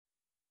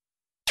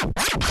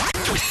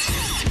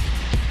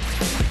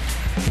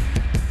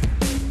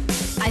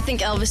I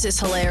think Elvis is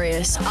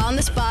hilarious. On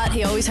the spot,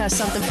 he always has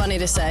something funny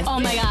to say. Oh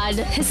my God,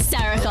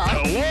 hysterical.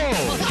 Whoa.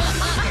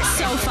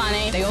 So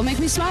funny. They all make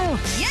me smile.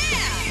 Yeah!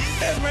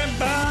 Everybody.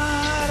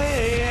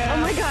 Oh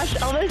my gosh,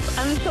 Elvis,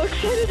 I'm so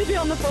excited to be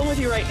on the phone with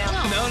you right now.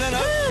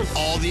 No.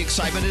 All the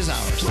excitement is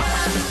ours.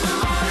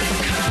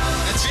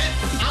 That's it.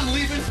 I'm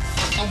leaving.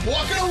 I'm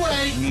walking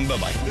away.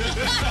 Bye-bye.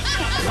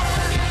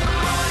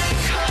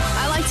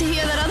 I like to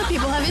hear that other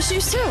people have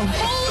issues too.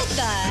 Hold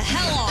the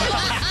hell on.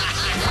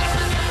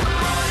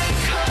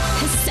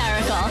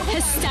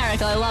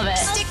 Hysterical. I love it.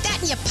 Stick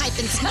that in your pipe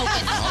and smoke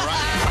it. All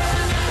right.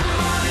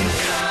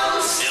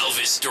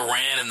 Elvis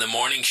Duran in the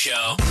Morning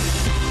Show.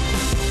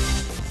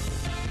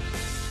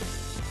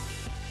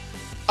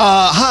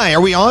 Hi,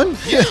 are we on?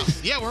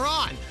 Yeah, we're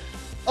on.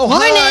 Oh,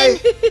 hi.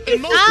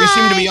 In most, We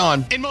seem to be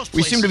on. In most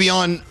We seem to be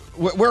places.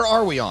 on. Where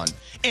are we on?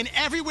 And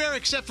everywhere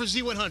except for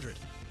Z100.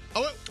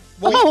 Oh,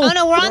 Oh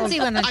no, we're on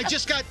Z100. I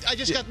just got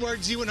word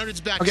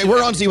Z100's back. Okay,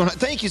 we're on Z100.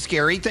 Thank you,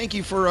 Scary. Thank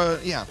you for,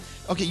 yeah.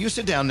 Okay, you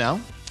sit down now.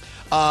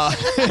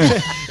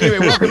 Anyway,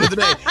 welcome to the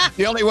day.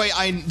 The only way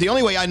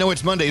I know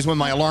it's Monday is when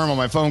my alarm on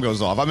my phone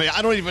goes off. I mean,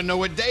 I don't even know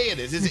what day it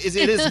is.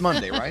 It is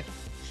Monday, right?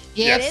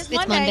 Yeah, it is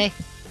Monday.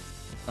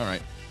 All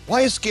right.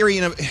 Why is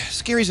Scary's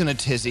in a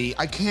tizzy?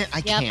 I can't.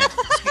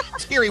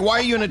 Scary, why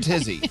are you in a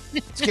tizzy?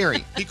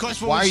 Scary, Because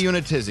why are you in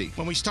a tizzy?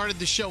 When we started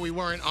the show, we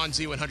weren't on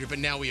Z100, but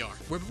now we are.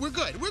 We're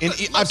good. We're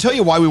good. I'll tell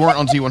you why we weren't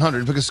on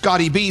Z100, because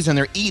Scotty B's in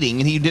there eating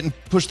and he didn't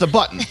push the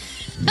button.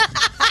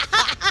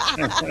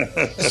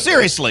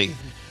 Seriously.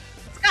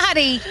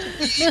 Scotty.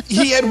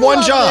 He had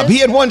one job. He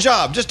had one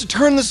job, just to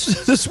turn the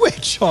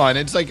switch on.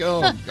 It's like,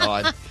 oh,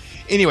 God.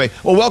 Anyway,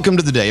 well, welcome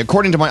to the day.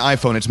 According to my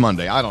iPhone, it's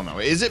Monday. I don't know.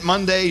 Is it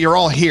Monday? You're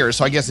all here,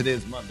 so I guess it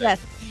is Monday. Yes.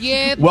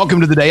 Yep.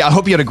 Welcome to the day. I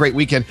hope you had a great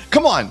weekend.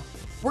 Come on.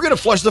 We're going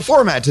to flush the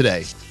format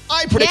today.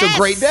 I predict a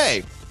great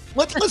day.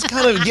 Let's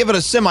kind of give it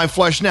a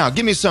semi-flush now.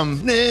 Give me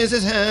some, this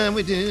is how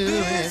we do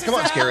it. Come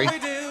on, Scary.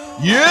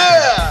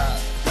 Yeah!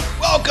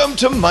 Welcome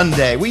to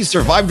Monday. We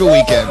survived a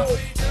weekend.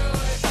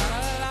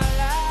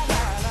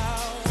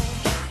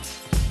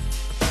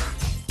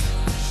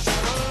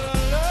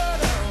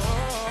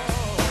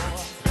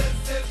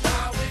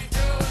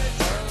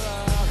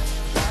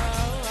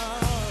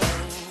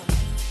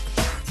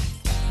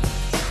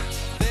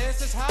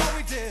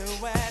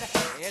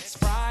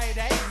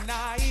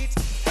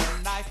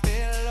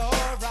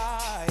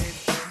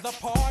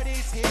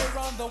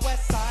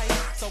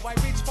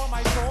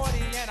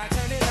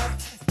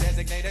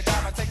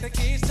 The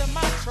keys to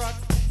my truck,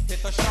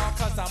 hit the shop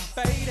cause I'm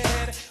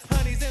faded.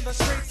 Honey's in the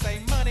streets,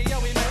 say money, yo,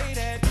 we made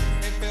it.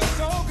 It feels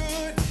so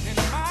good in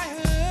my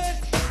hood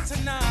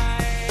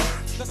tonight.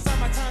 The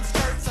summertime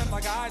skirts and the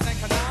guys ain't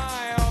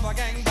canine. All the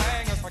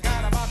gangbangers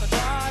forgot about the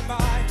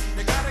drive-by.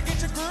 You gotta get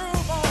your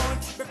groove on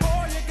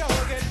before you go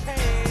get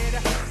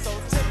paid. So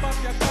tip up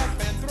your cup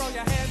and throw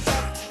your hands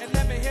up and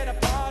let me hear the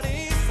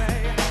party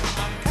say,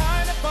 I'm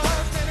kinda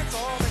buzzed and it's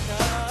all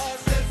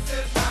because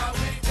this is how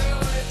we do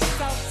it.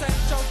 South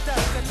Central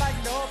does it like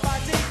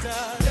nobody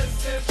does.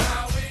 This is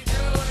how we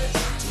do it.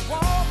 To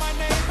all my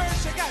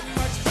neighbors, you got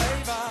much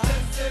flavor.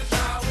 This is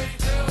how we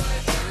do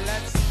it.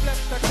 Let's flip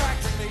the track,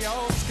 bring the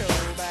old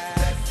school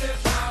back. This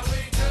is how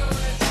we do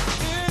it.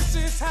 This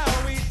is how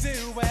we do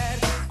it.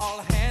 All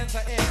hands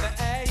are in the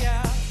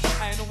air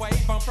and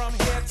wave from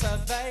here to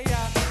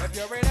there. If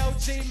you're an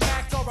OG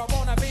Mac or a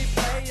wannabe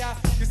player,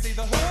 you see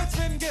the hood's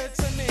been good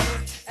to me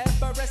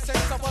ever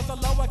since I was a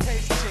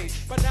lowercase G.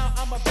 But now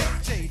I'm a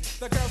big G.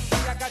 The girls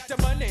see I got the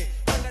money,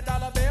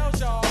 $100 bills,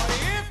 y'all.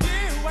 If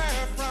you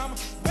were from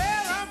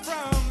where I'm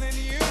from, then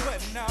you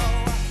would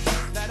know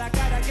that I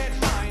gotta get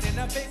mine in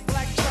a big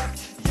black truck.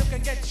 You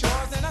can get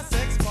yours in a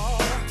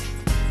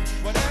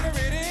 6-4. Whatever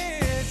it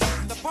is,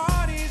 the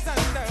party's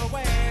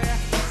underway.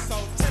 So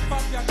tip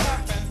up your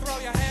cup and throw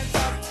your hands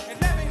up and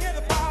let me hear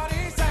the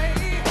party say,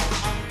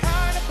 I'm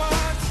kinda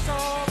buzzed, it's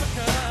all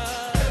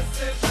because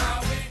this is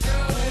how we do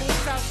it.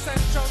 South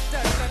Central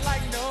does it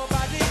like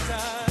nobody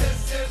does.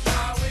 This is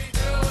how we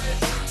do it.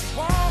 To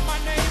all my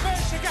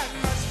neighbors, you got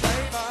much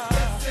flavor.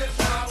 This is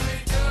how we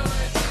do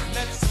it.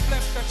 Let's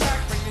flip the track,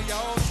 bring the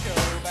old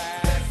school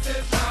back. This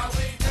is how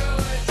we do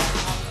it.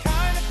 I'm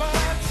kinda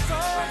buzzed, it's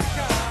all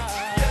because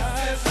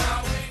this is how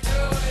we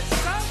do it.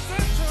 South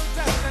Central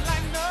does it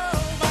like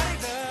nobody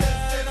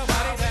does.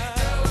 Nobody does.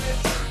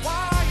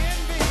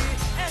 YNB,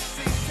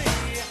 SCC.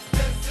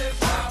 This is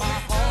how my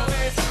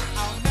homies.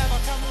 I'll never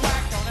come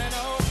back on an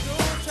old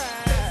school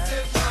track. This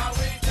is how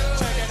we do it.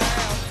 Check it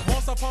out.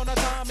 Once upon a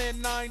time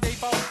in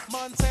 '94,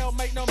 Montel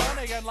made no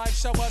money and life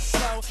show was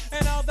slow.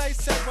 And all they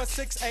said was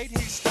 6'8"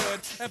 he stood.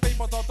 And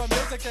people thought the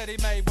music that he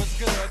made was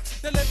good.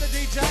 They lived the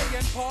DJ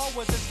and Paul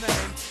was his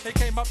name. He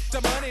came up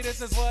to money,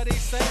 this is what he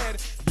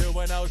said. You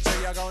and OG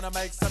are gonna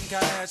make some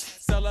cash.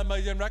 Sell 1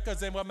 million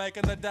records and we're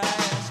making the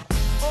dash.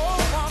 Oh,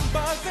 I'm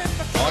buzzing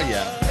because Oh,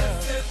 yeah.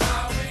 this is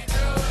how we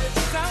do it.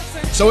 South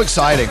Central So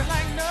exciting does it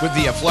like with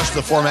the flush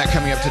the format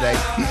coming up today.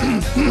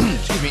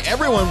 Excuse me.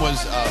 Everyone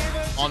was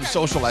on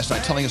social last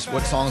night telling us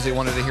what songs they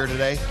wanted to hear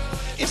today.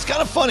 It's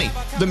kind of funny.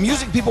 The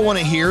music people want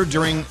to hear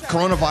during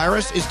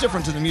coronavirus is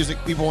different to the music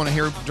people want to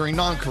hear during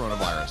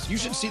non-coronavirus. You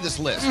should see this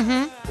list.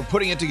 We're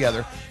putting it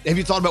together. Have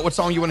you thought about what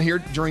song you want to hear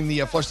during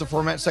the Flush the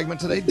Format segment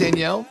today?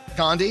 Danielle?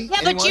 Gandhi? Yeah,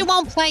 anyone? but you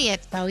won't play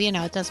it, so,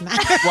 it doesn't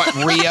matter. What,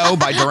 Rio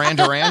by Duran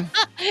Duran?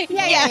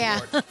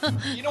 Yeah.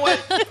 You know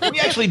what? We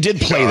actually did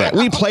play that.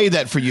 We played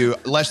that for you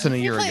less than a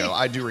year ago.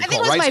 I do recall. it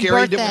was Right, my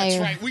Scary? birthday. That's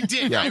right. We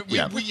did. Yeah, right?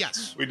 yeah.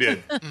 Yes. We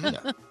did.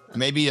 Yeah.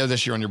 Maybe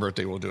this year on your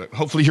birthday we'll do it.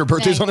 Hopefully your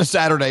birthday's on a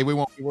Saturday. We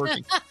won't be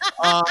working.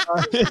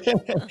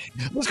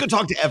 Let's go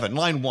talk to Evan.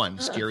 Line 1,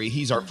 Scary.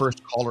 He's our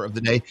first caller of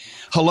the day.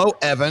 Hello,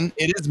 Evan.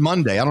 It is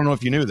Monday. I don't know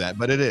if you knew that,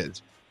 but it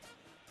is.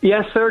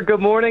 Yes, sir. Good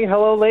morning.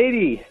 Hello,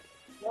 lady.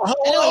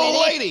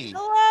 Hello, lady.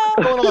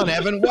 What's going on,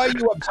 Evan? Why are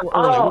you up so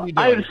early? What are you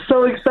doing? I'm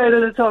so excited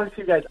to talk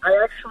to you guys.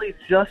 I actually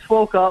just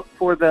woke up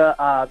for the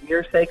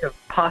mere sake of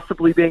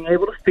possibly being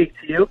able to speak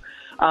to you.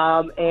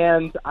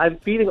 And I'm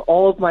feeding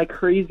all of my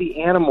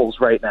crazy animals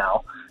right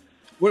now.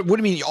 What do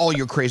you mean all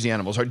your crazy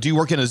animals? Do you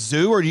work in a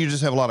zoo or do you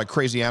just have a lot of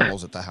crazy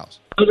animals at the house?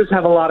 I just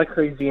have a lot of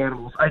crazy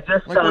animals. I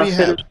just What do you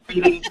have? finished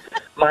feeding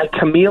my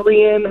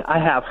chameleon. I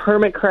have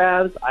hermit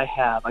crabs. I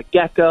have a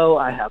gecko.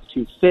 I have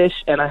 2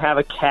 fish. And I have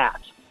a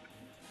cat.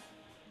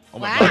 Oh,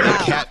 my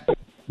God.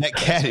 That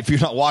cat, if you're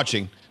not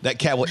watching, that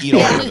cat will eat all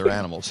the other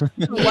animals.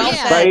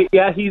 Right?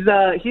 Yeah, he's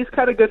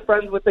kind of good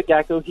friends with the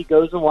gecko. He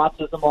goes and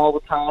watches them all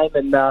the time.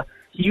 And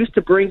he used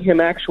to bring him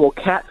actual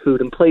cat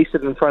food and place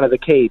it in front of the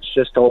cage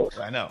just to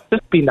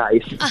be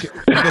nice.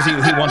 Because he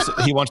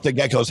wants the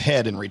gecko's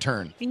head in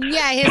return.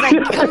 Yeah, he's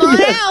like, come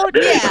on out.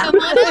 Yeah, come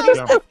on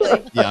out.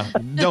 Yeah,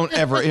 don't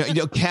ever.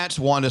 Cats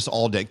want us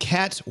all dead.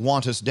 Cats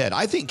want us dead.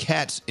 I think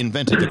cats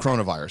invented the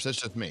coronavirus.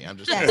 That's just me. I'm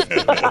just.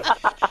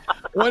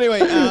 Well, anyway,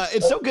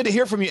 it's so good to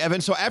hear from you,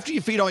 Evan. So after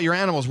you feed all your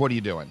animals, what are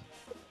you doing?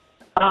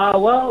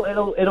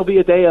 Well, it'll be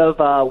a day of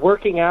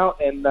working out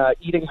and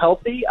eating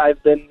healthy.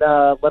 I've been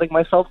letting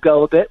myself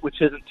go a bit,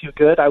 which isn't too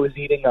good. I was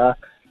eating an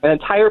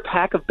entire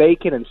pack of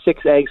bacon and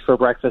 6 eggs for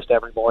breakfast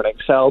every morning.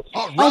 So,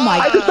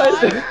 I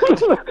decided.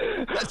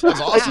 That sounds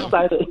awesome.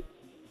 I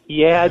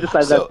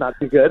decided that's not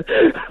too good.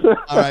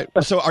 All right.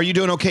 So, are you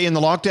doing okay in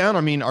the lockdown?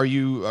 I mean, are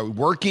you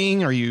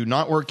working? Are you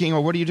not working? Or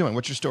what are you doing?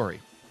 What's your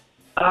story?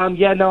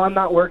 No, I'm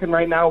not working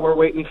right now. We're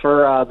waiting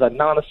for the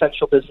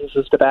non-essential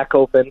businesses to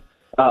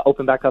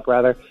open back up,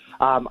 rather.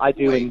 I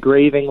do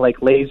engraving,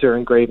 like laser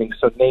engraving,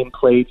 so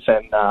nameplates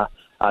and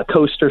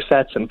coaster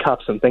sets and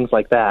cups and things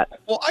like that.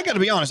 Well, I got to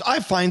be honest. I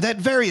find that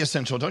very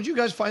essential. Don't you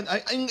guys find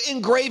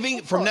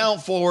engraving from now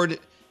forward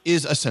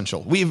is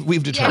essential?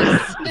 We've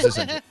determined it's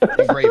essential.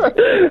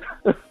 Engraving.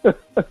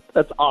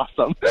 That's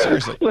awesome.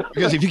 Seriously.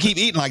 Because if you keep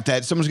eating like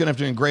that, someone's going to have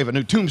to engrave a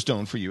new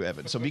tombstone for you,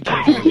 Evan. So be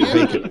careful with your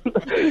bacon.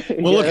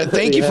 Well, look,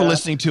 thank you for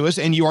listening to us.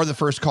 And you are the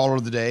first caller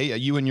of the day.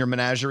 You and your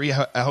menagerie.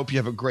 I hope you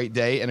have a great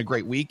day and a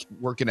great week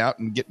working out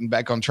and getting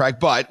back on track.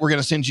 But we're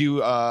going to send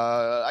you,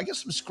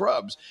 some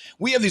scrubs.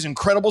 We have these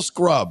incredible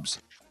scrubs.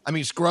 I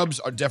mean, scrubs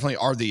are definitely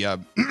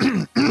the,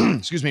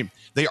 excuse me,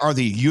 they are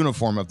the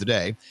uniform of the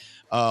day.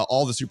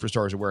 All the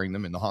superstars are wearing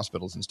them in the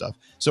hospitals and stuff.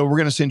 So we're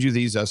going to send you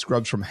these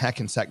scrubs from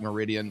Hackensack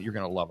Meridian. You're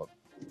going to love them.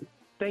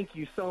 Thank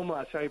you so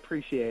much. I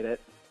appreciate it.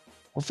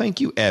 Well,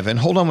 thank you, Evan.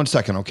 Hold on one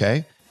second,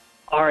 okay?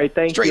 All right.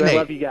 Thank you. I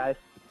love you guys.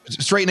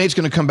 Straight Nate's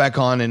going to come back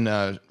on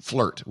and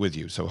flirt with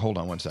you. So hold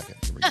on one second.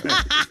 Here we go.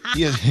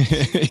 he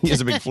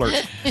is a big flirt.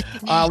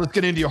 Let's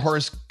get into your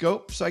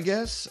horoscopes, I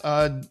guess.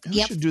 Who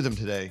should do them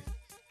today?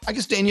 I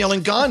guess Danielle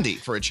and Gandhi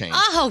for a change.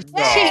 Oh,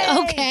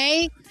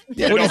 okay.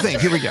 Yeah, what do you think?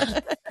 Here we go.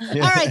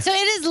 All right, so it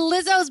is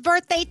Lizzo's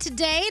birthday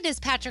today. It is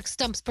Patrick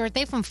Stump's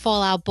birthday from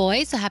Fall Out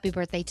Boy, so happy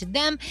birthday to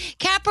them.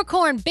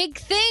 Capricorn, big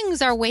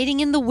things are waiting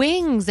in the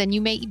wings, and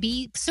you may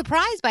be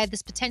surprised by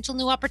this potential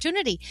new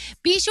opportunity.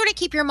 Be sure to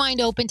keep your mind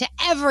open to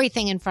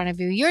everything in front of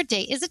you. Your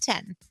day is a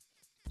 10.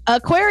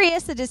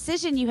 Aquarius, a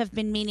decision you have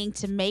been meaning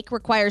to make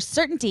requires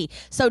certainty,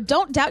 so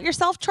don't doubt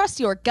yourself.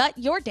 Trust your gut.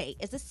 Your day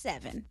is a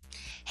 7.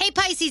 Hey,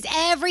 Pisces,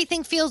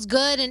 everything feels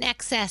good in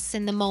excess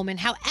in the moment.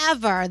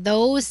 However,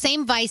 those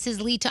same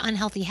vices lead to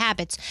unhealthy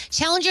habits.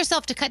 Challenge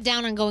yourself to cut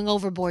down on going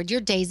overboard.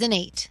 Your day's an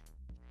 8.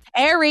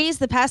 Aries,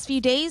 the past few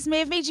days may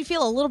have made you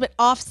feel a little bit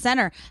off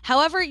center.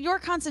 However, your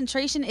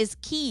concentration is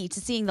key to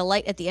seeing the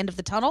light at the end of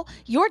the tunnel.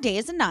 Your day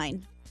is a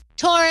 9.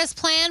 Taurus,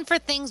 plan for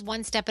things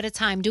one step at a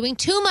time. Doing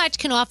too much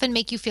can often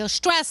make you feel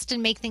stressed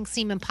and make things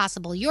seem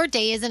impossible. Your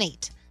day is an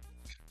 8.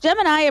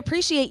 Gemini,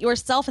 appreciate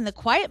yourself in the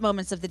quiet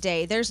moments of the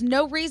day. There's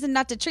no reason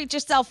not to treat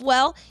yourself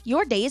well.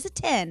 Your day is a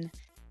 10.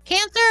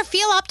 Cancer,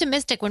 feel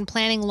optimistic when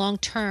planning long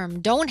term.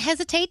 Don't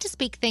hesitate to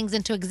speak things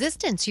into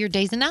existence. Your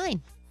day's a 9.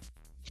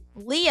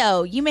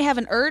 Leo, you may have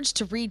an urge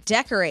to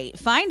redecorate.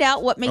 Find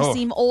out what may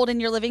seem old in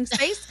your living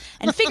space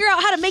and figure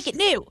out how to make it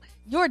new.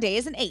 Your day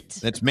is an 8.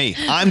 That's me.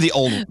 I'm the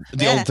old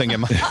thing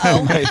in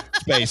my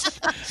space.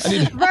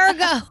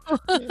 Virgo,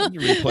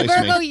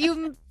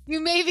 you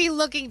may be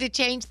looking to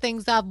change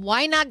things up.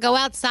 Why not go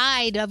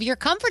outside of your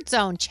comfort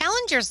zone?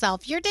 Challenge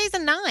yourself. Your day's a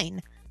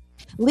 9.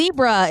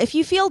 Libra, if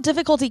you feel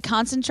difficulty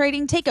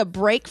concentrating, take a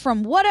break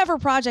from whatever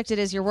project it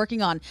is you're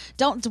working on.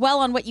 Don't dwell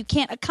on what you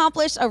can't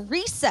accomplish. A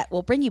reset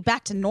will bring you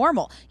back to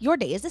normal. Your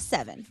day is a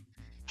 7.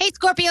 Hey,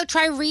 Scorpio,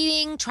 try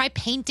reading, try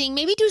painting,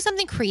 maybe do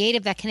something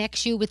creative that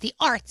connects you with the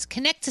arts.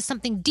 Connect to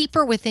something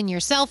deeper within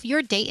yourself.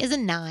 Your day is a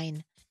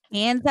 9.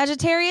 And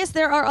Sagittarius,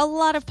 there are a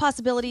lot of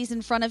possibilities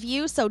in front of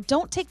you, so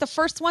don't take the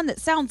first one that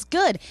sounds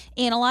good.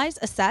 Analyze,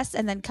 assess,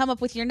 and then come up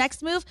with your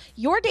next move.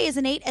 Your day is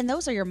an 8, and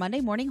those are your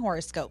Monday morning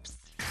horoscopes.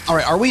 All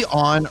right, are we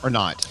on or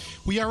not?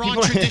 We are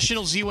on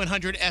traditional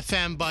Z100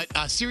 FM, but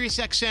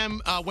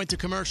SiriusXM went to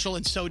commercial,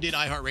 and so did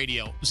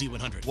iHeartRadio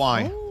Z100.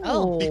 Why?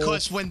 Oh.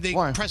 Because when they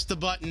Why? pressed the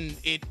button,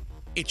 it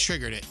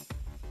triggered it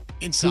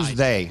inside.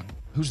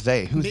 Who's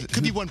they? It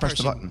could be one pressed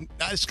the person.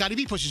 button? Scotty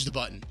B pushes the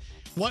button.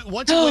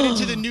 Once it went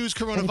into the news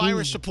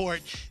coronavirus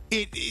report,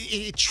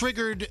 it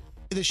triggered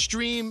the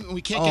stream, and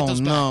we can't get those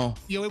back.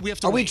 We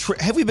have to. Are we?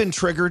 Have we been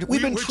triggered?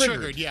 We're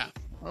triggered. Yeah.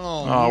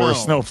 Oh, we're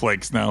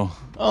snowflakes now.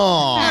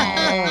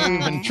 Oh, we've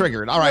been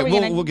triggered. All right,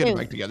 What are we we'll gonna get it do?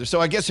 back together. So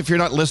I guess if you're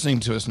not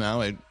listening to us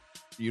now,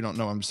 you don't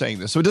know I'm saying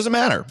this, so it doesn't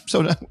matter.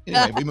 So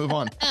anyway, we move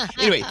on.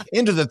 Anyway,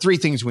 into the 3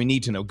 things we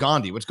need to know.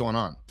 Gandhi, what's going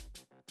on?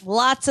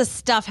 Lots of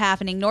stuff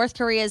happening. North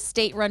Korea's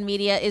state-run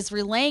media is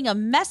relaying a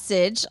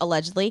message,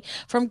 allegedly,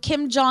 from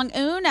Kim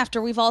Jong-un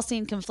after we've all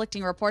seen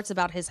conflicting reports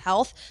about his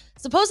health.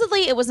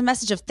 Supposedly, it was a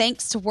message of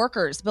thanks to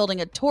workers building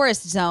a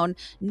tourist zone.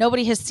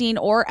 Nobody has seen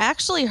or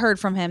actually heard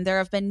from him. There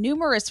have been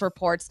numerous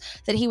reports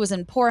that he was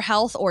in poor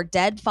health or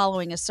dead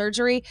following a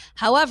surgery.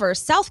 However,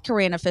 South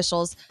Korean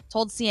officials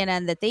told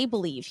CNN that they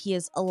believe he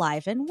is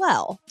alive and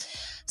well.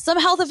 Some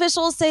health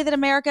officials say that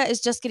America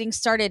is just getting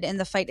started in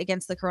the fight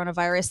against the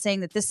coronavirus, saying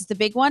that this is the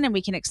big one and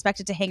we can expect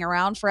it to hang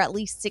around for at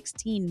least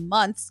 16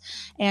 months.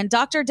 And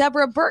Dr.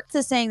 Deborah Birx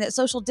is saying that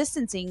social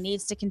distancing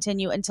needs to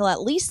continue until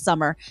at least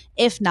summer,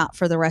 if not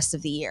for the rest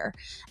of the year.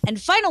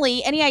 And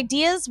finally, any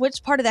ideas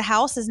which part of the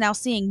house is now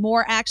seeing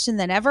more action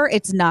than ever?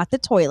 It's not the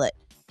toilet.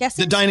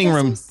 Guessing? The dining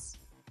room.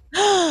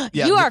 Yeah,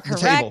 you are the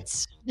table.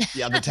 correct.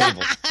 Yeah, the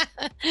table.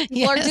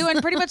 People are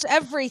doing pretty much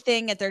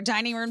everything at their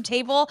dining room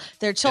table,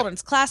 their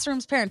children's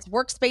classrooms, parents'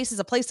 workspaces,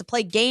 a place to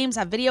play games,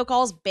 have video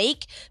calls,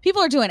 bake.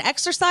 People are doing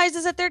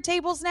exercises at their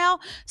tables now.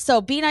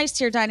 So be nice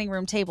to your dining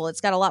room table.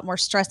 It's got a lot more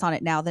stress on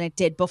it now than it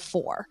did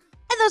before.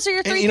 And those are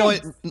your 3 And you know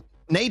things. what?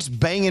 Nate's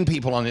banging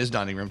people on his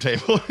dining room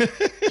table.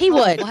 He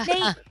would.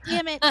 Nate,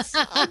 damn it.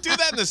 I'll do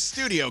that in the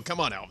studio.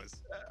 Come on, Elvis.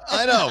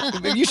 I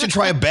know. You should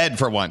try a bed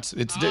for once.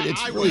 It's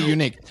really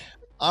unique.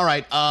 All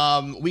right.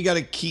 We got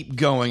to keep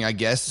going, I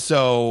guess.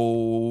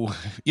 So,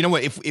 you know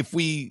what? If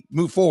we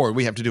move forward,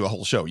 we have to do a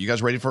whole show. You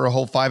guys ready for a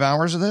whole 5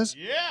 hours of this?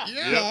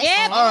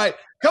 Yeah. All right.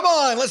 Come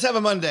on. Let's have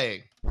a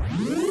Monday.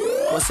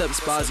 What's up,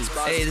 Spazzy?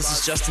 Hey, this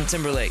is Justin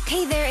Timberlake.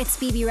 Hey there, it's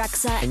BB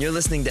Rexa. And you're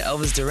listening to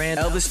Elvis Duran.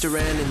 Elvis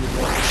Duran in the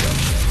Morning Show.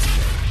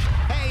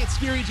 Hey, it's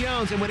Fury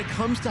Jones, and when it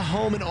comes to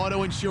home and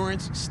auto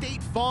insurance,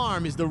 State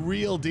Farm is the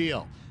real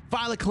deal.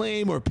 File a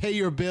claim or pay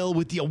your bill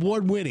with the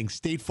award-winning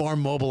State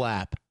Farm mobile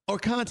app. Or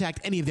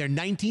contact any of their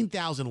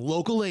 19,000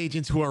 local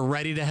agents who are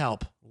ready to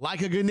help.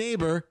 Like a good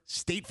neighbor,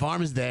 State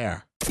Farm is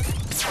there.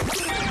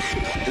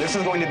 This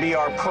is going to be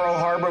our Pearl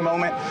Harbor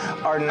moment,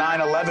 our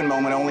 9/11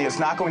 moment, only it's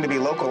not going to be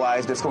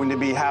localized. It's going to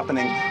be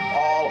happening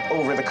all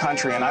over the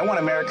country, and I want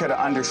America to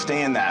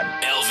understand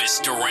that.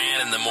 Elvis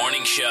Duran in the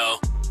Morning Show.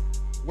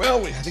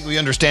 Well, I think we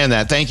understand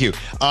that. Thank you.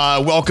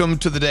 Welcome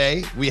to the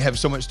day. We have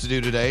so much to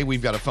do today.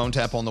 We've got a phone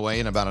tap on the way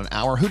in about an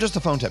hour. Who does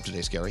the phone tap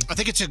today, Scary? I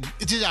think it's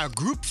our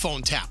group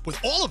phone tap with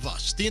all of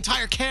us, the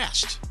entire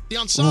cast, the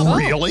ensemble.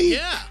 Really?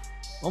 Yeah.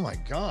 Oh, my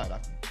God.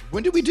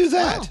 When did we do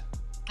that?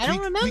 I don't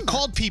remember. We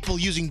called people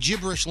using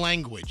gibberish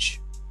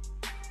language.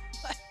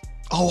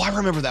 Oh, I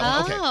remember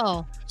that one. Oh.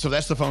 Okay. So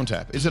that's the phone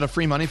tap. Is it a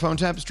free money phone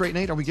tap, Straight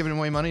Nate? Are we giving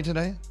away money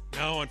today?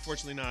 No,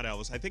 unfortunately not,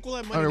 Elvis. I think we'll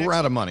have money All right, next we're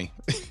out of week. money.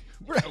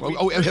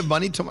 We have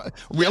money tomorrow.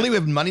 Really? We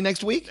have money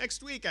next week?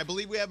 Next week, I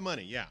believe we have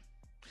money, yeah.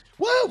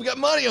 Whoa, we got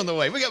money on the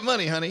way. We got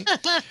money, honey.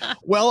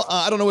 Well,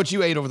 I don't know what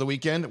you ate over the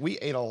weekend. We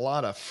ate a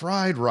lot of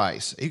fried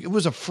rice. It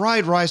was a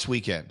fried rice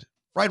weekend.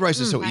 Fried rice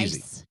is so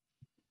easy.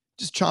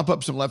 Just chop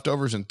up some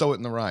leftovers and throw it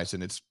in the rice,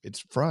 and it's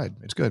fried.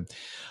 It's good.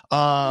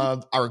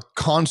 Our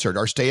concert,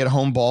 our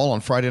stay-at-home ball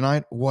on Friday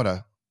night. What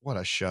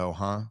a show,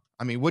 huh?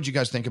 I mean, what'd you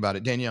guys think about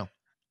it, Danielle?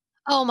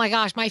 Oh my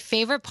gosh, my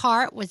favorite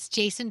part was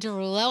Jason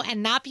Derulo,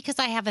 and not because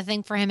I have a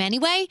thing for him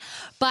anyway,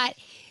 but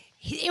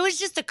it was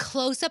just a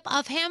close-up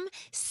of him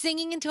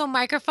singing into a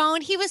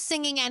microphone. He was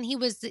singing and he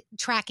was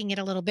tracking it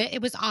a little bit.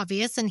 It was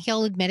obvious, and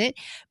he'll admit it,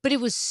 but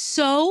it was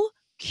so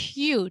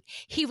cute.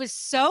 He was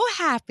so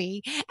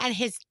happy, and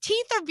his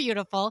teeth are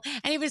beautiful,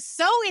 and he was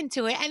so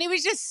into it, and it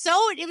was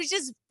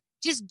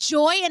just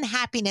joy and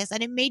happiness,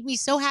 and it made me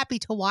so happy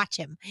to watch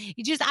him.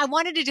 I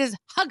wanted to just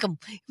hug him.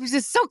 It was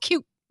just so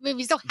cute. It made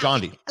me so happy.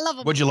 Gandhi, I love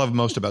him. What'd you love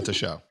most about the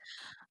show?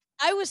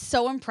 I was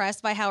so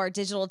impressed by how our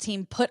digital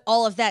team put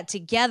all of that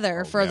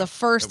together for the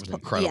first, that was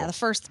incredible. the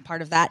first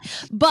part of that.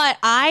 But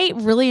I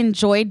really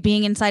enjoyed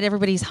being inside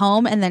everybody's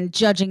home and then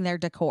judging their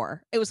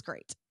decor. It was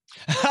great.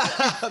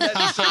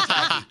 That is so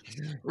tacky.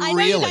 I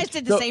know you guys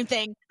did the same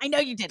thing. I know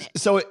you did it.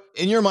 So,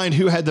 in your mind,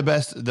 who had the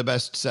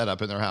best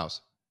setup in their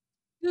house?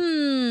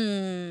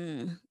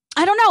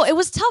 I don't know. It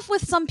was tough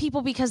with some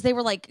people because they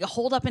were like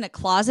holed up in a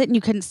closet and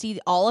you couldn't see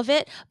all of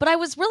it. But I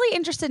was really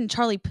interested in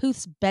Charlie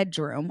Puth's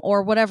bedroom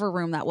or whatever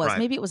room that was. Right.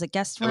 Maybe it was a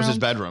guest room. It was his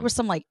bedroom. There was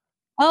some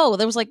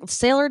there was like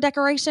sailor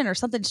decoration or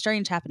something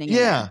strange happening. in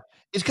Yeah. there.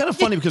 It's kind of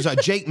funny because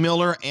Jake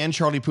Miller and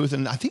Charlie Puth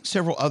and I think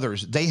several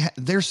others,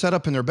 they're set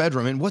up in their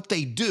bedroom. And what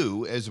they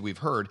do, as we've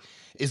heard,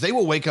 is they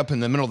will wake up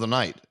in the middle of the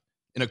night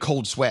in a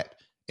cold sweat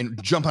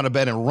and jump out of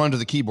bed and run to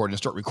the keyboard and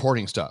start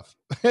recording stuff.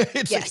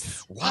 It's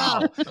Yes. like,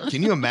 wow.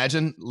 Can you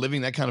imagine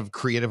living that kind of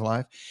creative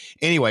life?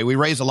 Anyway, we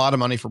raised a lot of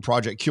money for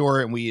Project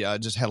Cure and we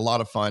just had a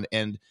lot of fun.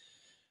 And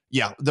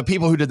yeah, the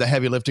people who did the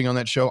heavy lifting on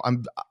that show,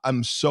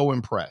 I'm so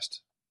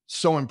impressed.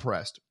 So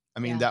impressed. I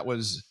mean, that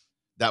was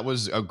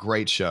a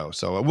great show.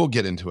 So we'll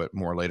get into it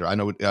more later. I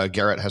know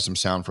Garrett has some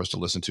sound for us to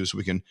listen to so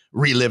we can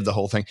relive the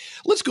whole thing.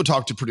 Let's go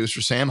talk to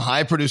Producer Sam.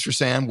 Hi, Producer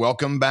Sam.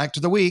 Welcome back to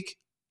the week.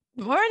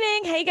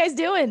 Morning. How you guys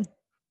doing?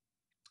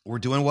 We're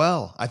doing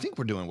well. I think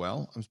we're doing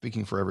well. I'm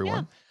speaking for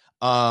everyone.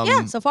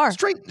 Yeah, so far.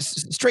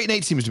 Straight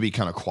Nate seems to be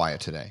kind of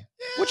quiet today.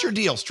 What's your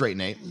deal, Straight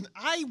Nate?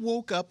 I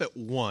woke up at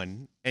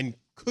 1 and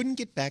couldn't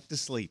get back to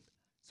sleep.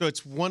 So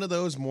it's one of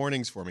those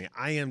mornings for me.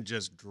 I am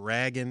just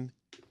dragging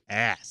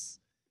ass.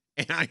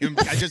 And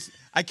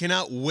I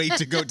cannot wait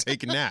to go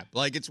take a nap.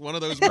 Like, it's one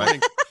of those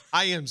mornings.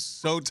 I am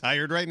so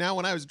tired right now.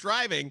 When I was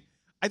driving,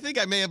 I think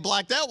I may have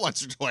blacked out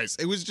once or twice.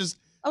 It was just,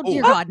 oh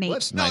dear God, Nate.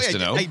 That's nice to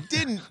know. I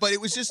didn't, but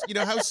it was just,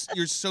 how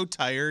you're so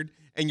tired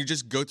and you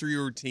just go through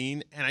your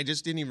routine. And I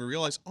just didn't even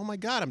realize, oh my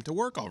God, I'm to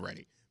work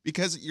already.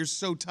 Because you're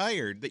so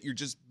tired that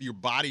your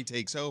body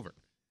takes over.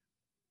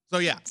 So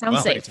yeah,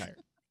 Sounds safe. Tired.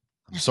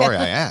 I'm sorry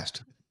I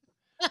asked.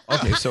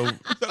 Okay, so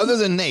other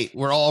than Nate,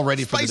 we're all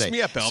ready for the day. Spice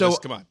me up, Elvis. So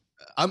Come on.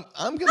 I'm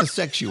going to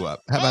sex you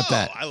up. How about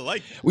that? I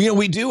like it.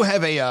 We do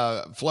have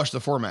a Flush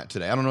the Format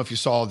today. I don't know if you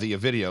saw the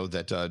video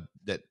that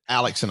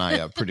Alex and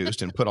I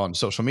produced and put on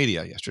social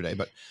media yesterday,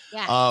 but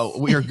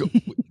we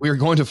are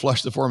going to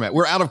flush the format.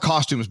 We're out of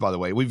costumes, by the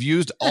way. We've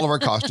used all of our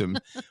costumes.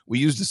 We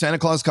used the Santa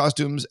Claus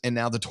costumes and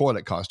now the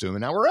toilet costume,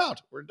 and now we're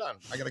out. We're done.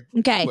 I got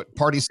to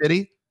Party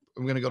City.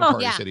 I'm going to go to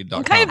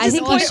partycity.com. I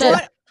think we should.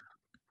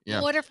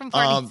 Yeah. Order from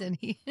Party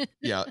City.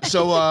 Yeah.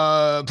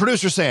 So,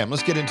 Producer Sam,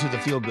 let's get into the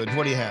feel good.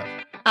 What do you have?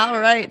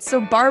 All right.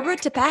 So Barbara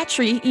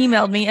DePatry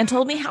emailed me and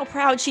told me how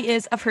proud she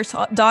is of her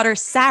daughter,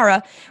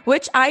 Sarah,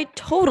 which I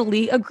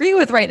totally agree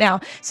with right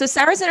now. So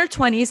Sarah's in her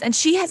 20s and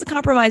she has a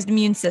compromised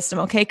immune system,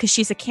 okay, because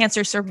she's a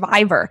cancer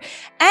survivor.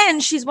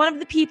 And she's one of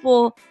the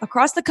people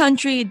across the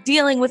country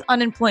dealing with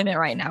unemployment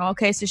right now,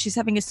 okay? So she's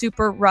having a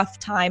super rough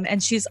time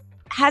and she's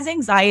has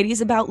anxieties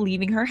about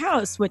leaving her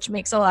house, which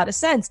makes a lot of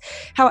sense.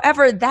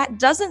 However, that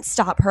doesn't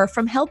stop her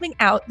from helping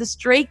out the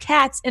stray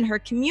cats in her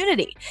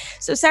community.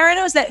 So Sarah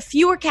knows that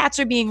fewer cats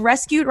are being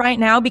rescued right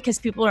now because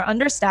people are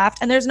understaffed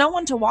and there's no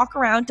one to walk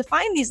around to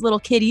find these little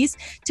kitties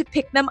to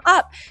pick them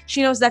up.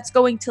 She knows that's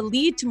going to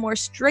lead to more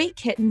stray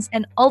kittens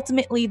and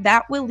ultimately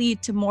that will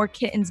lead to more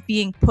kittens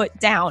being put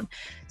down.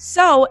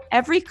 So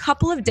every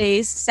couple of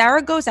days,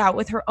 Sarah goes out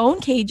with her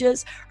own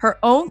cages, her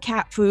own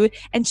cat food,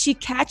 and she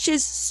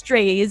catches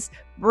strays,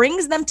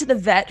 brings them to the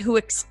vet who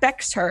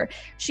expects her.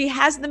 She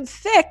has them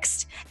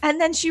fixed,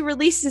 and then she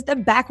releases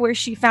them back where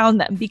she found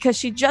them because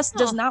she just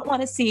does not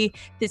want to see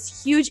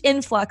this huge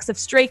influx of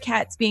stray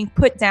cats being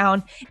put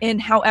down in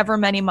however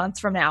many months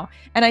from now.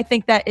 And I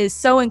think that is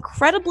so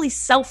incredibly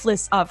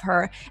selfless of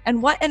her,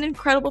 and what an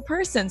incredible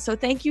person. So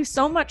thank you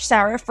so much,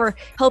 Sarah, for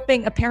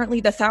helping apparently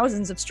the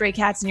thousands of stray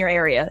cats in your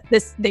area.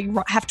 They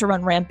have to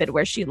run rampant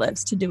where she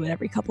lives to do it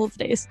every couple of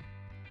days.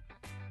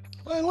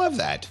 Well, I love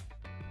that.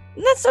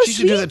 And that's so she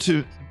should do that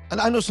too. And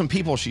I know some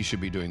people she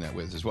should be doing that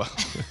with as well.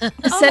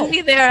 Send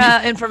me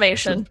their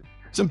information.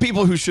 Some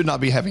people who should not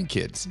be having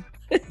kids.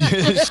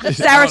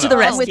 Sarah to the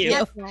rescue.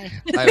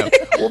 I know.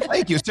 Well,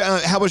 thank you.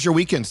 How was your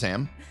weekend,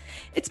 Sam?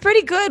 It's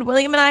pretty good.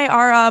 William and I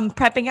are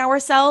prepping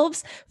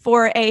ourselves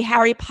for a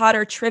Harry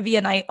Potter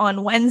trivia night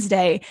on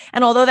Wednesday.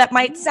 And although that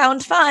might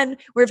sound fun,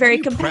 we're very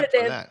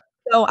competitive.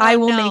 So I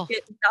will make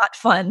it not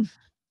fun.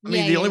 I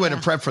mean, the only way to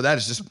prep for that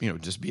is just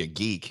be a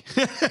geek.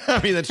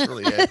 I mean, that's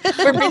really it.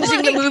 We're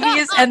binging the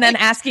movies and then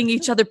asking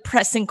each other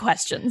pressing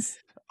questions.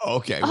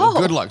 Okay. Well,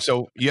 good luck.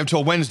 So you have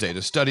till Wednesday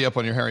to study up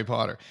on your Harry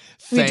Potter.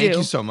 Thank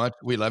you so much.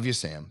 We love you,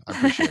 Sam. I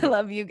appreciate it. I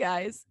love you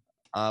guys.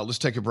 Let's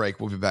take a break.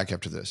 We'll be back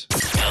after this.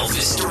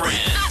 Elvis Duran.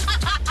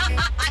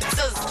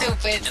 So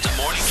stupid. In the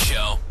morning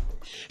show.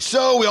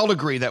 So we all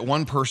agree that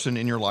one person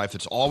in your life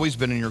that's always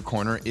been in your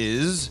corner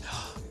is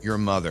your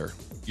mother,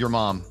 your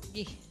mom.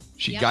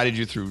 She guided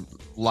you through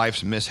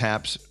life's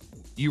mishaps.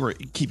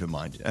 Keep in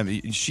mind, I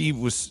mean, she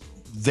was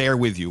there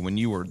with you when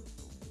you were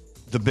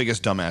the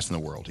biggest dumbass in the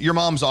world. Your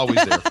mom's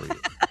always there for you.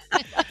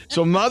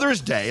 So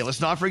Mother's Day,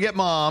 let's not forget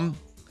Mom.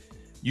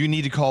 You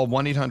need to call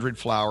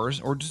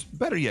 1-800-FLOWERS, or just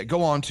better yet,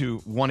 go on to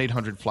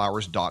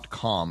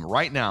 1-800-FLOWERS.com.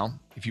 Right now,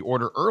 if you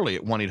order early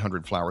at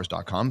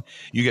 1-800-FLOWERS.com,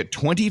 you get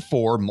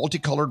 24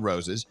 multicolored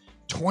roses,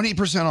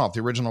 20% off the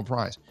original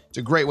price. It's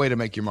a great way to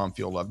make your mom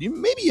feel loved.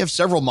 Maybe you have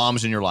several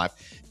moms in your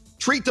life.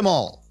 Treat them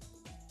all.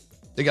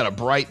 They got a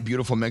bright,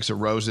 beautiful mix of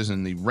roses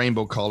and the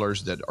rainbow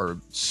colors that are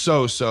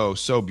so, so,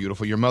 so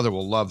beautiful. Your mother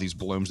will love these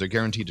blooms. They're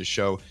guaranteed to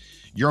show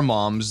your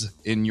moms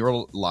in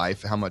your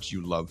life how much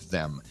you love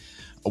them.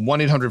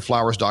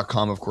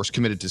 1-800-Flowers.com, of course,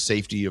 committed to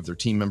safety of their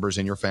team members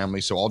and your family,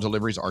 so all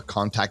deliveries are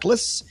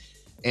contactless.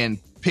 And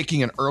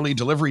picking an early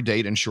delivery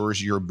date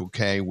ensures your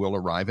bouquet will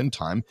arrive in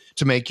time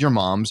to make your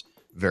moms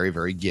very,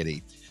 very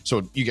giddy.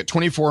 So you get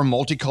 24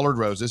 multicolored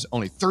roses,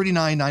 only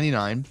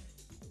 $39.99.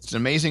 It's an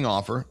amazing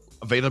offer.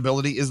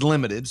 Availability is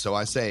limited, so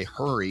I say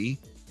hurry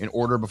and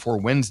order before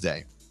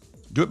Wednesday.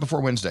 Do it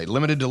before Wednesday.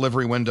 Limited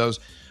delivery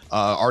windows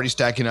already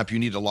stacking up. You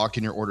need to lock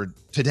in your order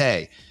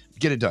today.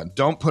 Get it done.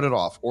 Don't put it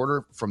off.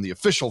 Order from the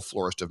official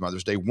florist of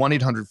Mother's Day,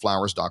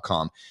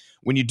 1-800-Flowers.com.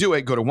 When you do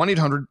it, go to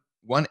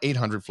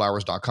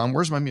 1-800-Flowers.com.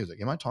 Where's my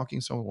music? Am I talking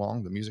so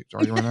long? The music's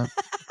already run out?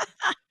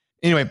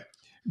 Anyway, I'm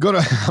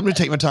going to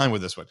take my time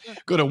with this one.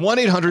 Go to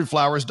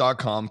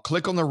 1-800-Flowers.com.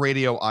 Click on the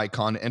radio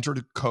icon. Enter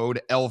the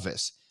code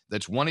Elvis.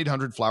 That's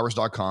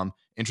 1-800-Flowers.com.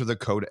 Enter the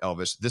code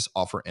Elvis. This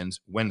offer ends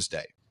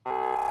Wednesday.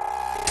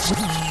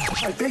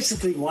 I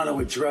basically want to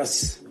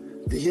address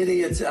the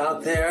idiots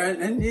out there,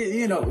 and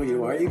you know who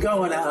you are. You're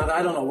going out.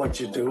 I don't know what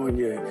you're doing.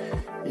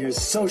 You're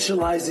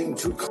socializing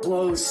too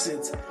close.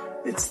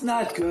 It's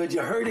not good.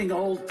 You're hurting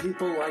old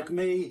people like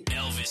me.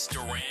 Elvis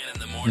Duran in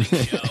the morning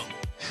show.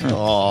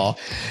 Oh,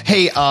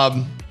 hey,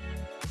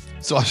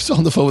 so I was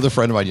on the phone with a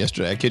friend of mine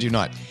yesterday. I kid you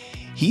not.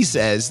 He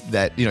says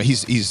that,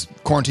 he's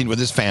quarantined with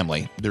his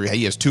family.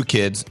 He has 2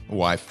 kids, a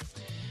wife.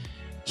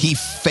 He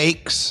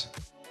fakes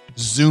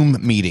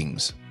Zoom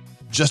meetings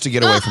just to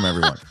get away from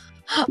everyone.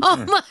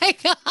 Oh my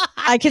God.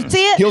 I can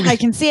see it. I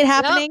can see it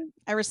happening. Yep.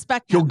 I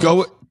respect He'll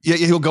go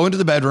into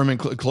the bedroom and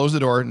close the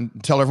door and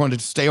tell everyone to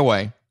stay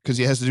away because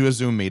he has to do a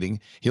Zoom meeting.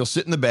 He'll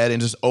sit in the bed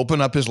and just open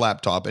up his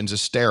laptop and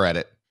just stare at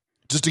it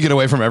just to get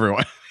away from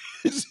everyone.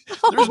 There's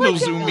no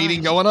Zoom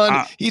meeting going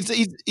on. He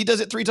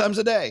does it 3 times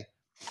a day.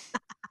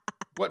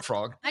 What,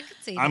 Frog? I could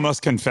see I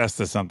must confess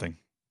to something.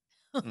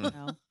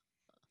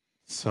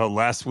 So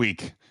last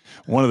week,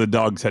 one of the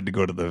dogs had to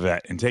go to the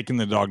vet, and taking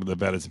the dog to the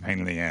vet is a pain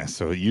in the ass.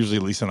 So usually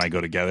Lisa and I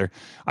go together.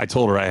 I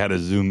told her I had a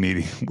Zoom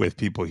meeting with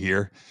people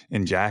here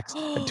in Jax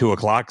at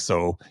 2:00.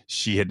 So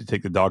she had to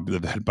take the dog to the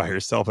vet by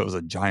herself. It was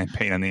a giant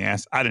pain in the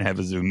ass. I didn't have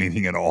a Zoom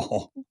meeting at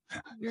all.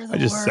 I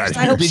just sat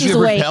here. I hope she's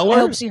awake. I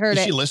hope she heard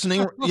Is it. she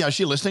listening? Yeah, is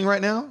she listening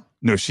right now?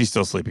 No, she's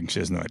still sleeping. She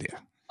has no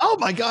idea. Oh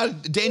my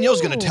God.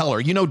 Danielle's going to tell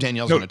her.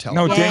 Danielle's going to tell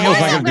her. No, Danielle's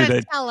not going to do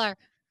that. Tell her.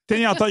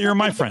 Danielle, I thought you were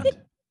my friend.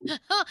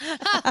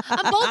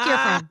 I'm both your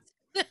friends.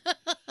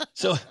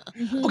 So,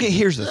 okay,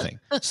 here's the thing.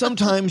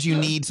 Sometimes you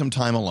need some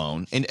time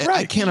alone. And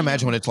I can't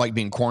imagine what it's like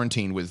being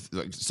quarantined with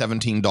like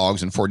 17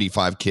 dogs and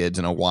 45 kids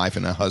and a wife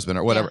and a husband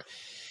or whatever.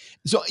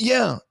 So,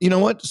 yeah, you know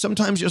what?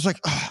 Sometimes you're just like,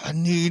 I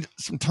need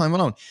some time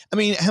alone. I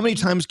mean, how many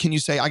times can you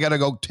say, I got to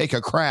go take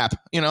a crap?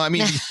 Yeah.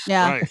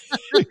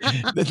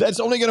 That's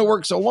only going to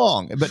work so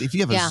long. But if you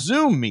have a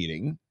Zoom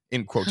meeting,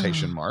 in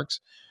quotation marks,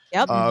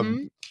 yep.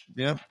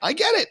 Yeah, I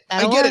get it.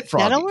 That'll I get work. it,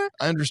 Froggy. That'll work.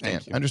 I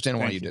understand. I understand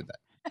why you did that.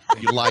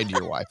 You lied to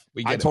your wife.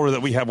 I told her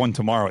that we have one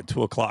tomorrow at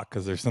 2:00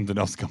 because there's something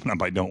else coming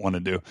up I don't want to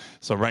do.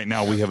 So right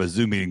now we have a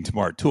Zoom meeting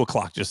tomorrow at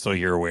 2:00, just so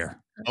you're aware.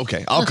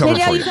 Okay, I'll cover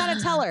Danielle, for you. you got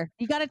to tell her.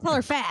 You got to tell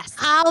her fast.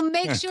 I'll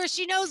make sure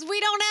she knows we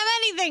don't have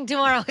anything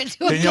tomorrow at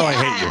 2:00. Danielle, I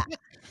hate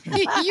you.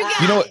 You got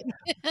You know it.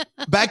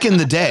 Back in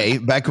the day,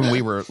 back when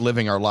we were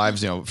living our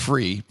lives,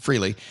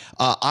 freely,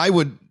 I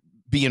would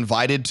be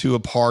invited to a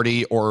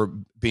party or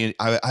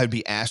I'd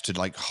be asked to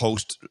like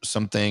host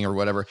something or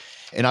whatever.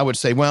 And I would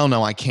say, well,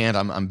 no, I can't.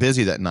 I'm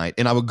busy that night.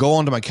 And I would go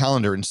onto my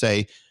calendar and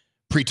say,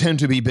 pretend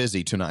to be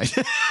busy tonight.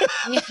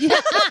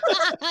 Yep.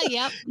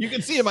 You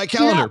can see in my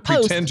calendar,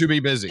 pretend to be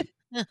busy.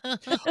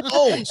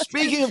 Oh,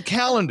 speaking of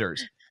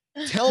calendars,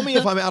 tell me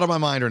if I'm out of my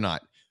mind or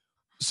not.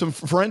 Some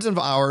friends of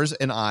ours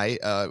and I,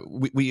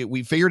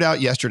 we figured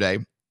out yesterday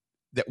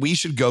that we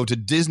should go to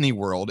Disney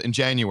World in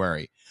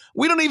January.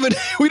 We don't even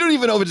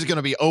know if it's going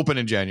to be open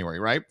in January,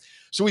 right?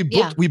 So we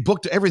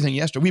booked everything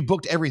yesterday. We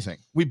booked everything.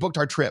 We booked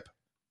our trip.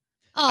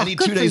 Oh, I need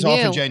good 2 days for off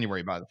you. in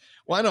January, by the way.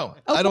 Well, I know.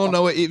 I don't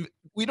know.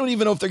 We don't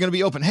even know if they're going to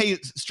be open. Hey,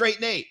 Straight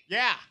Nate.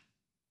 Yeah.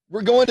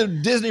 We're going to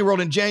Disney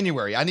World in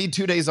January. I need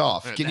 2 days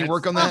off. Can you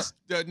work on that?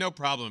 No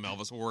problem,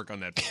 Elvis. We'll work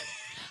on that.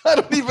 I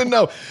don't even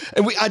know.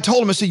 And I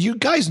told him, I said, you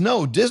guys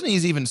know Disney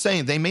is even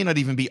saying they may not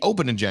even be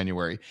open in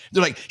January.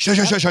 They're like,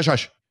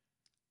 shush.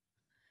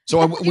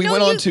 So we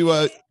went on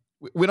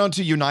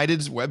to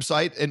United's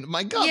website, and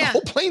my God, the whole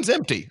plane's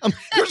empty.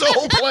 There's a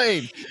whole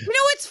plane. You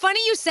know what's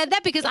funny? You said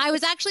that because I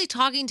was actually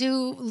talking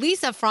to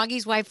Lisa,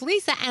 Froggy's wife,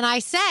 Lisa, and I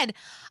said,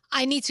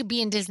 I need to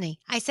be in Disney.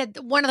 I said,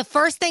 one of the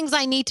first things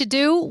I need to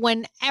do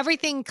when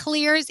everything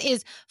clears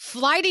is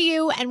fly to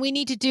you, and we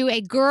need to do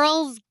a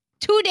girls'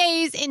 2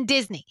 days in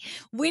Disney.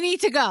 We need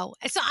to go.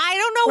 So I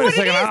don't know Wait what a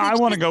second. it is. I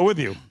want to go with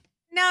you.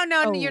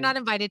 No, you're not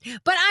invited.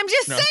 But I'm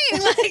just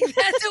saying, like,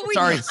 that's what we.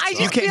 Sorry, I you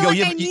just can't feel go.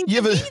 like I need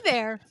to be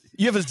there.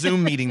 You have a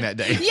Zoom meeting that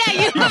day. Yeah,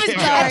 you have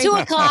at 2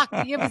 o'clock.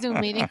 You have a Zoom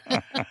meeting.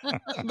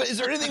 But is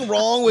there anything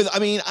wrong with? I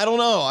mean, I don't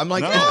know. I'm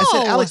like, No.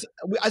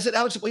 I said,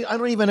 Alex, wait, I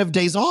don't even have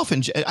days off,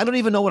 and I don't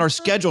even know what our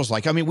schedule's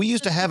like. I mean, we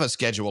used to have a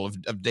schedule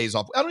of days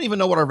off. I don't even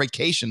know what our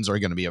vacations are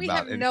going to be We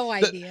about. have no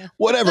idea.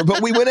 Whatever.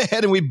 But we went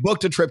ahead and we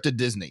booked a trip to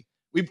Disney.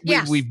 We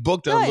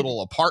booked a Good.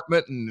 little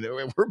apartment, and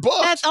we're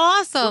booked. That's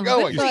awesome. We're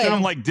going. You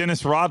sound like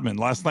Dennis Rodman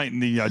last night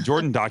in the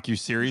Jordan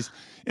docu-series.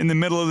 In the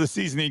middle of the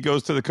season, he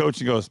goes to the coach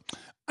and goes,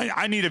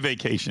 I need a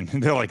vacation.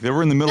 And they're like, they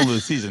were in the middle of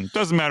the season.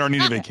 Doesn't matter. I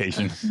need a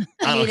vacation.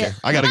 I don't care.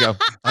 I got to go.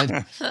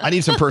 I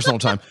need some personal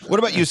time. What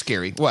about you,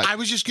 Scary? What? I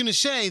was just going to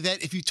say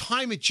that if you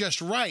time it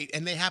just right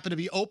and they happen to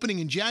be opening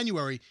in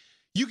January,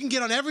 you can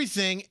get on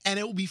everything and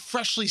it will be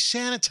freshly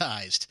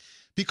sanitized.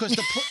 Because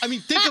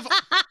think of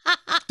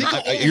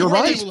all you're the work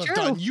right. they will have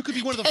done. You could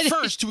be one of the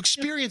first to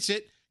experience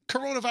it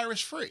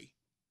coronavirus free.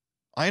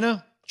 I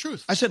know.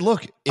 Truth. I said,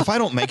 look, if I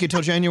don't make it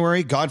till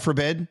January, God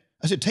forbid,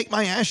 I said, take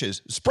my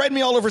ashes, spread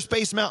me all over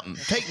Space Mountain.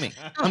 Take me.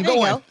 I'm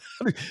going.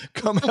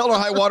 Come hell or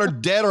high water,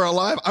 dead or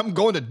alive, I'm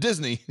going to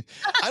Disney.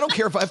 I don't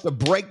care if I have to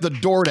break the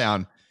door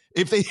down.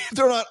 If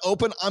they're not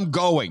open, I'm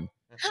going.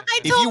 I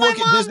told my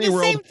mom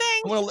the same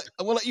thing. I want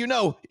to let you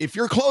know, if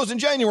you're closed in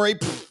January,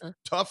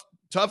 tough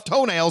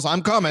toenails,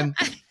 I'm coming.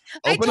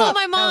 I Open told up.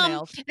 my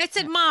mom, I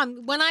said,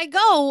 Mom, when I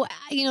go,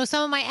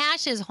 some of my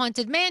ashes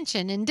Haunted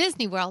Mansion in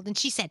Disney World. And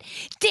she said,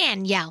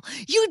 Danielle,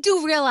 you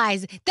do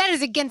realize that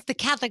is against the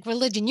Catholic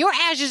religion. Your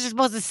ashes are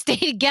supposed to stay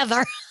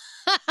together.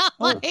 I'm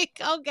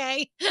like,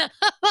 okay.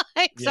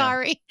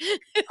 Sorry.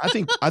 I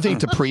think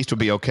the priest would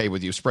be okay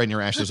with you spreading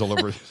your ashes all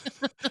over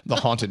the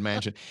Haunted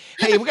Mansion.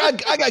 Hey,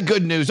 I got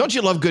good news. Don't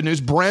you love good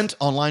news? Brent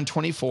on line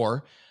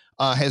 24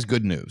 has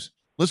good news.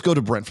 Let's go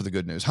to Brent for the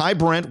good news. Hi,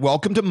 Brent.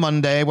 Welcome to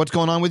Monday. What's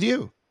going on with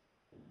you?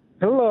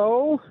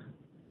 Hello.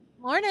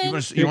 Morning.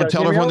 You want to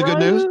tell everyone the good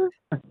news?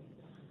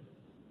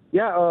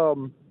 Yeah,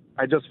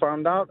 I just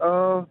found out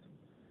a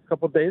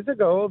couple days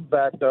ago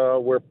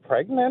that we're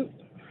pregnant.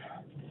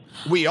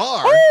 We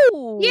are.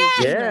 Oh,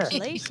 Yeah.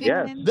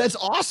 Yeah. That's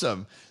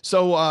awesome.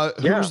 So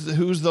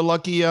who's the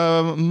lucky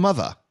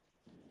mother?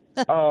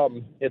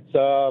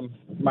 It's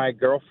my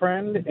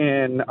girlfriend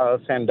in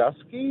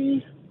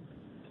Sandusky.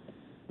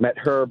 Met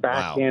her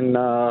back in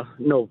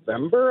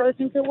November, I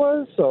think it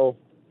was. So,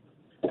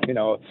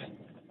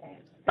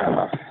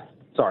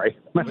 sorry.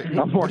 What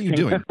are you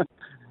doing?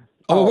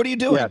 What are you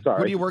doing? Yeah, sorry.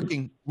 What are you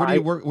working? What are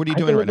you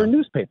doing right now?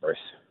 Newspapers.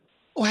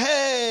 Oh,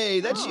 hey,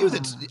 that's you.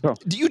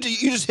 You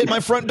just hit my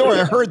front door.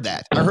 I heard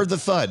that. I heard the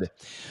thud.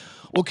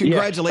 Well,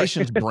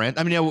 congratulations, Brent.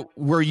 I mean,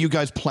 were you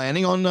guys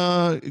planning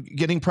on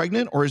getting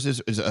pregnant, or is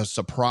it a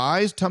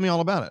surprise? Tell me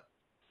all about it.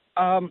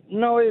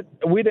 No,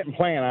 we didn't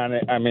plan on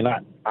it. I mean,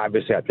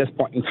 obviously at this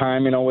point in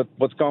time, with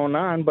what's going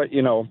on, but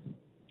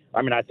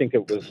I think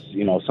it was,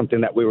 something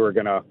that we were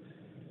gonna,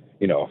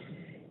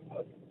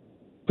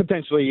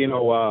 potentially,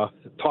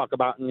 talk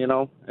about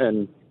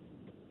and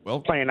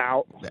plan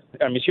out.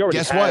 I mean, she already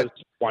has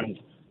one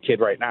kid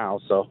right now,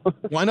 so.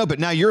 Well, I know, but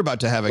now you're about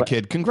to have a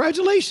kid.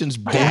 Congratulations,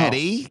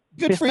 Daddy.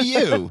 Good for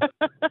you.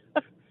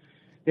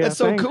 That's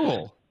so thanks.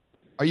 cool.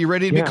 Are you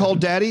ready to be called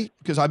Daddy?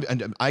 Because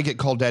I get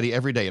called Daddy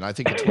every day, and I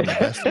think it's one of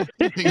the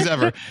best things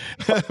ever,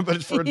 but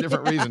it's for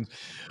different reasons.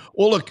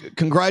 Well, look,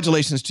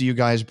 congratulations to you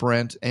guys,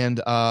 Brent. And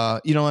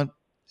you know what?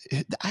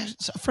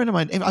 A friend of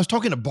mine, I was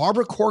talking to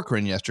Barbara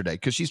Corcoran yesterday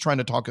because she's trying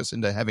to talk us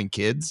into having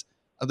kids.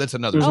 That's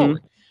another story.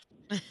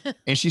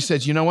 And she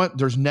says, you know what?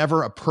 There's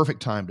never a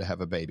perfect time to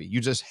have a baby. You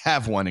just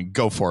have one and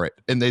go for it.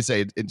 And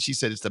and she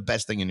said it's the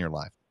best thing in your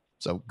life.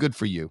 So good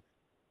for you.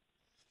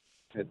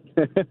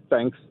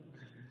 Thanks.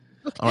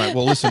 All right.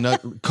 Well, listen.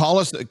 Call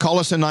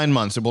us in 9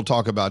 months, and we'll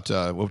talk about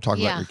about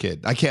your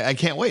kid. I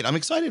can't wait. I'm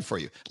excited for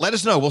you. Let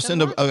us know. We'll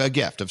send a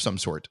gift of some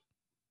sort,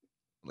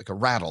 like a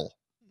rattle.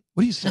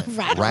 What do you say?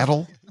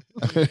 Rattle.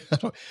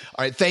 All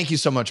right. Thank you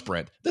so much,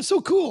 Brent. That's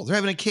so cool. They're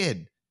having a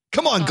kid.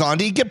 Come on,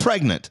 Gandhi, get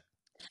pregnant.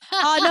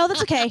 No,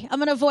 that's okay. I'm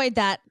going to avoid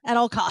that at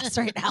all costs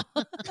right now.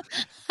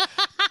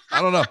 I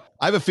don't know.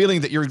 I have a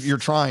feeling that you're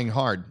trying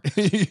hard.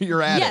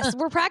 You're at it. Yes,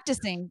 we're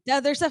practicing.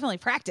 There's definitely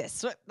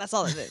practice. That's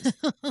all it is.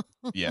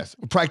 Yes.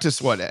 Practice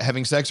what?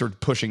 Having sex or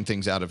pushing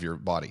things out of your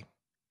body?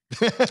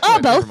 Oh,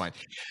 both. Never mind.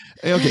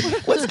 Okay,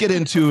 let's get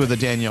into the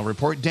Danielle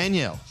report.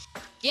 Danielle.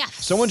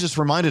 Yes. Someone just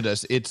reminded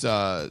us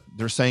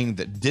they're saying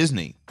that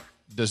Disney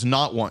does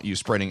not want you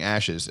spreading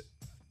ashes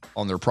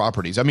on their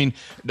properties. I mean,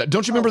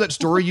 don't you remember that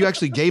story? You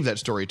actually gave that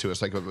story to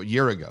us like a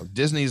year ago.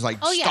 Disney's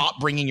like, stop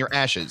bringing your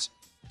ashes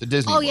to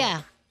Disney World.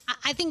 Yeah.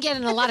 I think get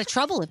in a lot of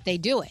trouble if they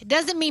do it.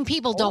 Doesn't mean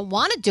people don't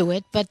want to do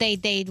it, but they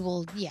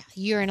will. Yeah,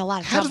 you're in a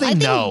lot of How trouble. do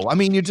they know? I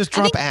mean, you just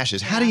drop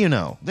ashes. How do you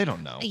know? They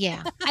don't know.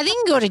 Yeah, I think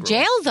you can go to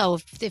jail though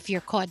if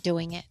you're caught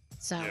doing it.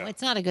 So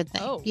it's not a good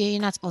thing.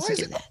 You're not supposed to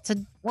do that. So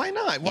why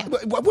not? Yeah.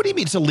 What do you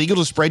mean it's illegal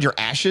to spread your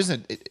ashes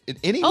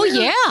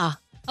anywhere?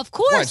 Oh Of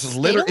course.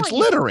 Why, it's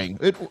littering.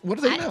 What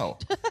do they know?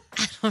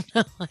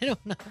 I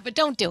don't know, but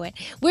don't do it.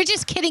 We're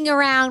just kidding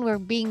around. We're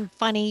being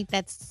funny.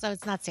 So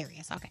it's not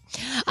serious. Okay.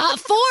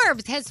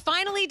 Forbes has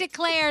finally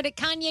declared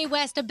Kanye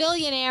West a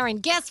billionaire,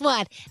 and guess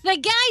what? The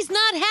guy's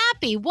not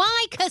happy.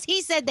 Why? Because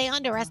he said they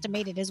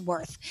underestimated his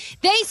worth.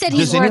 They said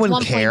he's worth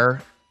anyone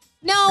care?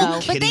 No,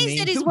 but they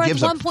said he's Who worth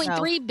gives a-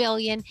 1.3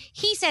 billion.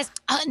 He says,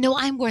 "No,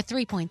 I'm worth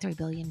 3.3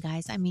 billion,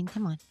 guys. I mean,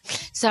 come on."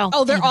 So,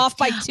 they're off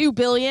by 2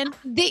 billion.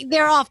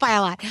 They're off by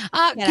a lot. Get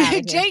outta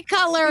here. Jay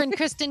Cutler and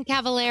Kristen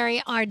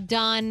Cavallari are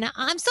done.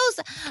 A lot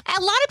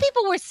of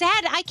people were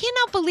sad. I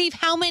cannot believe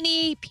how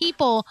many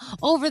people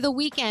over the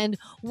weekend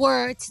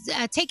were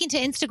taking to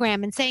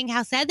Instagram and saying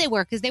how sad they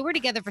were because they were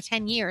together for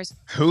 10 years.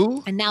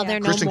 Who? And now they're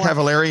no Kristen more.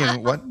 Cavallari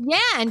and what? Yeah,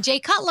 and Jay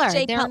Cutler.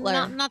 Jay They're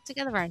Cutler. not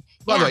together. Right?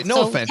 By the way,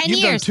 no offense. 10 You've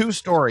years. done 2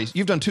 stories.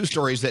 You've done 2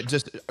 stories that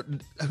just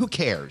who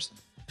cares?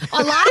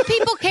 A lot of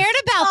people cared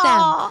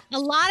about them.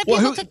 A lot of Well,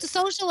 people who- took to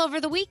social over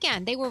the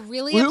weekend. They were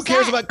really Well, who upset.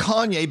 cares about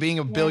Kanye being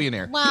a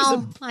billionaire?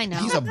 Well, I know.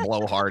 He's a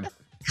blowhard.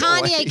 Go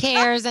away. Kanye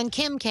cares and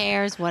Kim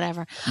cares,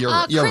 whatever.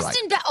 You're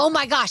Kristen Bell. Oh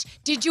my gosh.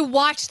 Did you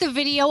watch the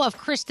video of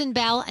Kristen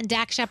Bell and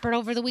Dak Shepard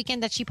over the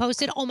weekend that she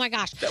posted? Oh my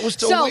gosh. That was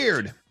so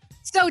weird.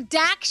 So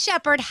Dak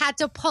Shepard had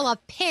to pull a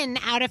pin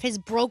out of his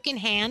broken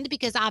hand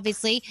because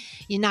obviously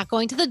you're not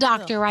going to the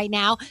doctor right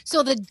now.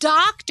 So the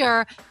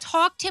doctor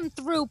talked him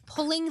through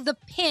pulling the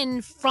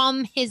pin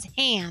from his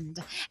hand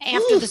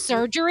after the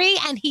surgery,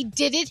 and he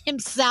did it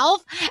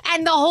himself.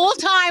 And the whole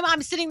time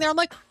I'm sitting there, I'm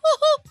like,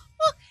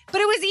 but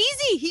it was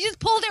easy. He just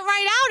pulled it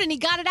right out and he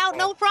got it out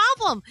no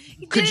problem.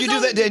 Could you do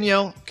that,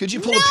 Danielle? Could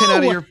you pull a pin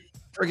out of your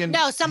friggin'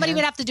 No, somebody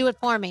would have to do it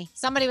for me.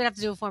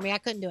 I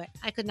couldn't do it.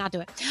 I could not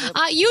do it.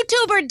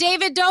 YouTuber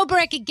David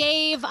Dobrik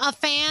gave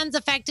fans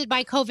affected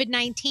by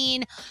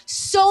COVID-19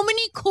 so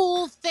many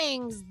cool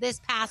things this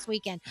past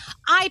weekend.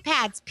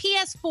 iPads,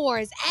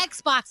 PS4s,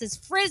 Xboxes,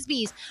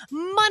 Frisbees,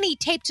 money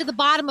taped to the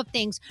bottom of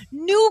things,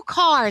 new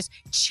cars,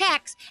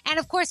 checks, and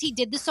of course he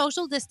did the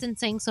social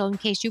distancing. So in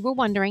case you were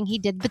wondering, he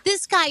did. But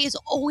this guy is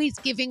always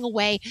giving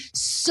away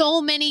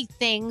so many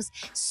things,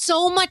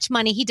 so much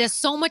money. He does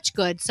so much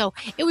good. So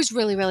it was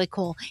really, really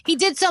cool. He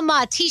did some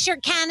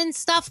t-shirt cannon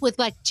stuff with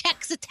like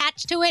checks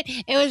attached to it.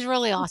 It was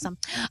really awesome.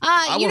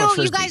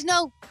 You guys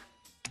know.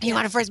 You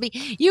want a Frisbee?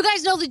 You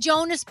guys know the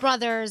Jonas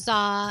Brothers.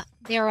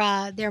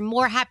 They're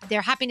more happy.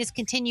 Their happiness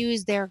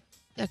continues. The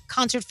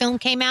concert film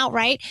came out,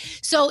 right?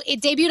 So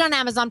it debuted on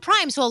Amazon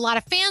Prime. So a lot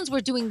of fans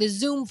were doing the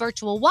Zoom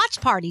virtual watch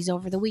parties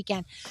over the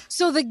weekend.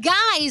 So the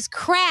guys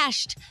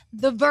crashed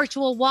the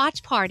virtual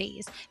watch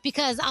parties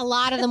because a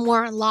lot of them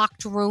weren't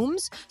locked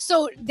rooms.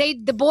 So the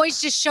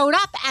boys just showed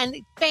up and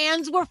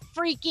fans were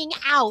freaking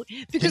out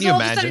because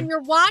all of a sudden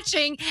you're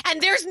watching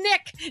and there's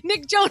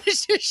Nick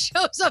Jonas just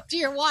shows up to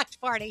your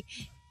watch party.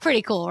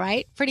 Pretty cool,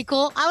 right? Pretty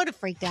cool. I would have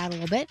freaked out a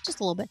little bit,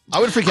 just a little bit. I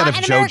would freak out if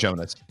Joe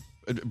Jonas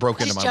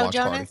broke into my Joe watch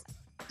Jonas? party.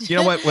 You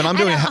know what? When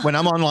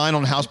I'm online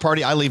on house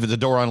party, I leave the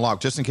door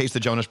unlocked just in case the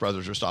Jonas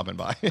Brothers are stopping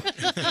by.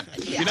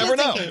 You never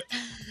know.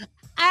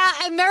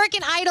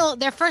 American Idol,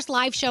 their first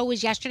live show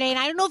was yesterday, and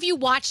I don't know if you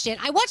watched it.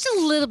 I watched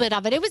a little bit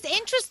of it. It was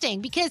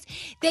interesting because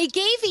they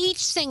gave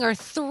each singer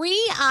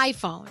 3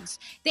 iPhones.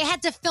 They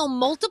had to film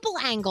multiple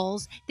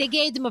angles. They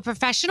gave them a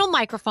professional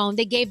microphone.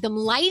 They gave them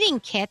lighting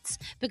kits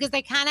because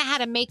they kind of had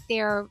to make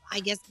their, I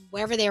guess,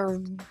 wherever they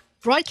were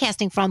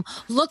broadcasting from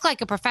look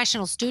like a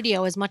professional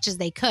studio as much as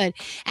they could.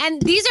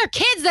 And these are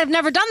kids that have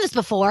never done this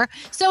before.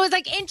 So it's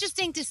like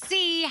interesting to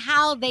see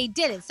how they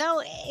did it.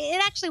 So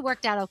it actually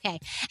worked out okay.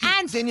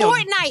 And Danielle,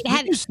 Fortnite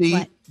had...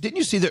 Didn't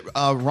you see that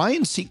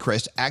Ryan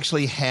Seacrest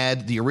actually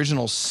had the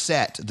original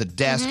set, the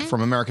desk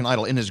from American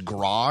Idol, in his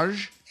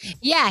garage?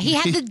 Yeah, he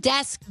had the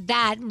desk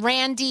that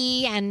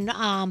Randy and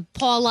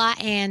Paula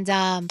and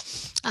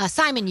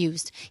Simon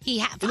used.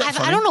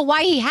 I don't know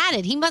why he had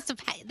it. He must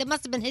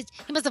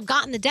have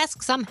gotten the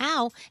desk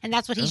somehow, and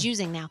that's what he's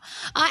using now.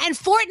 And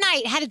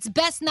Fortnite had its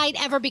best night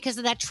ever because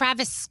of that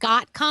Travis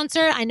Scott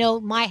concert. I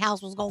know my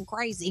house was going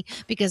crazy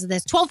because of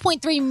this.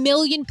 12.3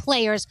 million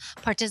players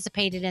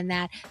participated in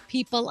that.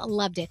 People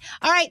loved it.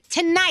 All right,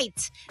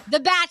 tonight, The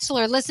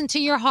Bachelor, Listen to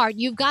Your Heart.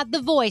 You've got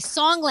The Voice,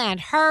 Songland,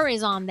 Her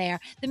is on there.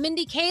 The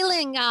Mindy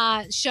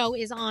Kaling show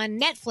is on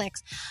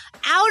Netflix.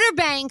 Outer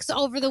Banks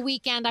over the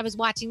weekend. I was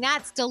watching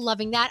that, still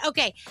loving that.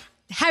 Okay,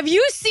 have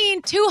you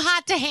seen Too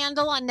Hot to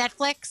Handle on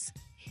Netflix?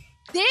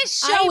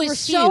 This show is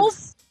so...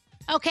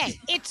 Okay,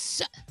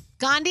 it's...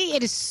 Gandhi,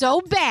 it is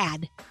so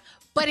bad,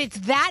 but it's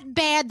that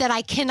bad that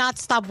I cannot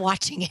stop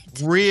watching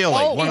it. Really?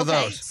 One of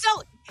those.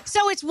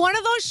 So it's one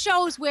of those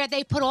shows where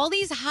they put all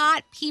these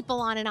hot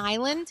people on an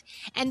island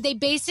and they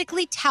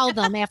basically tell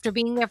them after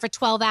being there for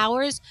 12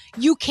 hours,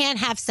 you can't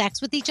have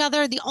sex with each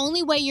other. The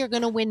only way you're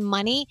going to win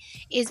money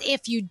is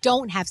if you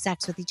don't have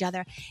sex with each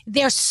other.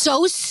 They're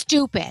so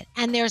stupid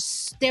and they're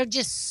just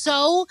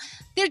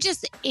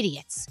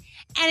idiots.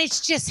 And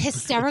it's just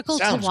hysterical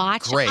to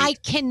watch. Great. I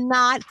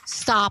cannot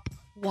stop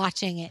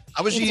watching it.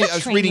 I was It's a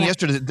train reading wreck.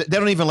 yesterday that they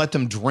don't even let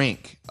them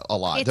drink a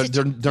lot. It's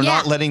They're yeah.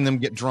 not letting them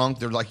get drunk.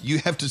 They're like, you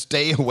have to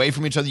stay away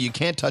from each other. You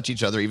can't touch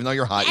each other, even though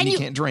you're hot, and you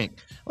can't drink.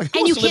 Like, who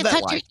And you wants to live can't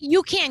that touch life?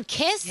 you can't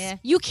kiss.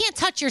 You can't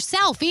touch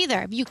yourself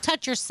either. If you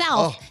touch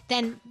yourself,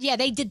 then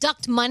they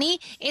deduct money.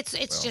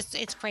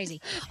 It's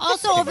crazy.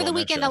 Also, Keep over the on that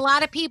weekend, show. a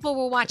lot of people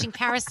were watching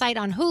Parasite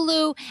on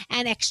Hulu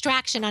and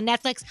Extraction on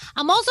Netflix.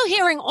 I'm also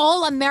hearing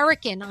All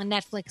American on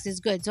Netflix is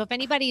good. So if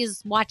anybody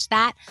has watched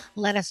that,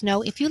 let us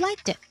know if you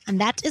liked it. And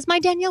that is my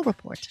Danielle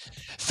report.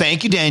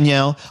 Thank you,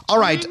 Danielle. All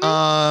right.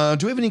 Mm-hmm.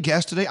 Do we have any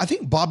guests today? I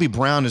think Bobby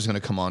Brown is going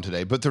to come on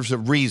today, but there's a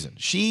reason.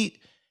 She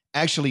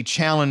actually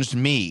challenged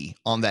me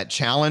on that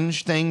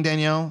challenge thing,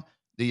 Danielle.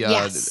 The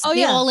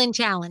All-In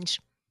Challenge.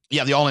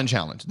 Yeah, the all-in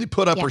challenge, the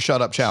put up or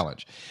shut up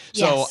challenge.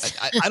 So Yes.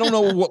 I don't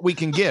know what we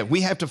can give.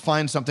 We have to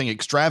find something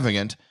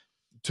extravagant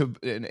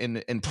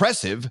and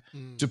impressive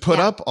to put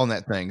up on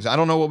that thing. I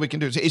don't know what we can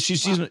do.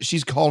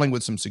 She's calling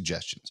with some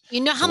suggestions.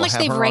 You know how So we'll much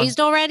have they've her on. raised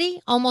already?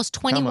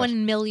 Almost much?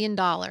 $21 million.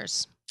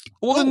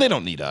 Well, then they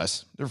don't need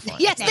us. They're fine.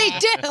 Yes, they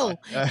do.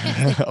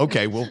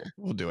 Okay, we'll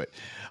do it.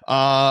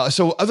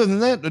 So other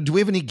than that, do we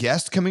have any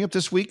guests coming up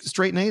this week,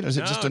 Straight Nate? Or is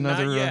it just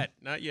another? Not yet.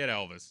 Not yet,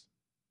 Elvis.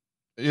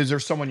 Is there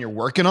someone you're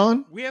working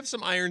on? We have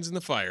some irons in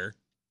the fire.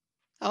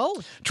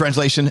 Oh.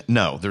 Translation: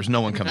 no, there's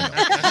no one coming up.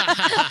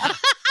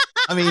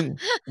 I mean,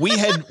 we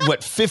had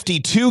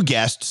 52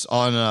 guests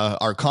on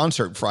our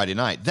concert Friday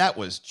night. That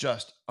was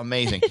just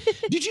amazing.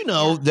 Did you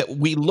know that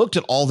we looked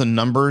at all the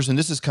numbers, and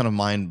this is kind of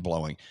mind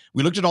blowing.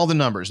 We looked at all the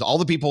numbers, all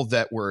the people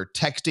that were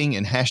texting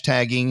and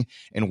hashtagging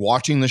and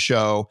watching the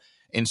show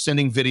and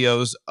sending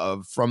videos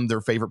from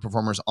their favorite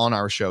performers on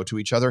our show to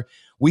each other.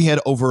 We had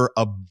over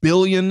 1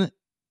 billion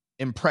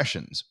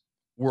impressions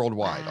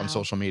worldwide on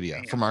social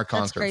media from our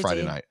concert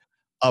Friday night.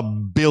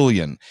 1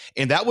 billion.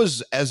 And that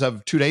was as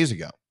of 2 days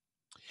ago.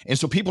 And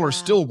so people are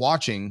still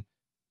watching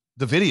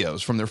the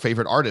videos from their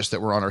favorite artists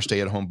that were on our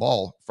stay-at-home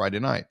ball Friday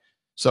night.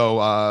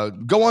 So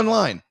go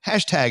online,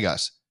 hashtag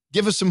us,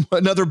 give us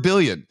another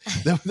billion.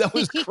 That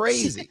was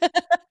crazy.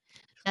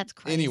 That's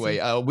crazy.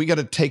 Anyway, we got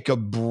to take a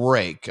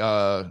break.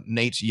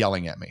 Nate's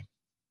yelling at me.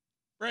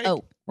 Break.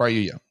 Oh. Why are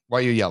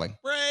you yelling?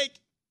 Break.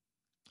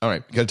 All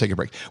right, got to take a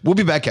break. We'll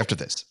be back after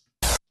this.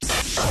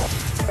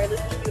 I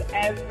listen to you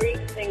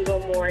every single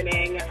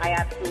morning.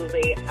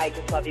 I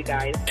just love you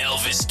guys.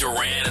 Elvis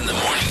Duran in the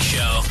morning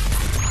show.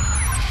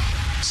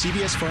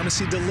 CVS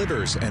Pharmacy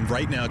delivers, and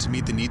right now, to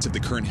meet the needs of the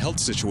current health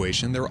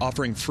situation, they're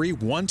offering free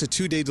 1 to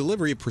 2 day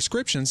delivery of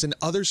prescriptions and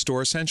other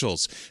store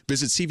essentials.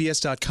 Visit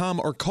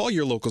CVS.com or call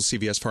your local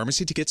CVS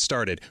pharmacy to get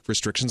started.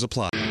 Restrictions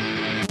apply.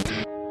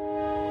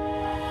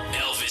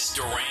 Elvis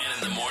Duran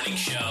in the morning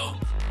show.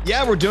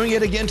 Yeah, we're doing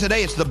it again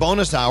today. It's the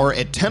bonus hour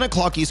at 10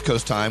 o'clock East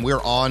Coast time.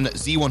 We're on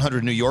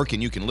Z100 New York,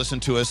 and you can listen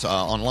to us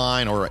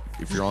online, or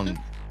if you're on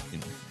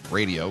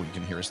radio, you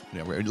can hear us.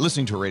 We're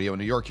listening to a radio in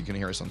New York, you can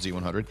hear us on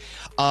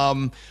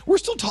Z100. We're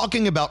still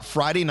talking about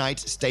Friday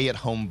night's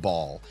stay-at-home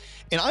ball.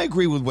 And I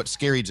agree with what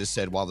Scary just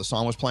said while the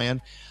song was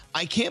playing.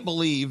 I can't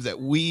believe that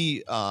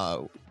we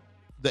pulled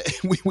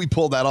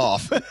that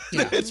off.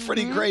 It's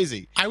pretty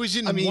crazy. I was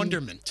in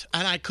wonderment,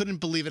 and I couldn't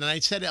believe it. And I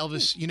said,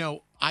 Elvis,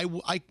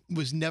 I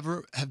was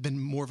never have been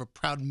more of a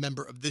proud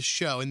member of this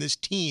show and this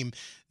team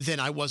than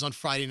I was on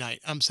Friday night.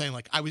 I'm saying,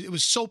 it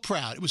was so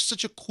proud. It was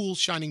such a cool,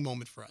 shining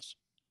moment for us.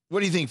 What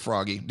do you think,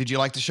 Froggy? Did you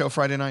like the show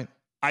Friday night?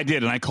 I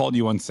did, and I called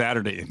you on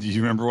Saturday. Do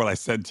you remember what I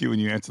said to you when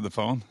you answered the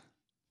phone?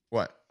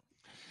 What?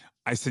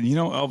 I said,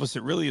 Elvis,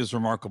 it really is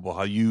remarkable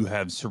how you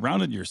have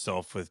surrounded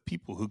yourself with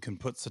people who can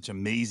put such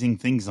amazing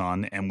things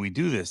on, and we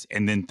do this.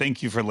 And then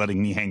thank you for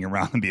letting me hang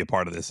around and be a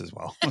part of this as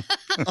well.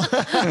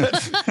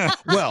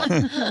 Well,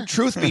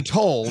 truth be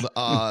told,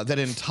 that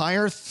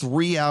entire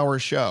 3-hour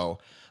show,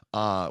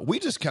 we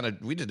just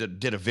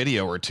did a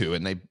video or two,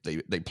 and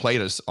they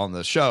played us on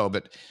the show,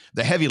 but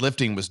the heavy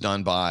lifting was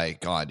done by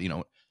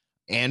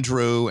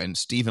Andrew and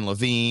Stephen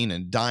Levine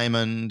and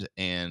Diamond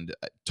and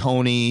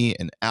Tony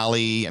and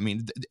Ali.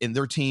 And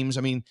their teams.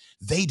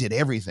 They did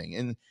everything,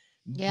 and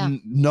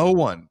no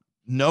one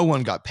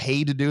got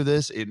paid to do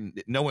this.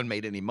 No one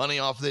made any money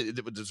off of it.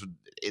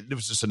 It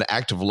was just an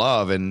act of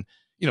love, and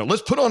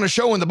let's put on a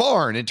show in the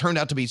bar. And it turned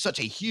out to be such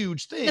a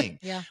huge thing.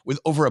 With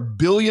over 1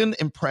 billion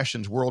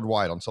impressions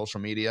worldwide on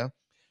social media.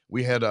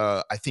 We had,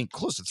 I think,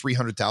 close to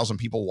 300,000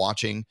 people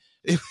watching.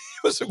 It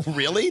was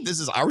really, this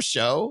is our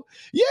show.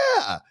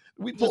 Yeah,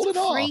 we pulled it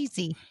off.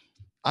 Crazy.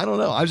 I don't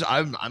know. I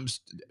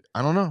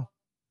don't know.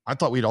 I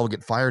thought we'd all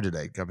get fired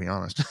today. Gotta be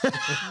honest.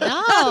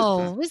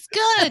 No, it's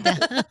good.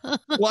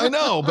 Well, I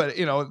know, but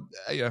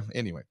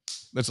anyway,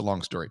 that's a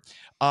long story.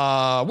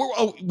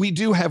 We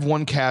do have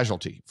one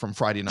casualty from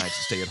Friday night's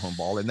stay-at-home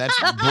ball, and that's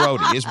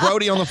Brody. Is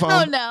Brody on the phone?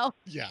 Oh no.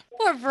 Yeah.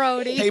 Poor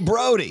Brody. Hey,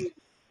 Brody.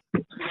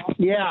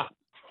 Yeah.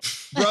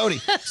 Brody,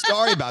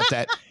 sorry about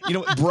that.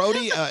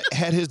 Brody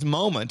had his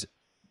moment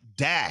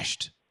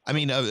dashed.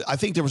 I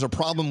think there was a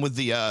problem with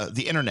the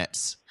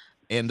internets,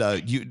 and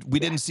we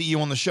didn't see you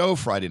on the show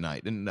Friday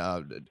night, and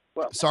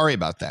sorry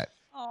about that.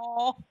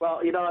 Well,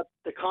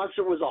 the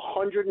concert was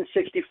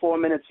 164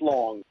 minutes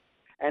long,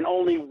 and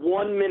only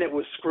 1 minute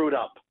was screwed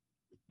up,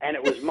 and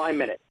it was my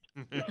minute.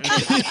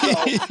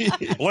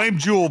 Blame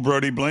Jewel,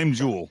 Brody. Blame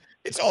Jewel.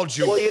 It's all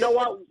Jewel. Well, you know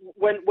what?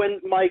 When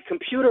my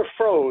computer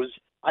froze,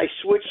 I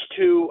switched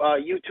to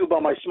YouTube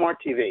on my smart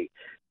TV.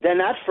 Then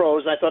that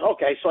froze, and I thought,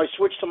 okay, so I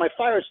switched to my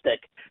Fire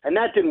Stick, and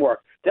that didn't work.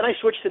 Then I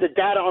switched to the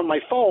data on my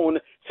phone,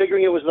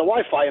 figuring it was the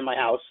Wi-Fi in my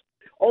house,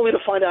 only to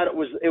find out it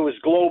was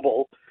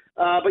global.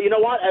 But you know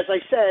what? As I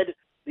said,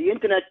 the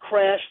internet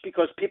crashed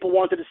because people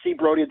wanted to see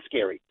Brody and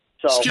Scary.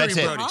 So Scary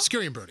and Brody.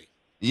 Scary and Brody.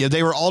 Yeah,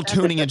 they were all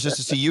tuning in just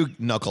to see you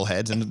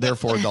knuckleheads, and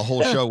therefore the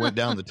whole show went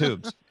down the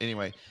tubes.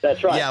 Anyway,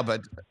 that's right. Yeah,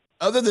 but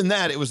other than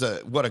that, it was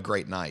what a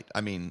great night.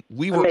 I mean,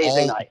 we were Amazing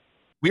all night.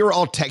 we were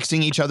all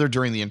texting each other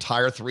during the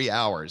entire 3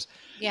 hours.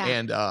 Yeah.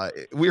 And I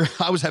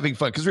was having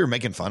fun because we were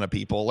making fun of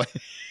people.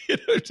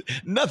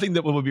 Nothing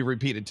that will be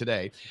repeated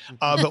today.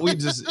 But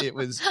it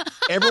was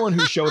everyone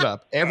who showed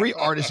up, every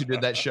artist who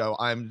did that show.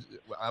 I'm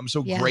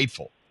so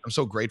grateful. I'm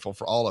so grateful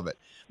for all of it.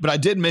 But I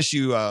did miss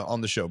you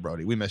on the show,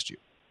 Brody. We missed you.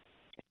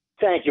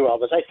 Thank you,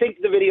 Elvis. I think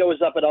the video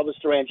is up at Elvis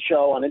Duran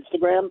Show on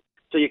Instagram,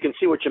 so you can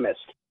see what you missed.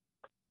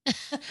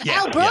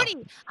 Yeah, Brody,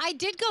 I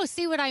did go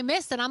see what I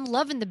missed, and I'm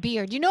loving the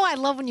beard. You know I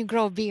love when you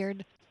grow a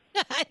beard.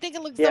 I think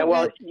it looks so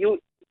good.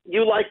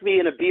 You like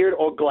me in a beard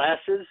or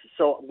glasses,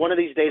 so one of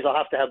these days I'll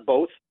have to have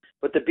both,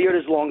 but the beard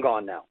is long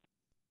gone now.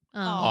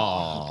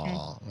 Oh, okay.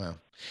 Well.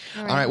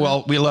 All right.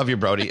 Well, we love you,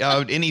 Brody.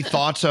 Any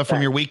thoughts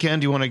from your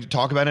weekend? Do you want to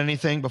talk about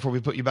anything before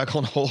we put you back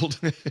on hold?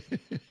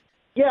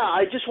 Yeah,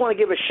 I just want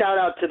to give a shout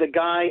out to the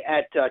guy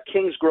at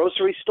King's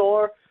Grocery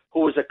Store who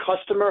was a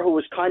customer who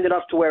was kind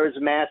enough to wear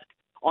his mask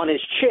on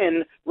his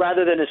chin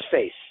rather than his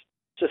face.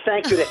 So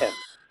thank you to him.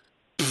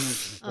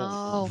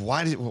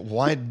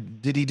 Why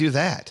did he do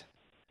that?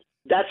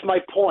 That's my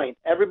point.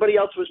 Everybody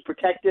else was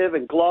protective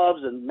and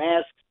gloves and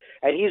masks,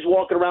 and he's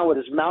walking around with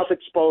his mouth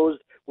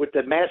exposed with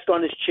the mask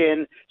on his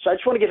chin. So I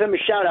just want to give him a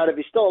shout out if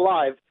he's still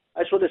alive.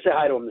 I just wanted to say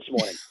hi to him this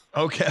morning.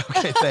 Okay,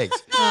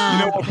 thanks. You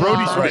know what,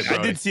 Brody's right.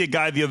 I did see a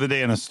guy the other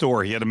day in a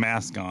store. He had a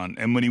mask on,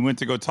 and when he went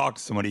to go talk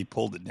to somebody, he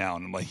pulled it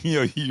down. I'm like,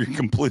 you're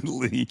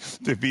completely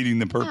defeating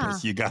the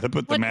purpose. You got to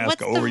put the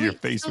mask over your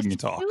face when you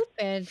talk.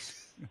 Stupid.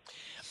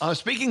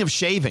 Speaking of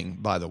shaving,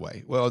 by the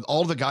way, well,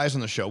 all the guys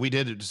on the show, we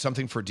did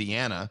something for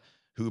Deanna,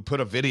 who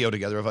put a video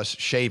together of us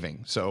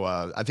shaving. So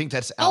I think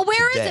that's out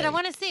where today. is it? I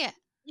want to see it.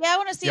 Yeah, I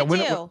want to see it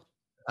too.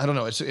 I don't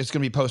know. It's going to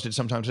be posted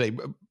sometime today.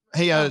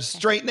 Hey,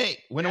 Straight Nate,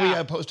 when are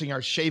we posting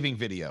our shaving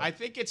video? I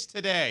think it's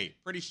today.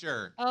 Pretty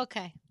sure.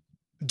 Okay.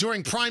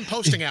 During prime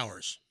posting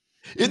hours.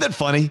 Isn't that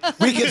funny?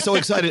 We get so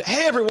excited.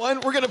 Hey, everyone,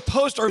 we're going to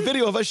post our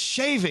video of us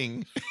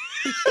shaving.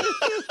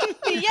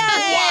 Yay!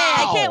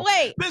 I can't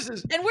wait.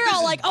 And we're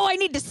all like, oh, I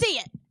need to see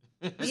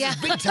it. This is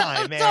big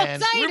time, man.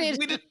 So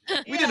excited.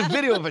 We did a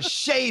video of us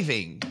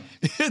shaving.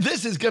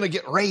 This is going to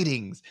get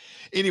ratings.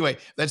 Anyway,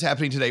 that's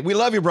happening today. We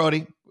love you,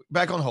 Brody.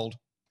 Back on hold.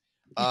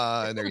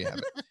 And there you have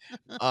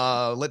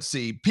it. Let's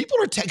see. People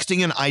are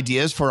texting in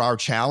ideas for our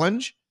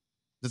challenge.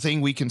 The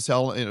thing we can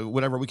sell,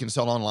 whatever we can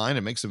sell online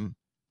and make some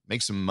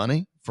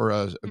money for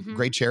a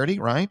great charity,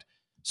 right?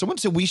 Someone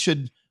said we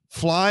should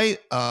fly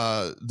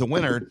the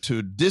winner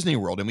to Disney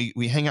World, and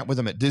we hang out with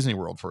them at Disney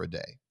World for a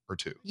day or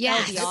two. Yeah,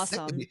 that'd be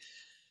awesome.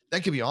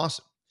 That could be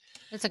awesome.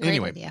 That's a great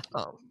idea.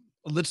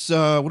 Let's.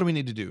 What do we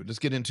need to do? Let's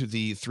get into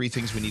the 3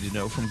 things we need to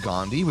know from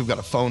Gandhi. We've got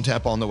a phone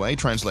tap on the way.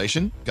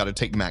 Translation: got to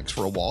take Max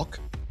for a walk.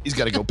 He's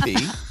got to go pee.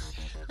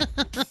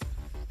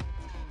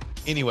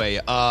 Anyway,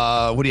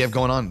 what do you have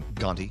going on,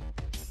 Gandhi?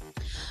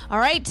 All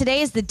right,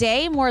 today is the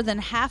day. More than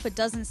half a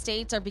dozen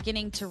states are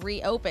beginning to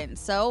reopen.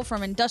 So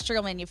from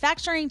industrial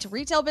manufacturing to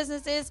retail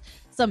businesses,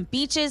 some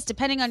beaches,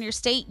 depending on your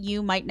state,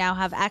 you might now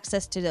have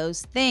access to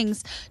those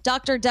things.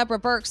 Dr. Deborah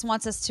Birx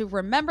wants us to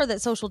remember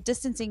that social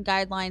distancing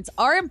guidelines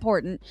are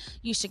important.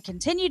 You should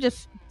continue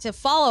to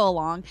follow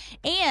along,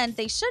 and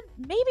they should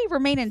maybe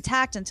remain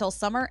intact until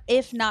summer,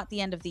 if not the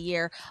end of the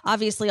year.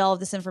 Obviously, all of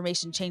this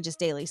information changes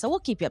daily, so we'll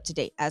keep you up to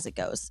date as it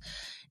goes.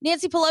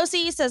 Nancy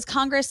Pelosi says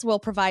Congress will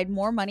provide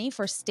more money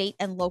for state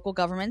and local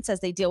governments as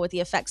they deal with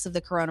the effects of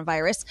the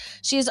coronavirus.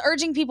 She is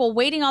urging people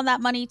waiting on that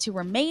money to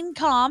remain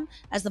calm,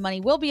 as the money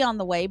will be on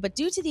the way, but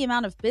due to the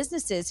amount of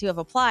businesses who have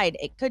applied,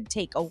 it could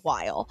take a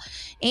while.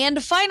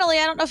 And finally,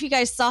 I don't know if you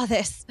guys saw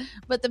this,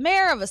 but the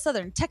mayor of a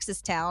southern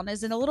Texas town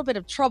is in a little bit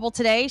of trouble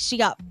today. She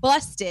got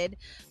busted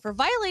for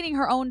violating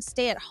her own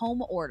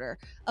stay-at-home order.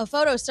 A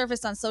photo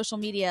surfaced on social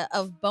media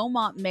of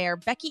Beaumont Mayor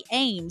Becky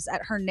Ames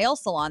at her nail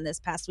salon this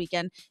past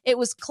weekend. It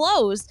was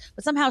closed,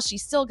 but somehow she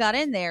still got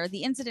in there.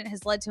 The incident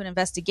has led to an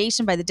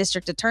investigation by the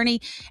district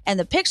attorney, and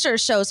the picture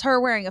shows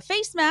her wearing a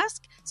face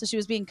mask, so she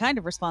was being kind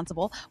of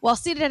responsible, while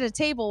seated at a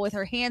table with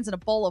her hands in a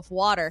bowl of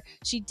water.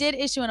 She did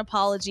issue an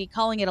apology,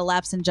 calling it a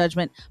lapse in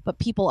judgment, but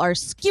people are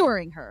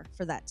skewering her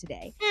for that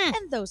today.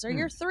 And those are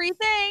your 3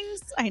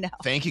 things. I know.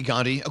 Thank you,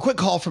 Gandhi. A quick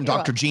call from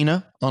Dr.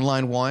 Gina on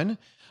line 1.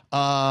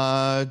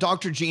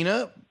 Dr.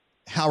 Gina,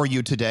 how are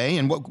you today?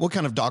 And what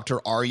kind of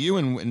doctor are you?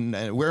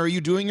 And where are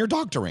you doing your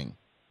doctoring?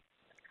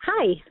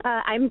 Hi,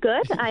 I'm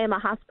good. I am a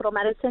hospital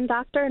medicine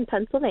doctor in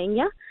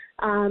Pennsylvania.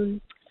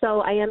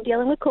 So I am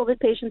dealing with COVID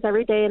patients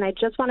every day, and I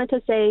just wanted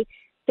to say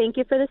thank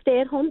you for the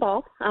stay-at-home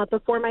ball.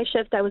 Before my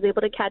shift, I was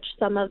able to catch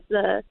some of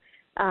the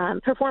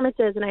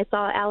performances, and I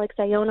saw Alex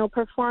Iono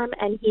perform,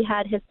 and he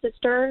had his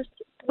sisters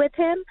with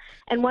him,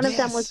 and one of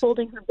them was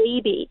holding her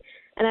baby.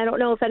 And I don't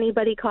know if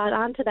anybody caught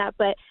on to that,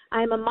 but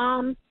I'm a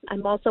mom.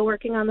 I'm also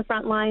working on the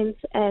front lines,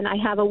 and I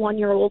have a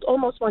 1-year-old,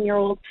 almost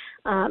 1-year-old,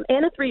 and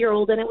a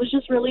 3-year-old, and it was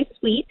just really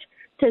sweet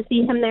to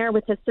see him there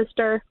with his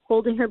sister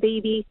holding her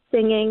baby,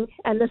 singing,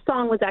 and the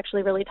song was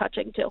actually really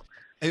touching too.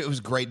 It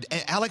was great.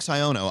 Alex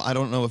Iono, I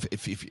don't know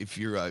if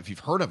you've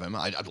heard of him.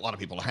 A lot of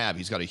people have.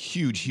 He's got a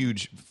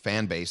huge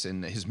fan base,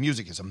 and his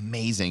music is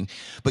amazing.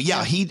 But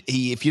yeah, he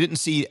if you didn't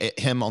see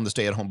him on the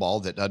stay-at-home ball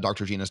that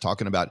Dr. Gina's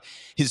talking about,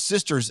 his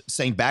sisters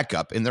sang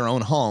backup in their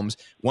own homes.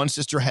 One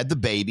sister had the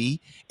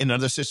baby, and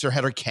another sister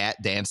had her cat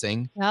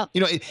dancing. Yep.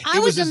 You know, I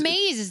was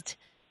amazed.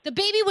 The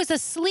baby was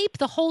asleep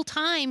the whole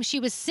time she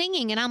was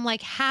singing, and I'm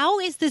like, how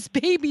is this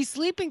baby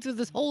sleeping through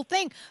this whole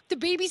thing? The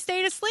baby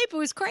stayed asleep. It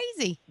was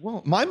crazy.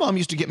 Well, my mom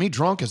used to get me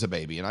drunk as a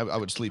baby, and I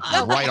would sleep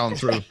right on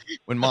through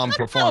when Mom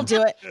performed. I'll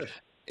do it.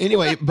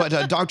 Anyway,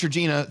 but Dr.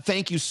 Gina,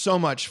 thank you so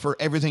much for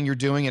everything you're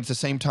doing. At the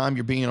same time,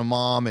 you're being a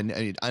mom,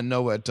 and I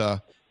know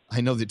that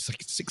it's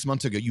like 6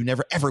 months ago, you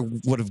never ever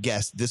would have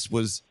guessed this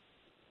was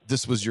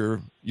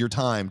your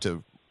time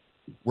to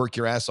work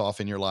your ass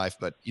off in your life.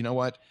 But you know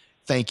what?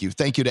 Thank you.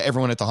 Thank you to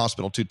everyone at the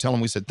hospital, too. Tell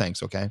them we said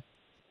thanks, okay?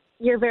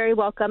 You're very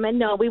welcome. And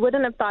no, we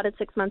wouldn't have thought it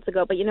 6 months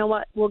ago, but you know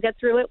what? We'll get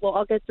through it. We'll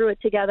all get through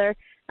it together.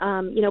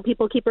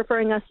 People keep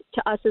referring to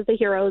us as the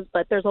heroes,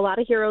 but there's a lot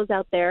of heroes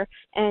out there.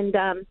 And,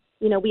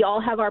 we all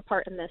have our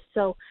part in this.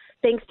 So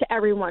thanks to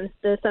everyone,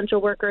 the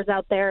essential workers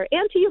out there,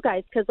 and to you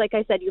guys, because like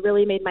I said, you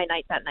really made my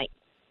night that night.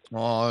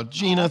 Oh,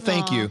 Gina,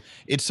 thank you.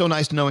 It's so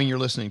nice knowing you're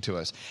listening to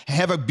us.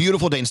 Have a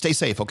beautiful day and stay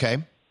safe, okay?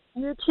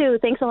 You too.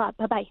 Thanks a lot.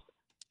 Bye-bye.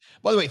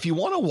 By the way, if you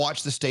want to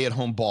watch the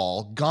stay-at-home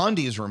ball,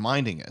 Gandhi is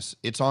reminding us.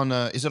 It's on.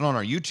 Is it on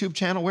our YouTube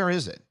channel? Where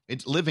is it?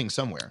 It's living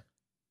somewhere.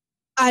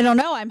 I don't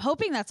know. I'm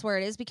hoping that's where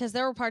it is because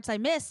there were parts I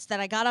missed that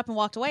I got up and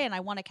walked away, and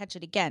I want to catch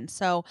it again.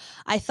 So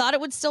I thought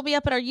it would still be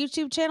up at our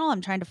YouTube channel.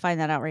 I'm trying to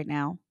find that out right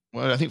now.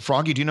 Well, I think,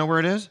 Froggy, do you know where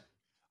it is?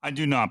 I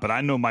do not, but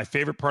I know my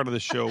favorite part of the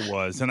show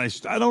was, and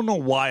I don't know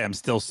why I'm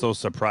still so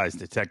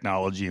surprised at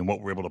technology and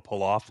what we're able to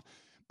pull off,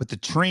 but the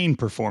train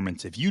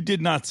performance. If you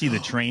did not see the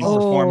train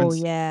performance.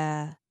 Oh,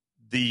 yeah.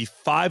 The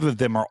 5 of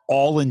them are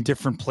all in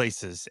different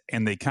places,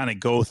 and they kind of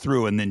go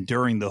through. And then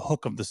during the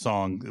hook of the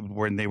song,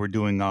 when they were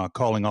doing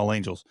Calling All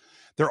Angels,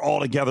 they're all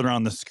together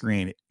on the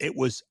screen. It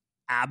was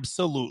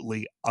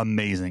absolutely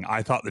amazing.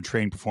 I thought the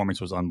train performance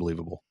was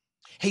unbelievable.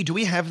 Hey, do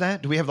we have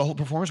that? Do we have the whole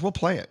performance? We'll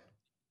play it.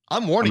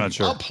 I'm warning you.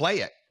 Sure. I'll play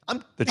it.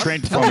 The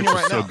train performance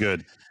right is so now.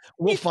 good.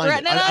 We'll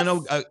find it.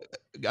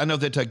 I know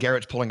that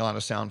Garrett's pulling a lot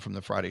of sound from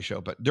the Friday show,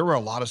 but there were a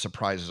lot of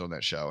surprises on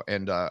that show.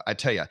 And I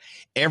tell you,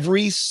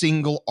 every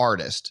single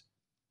artist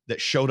that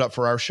showed up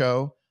for our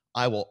show,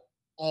 I will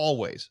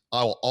always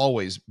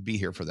be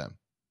here for them.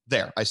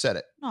 There, I said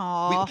it.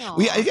 Aww.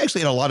 We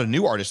actually had a lot of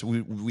new artists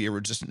we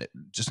were just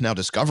now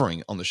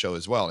discovering on the show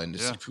as well, and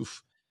it's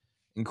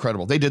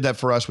incredible. They did that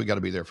for us. We got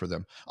to be there for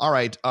them. All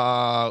right,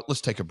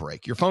 let's take a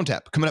break. Your phone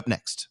tap coming up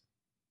next.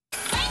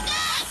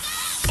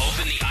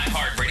 Open the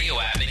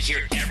iHeartRadio app and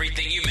hear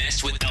everything you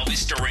missed with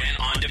Elvis Duran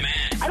on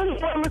demand. I don't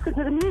just want to listen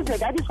to the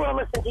music. I just want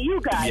to listen to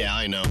you guys. Yeah,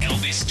 I know.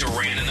 Elvis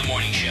Duran in the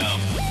morning show.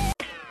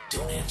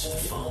 Don't answer the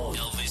phone.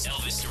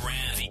 Elvis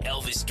Duran, the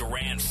Elvis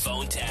Duran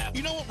phone tap.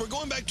 You know what? We're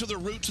going back to the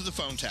roots of the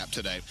phone tap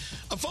today.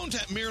 A phone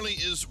tap merely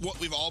is what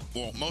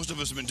most of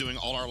us have been doing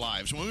all our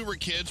lives. When we were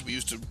kids, we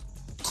used to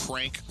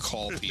crank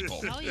call people.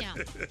 Oh, yeah.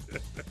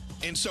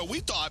 And so we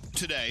thought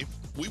today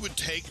we would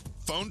take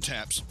phone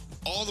taps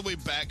all the way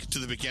back to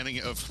the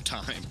beginning of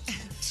time.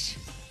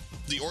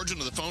 The origin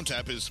of the phone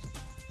tap is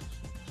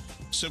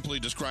simply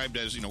described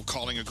as,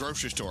 calling a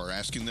grocery store,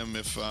 asking them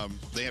if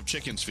they have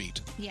chicken's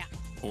feet. Yeah.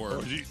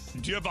 Or do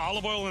you have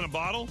olive oil in a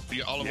bottle?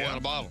 Yeah, olive oil in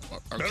a bottle.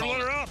 Or better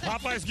let her up.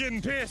 Popeye's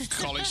getting pissed.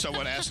 Calling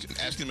someone, asking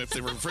them if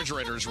the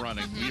refrigerator is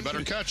running. You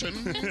better catch it.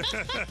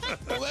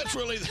 Well, that's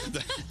really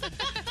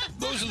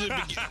those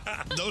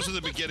are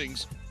the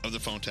beginnings of the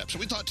phone tap. So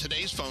we thought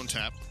today's phone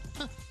tap,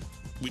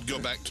 we'd go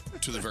back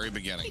to the very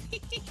beginning.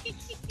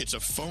 It's a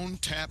phone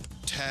tap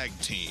tag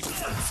team.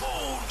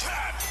 Phone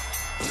tap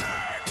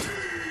tag team.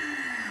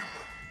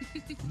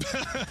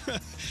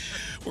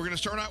 We're going to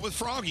start out with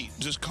Froggy,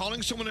 just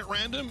calling someone at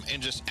random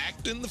and just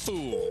acting the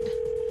fool.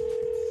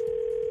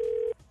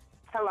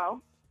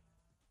 Hello?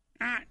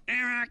 I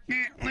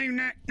can't leave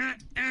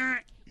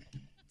that.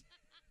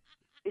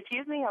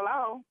 Excuse me,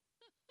 hello?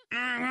 Get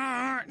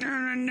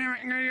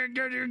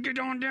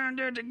on down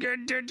there to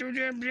get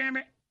damn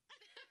it.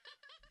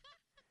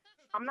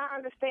 I'm not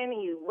understanding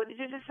you. What did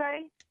you just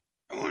say?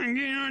 I want to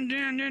get on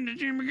down there to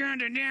Jimmy God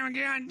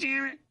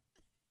damn it.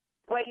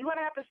 Wait, you're going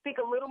to have to speak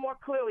a little more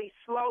clearly,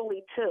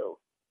 slowly, too.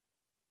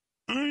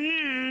 Oh,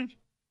 yeah.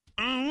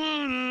 I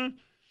want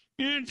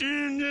to get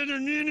down there to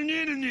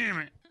damn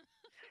it.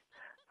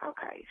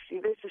 Okay, see,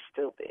 this is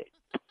stupid.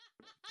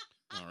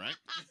 All right.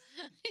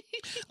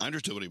 I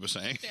understood what he was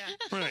saying. Yeah.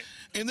 Right.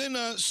 And then,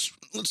 let's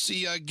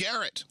see,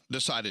 Garrett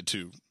decided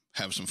to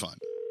have some fun.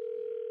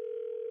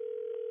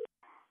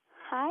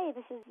 Hi,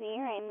 this is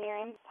Miriam.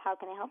 Miriam, how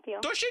can I help you?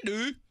 Does she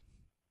do?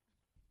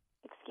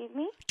 Excuse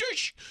me? Does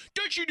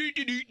she do?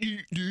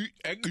 Do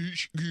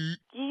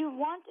you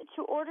want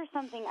to order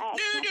something? I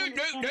can't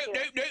understand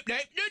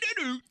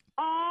you.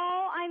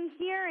 All I'm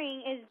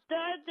hearing is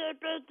I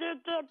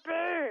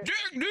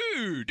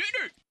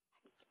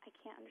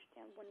can't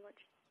understand one word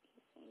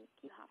he's saying.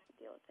 You have to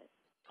deal with this.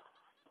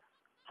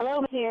 Hello,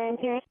 Miriam.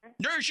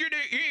 Does she do?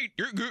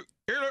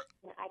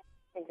 I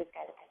think this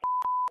guy is.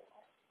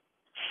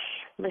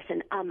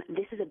 Listen,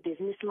 this is a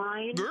business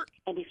line,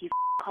 and if you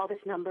call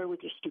this number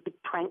with your stupid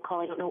prank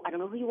call, I don't know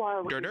who you are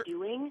or what you're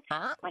doing.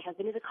 My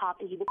husband is a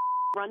cop, and he will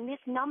run this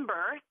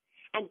number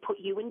and put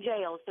you in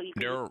jail, so you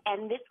can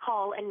end this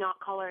call and not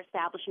call our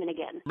establishment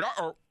again.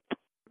 All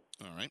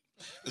right.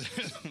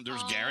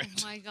 There's Garrett.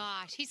 Oh my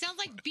gosh, he sounds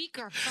like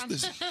Beaker from the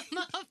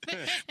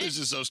Muppets. This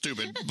is so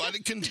stupid, but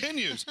it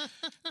continues.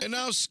 And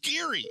now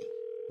Scary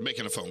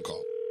making a phone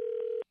call.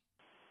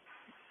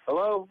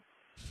 Hello?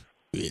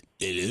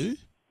 Hello?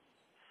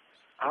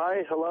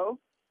 Hi, hello?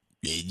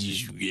 This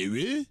is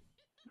Gary.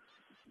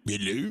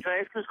 Hello? Can I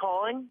ask who's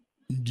calling?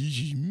 This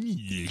is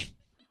me.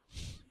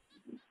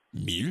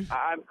 Me?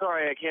 I'm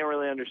sorry, I can't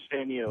really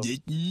understand you. Do you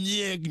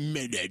think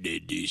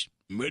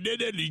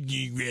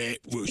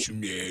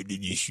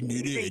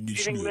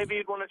maybe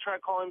you'd want to try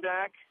calling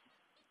back?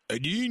 I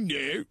didn't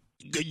know.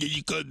 Could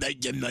you call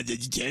back another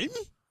time?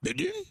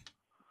 Better?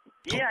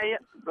 Yeah.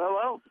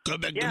 Hello? Call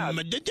back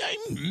another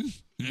time?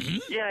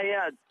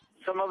 Yeah.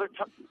 Some other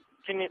time.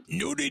 Can you...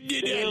 No, they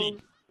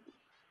didn't.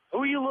 Who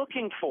are you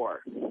looking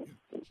for?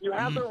 You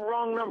have the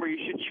wrong number. You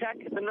should check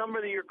the number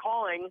that you're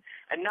calling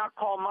and not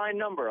call my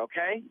number,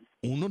 okay?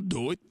 1,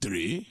 2,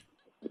 3,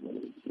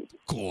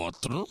 4.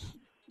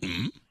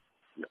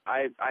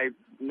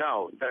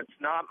 No, that's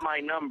not my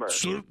number.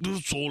 Cirque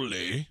du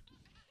Soleil.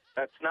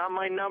 That's not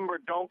my number.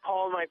 Don't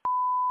call my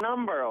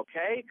number,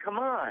 okay? Come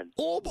on.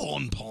 Oh,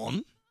 pon.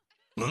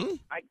 Huh?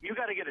 You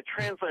got to get a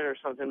translator or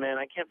something, man.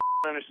 I can't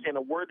understand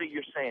a word that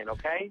you're saying,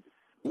 okay?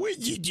 Where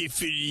did you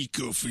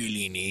Federico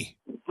Fellini?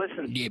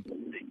 Listen. The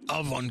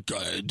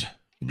avant-garde.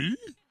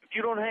 If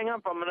you don't hang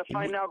up, I'm going to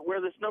find out where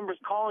this number's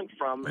calling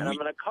from, and I'm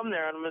going to come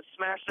there and I'm going to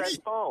smash that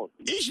phone.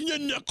 Isn't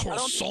it a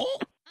croissant?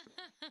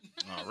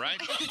 All right.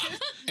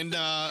 And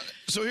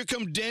so here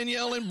come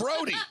Danielle and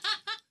Brody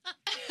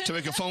to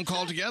make a phone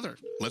call together.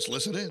 Let's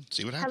listen in,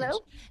 see what happens.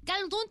 Hello?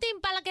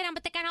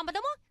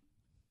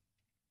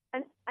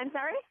 I'm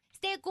sorry?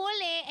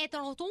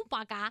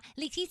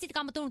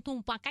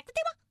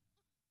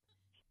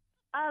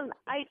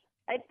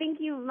 I think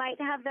you might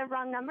have the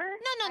wrong number.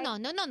 No.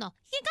 Do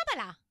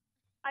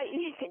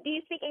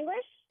you speak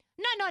English?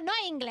 No,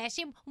 English.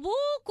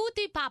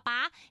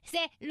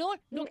 No.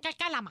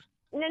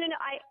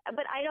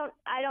 But I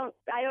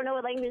don't know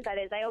what language that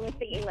is. I only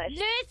speak English.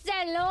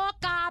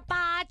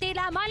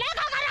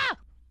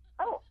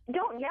 Oh,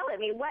 don't yell at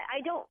me. What?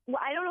 I don't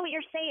know what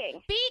you're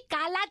saying. Okay,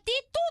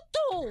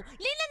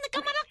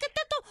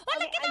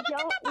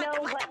 I don't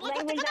know what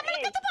language that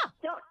is.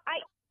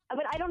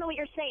 But I don't know what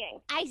you're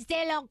saying. Okay,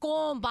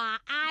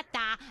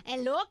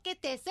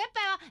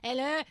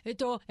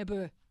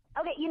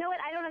 you know what?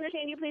 I don't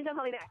understand you. Please don't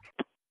call me back.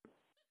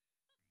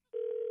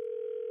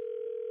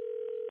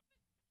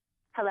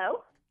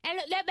 Hello?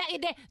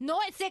 No,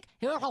 it's sick.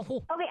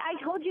 Okay, I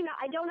told you not.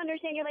 I don't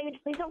understand your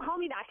language. Please don't call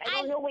me back. I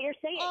don't know what you're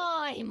saying.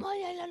 Don't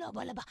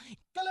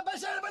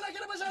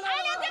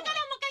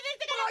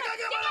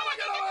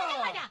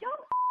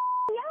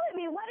yell at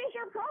me. What is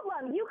your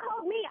problem? You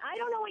called me. I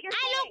don't know what you're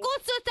saying.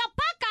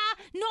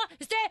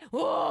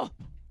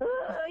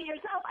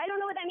 Yourself. I don't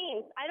know what that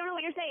means. I don't know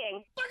what you're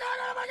saying. Why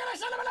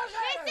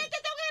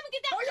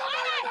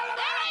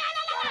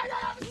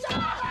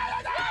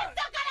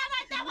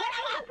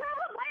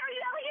are you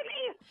yelling at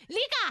me?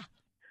 Lika,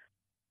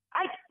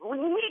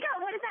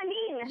 what does that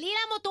mean?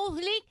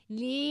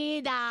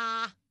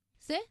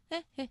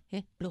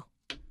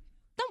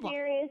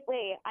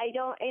 Seriously, I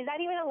don't. Is that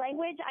even a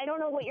language? I don't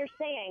know what you're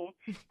saying.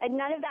 And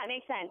none of that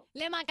makes sense.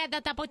 Goodbye,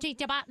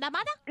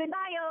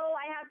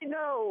 I have to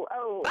go.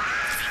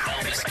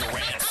 Elvis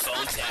Duran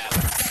phone tap.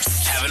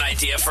 Have an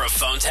idea for a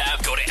phone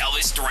tap? Go to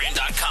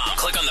ElvisDuran.com.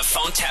 Click on the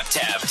phone tap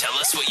tab. Tell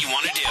us what you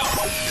want to do.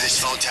 This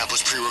phone tap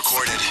was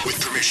pre-recorded with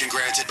permission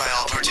granted by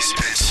all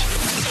participants.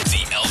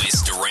 The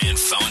Elvis Duran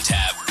phone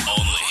tap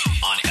only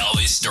on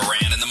Elvis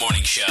Duran in the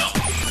Morning Show.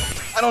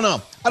 I don't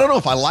know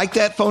if I like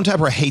that phone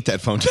tap or I hate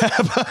that phone tap.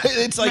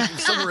 It's like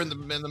somewhere in the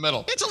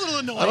middle. It's a little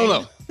annoying. I don't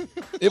know.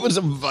 It was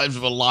a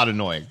lot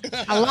annoying.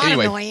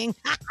 Annoying.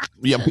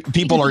 Yeah,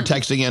 people are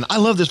texting in, I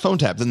love this phone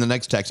tap. Then the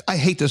next text, I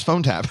hate this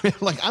phone tap.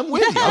 Like, I'm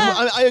with you.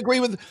 I agree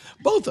with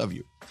both of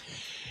you.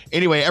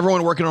 Anyway,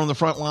 everyone working on the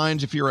front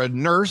lines, if you're a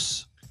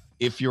nurse,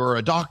 if you're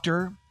a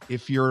doctor,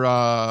 if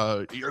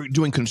you're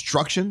doing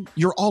construction,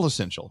 you're all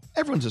essential.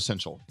 Everyone's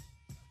essential.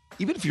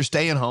 Even if you're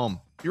staying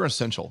home, you're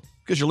essential.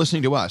 because you're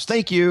listening to us.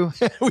 Thank you.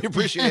 We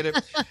appreciate it.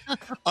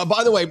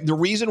 By the way, the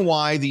reason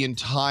why the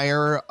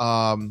entire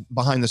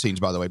behind the scenes,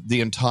 by the way, the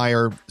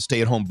entire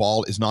stay-at-home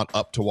ball is not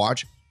up to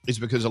watch is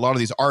because a lot of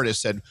these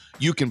artists said,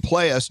 you can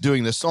play us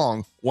doing this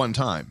song one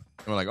time.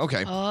 And we're like,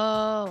 okay.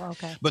 Oh,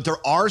 okay. But there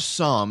are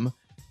some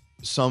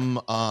songs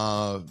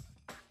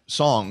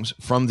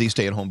from the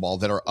stay-at-home ball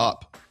that are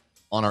up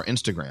on our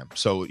Instagram.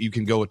 So you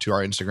can go to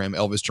our Instagram,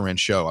 Elvis Duran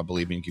Show, I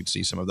believe, and you can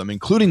see some of them,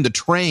 including the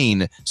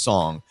Train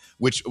song,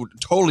 which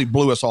totally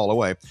blew us all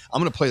away.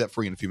 I'm going to play that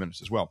for you in a few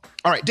minutes as well.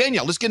 All right,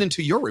 Danielle, let's get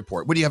into your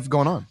report. What do you have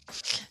going on?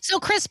 So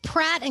Chris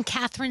Pratt and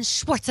Katherine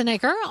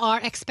Schwarzenegger are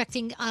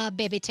expecting a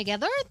baby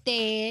together.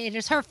 It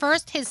is her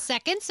first, his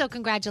second, so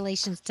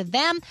congratulations to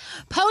them.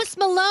 Post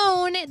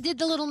Malone did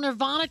the little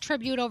Nirvana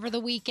tribute over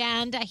the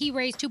weekend. He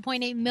raised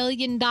 $2.8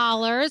 million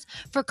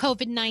for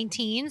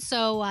COVID-19,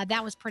 so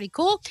that was pretty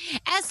cool.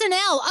 SNL.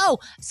 Oh,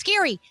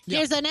 scary. Yeah.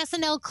 There's an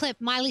SNL clip.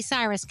 Miley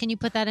Cyrus. Can you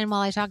put that in while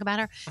I talk about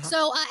her?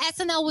 So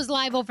SNL was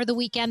live over the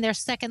weekend, their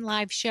second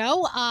live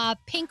show.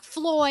 Pink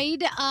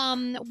Floyd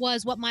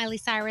was what Miley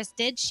Cyrus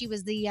did. She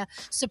was the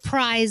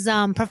surprise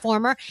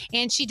performer,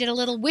 and she did a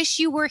little Wish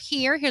You Were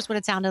Here. Here's what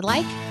it sounded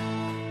like.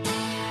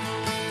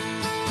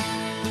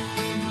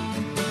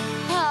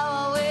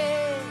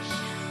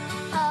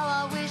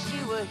 How I wish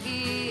you were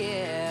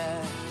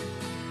here.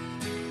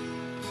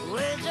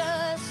 We're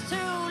just two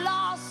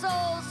lost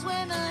souls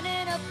swimming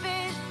in a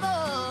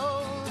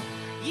fishbowl,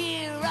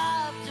 year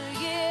after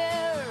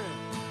year,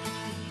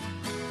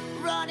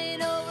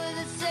 running over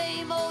the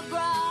same old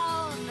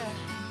ground,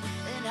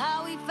 and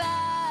how we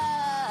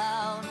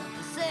found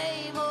the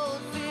same old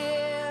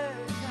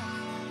fears.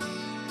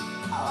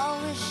 Oh,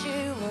 I wish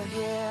you were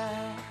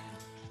here.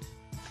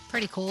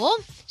 Pretty cool.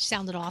 She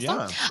sounded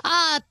awesome.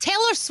 Yeah.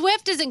 Taylor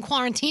Swift is in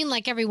quarantine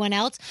like everyone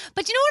else.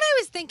 But you know what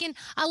I was thinking?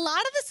 A lot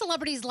of the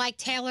celebrities like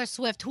Taylor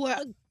Swift who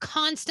are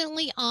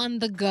constantly on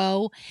the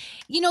go,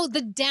 you know,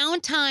 the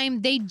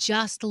downtime, they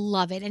just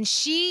love it. And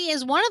she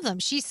is one of them.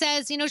 She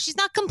says, you know, she's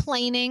not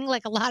complaining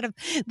like a lot of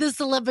the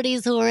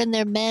celebrities who are in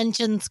their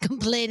mansions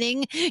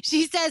complaining.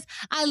 She says,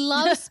 I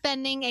love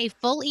spending a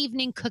full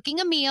evening cooking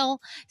a meal,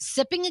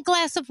 sipping a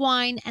glass of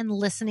wine, and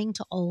listening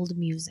to old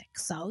music.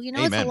 So, you know,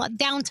 Amen. it's a lot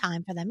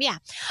downtime for them. Yeah.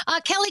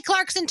 Kelly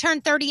Clarkson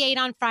turned 38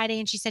 on Friday,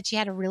 and she said she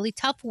had a really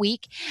tough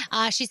week.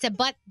 She said,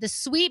 but the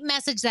sweet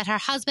message that her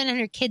husband and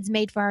her kids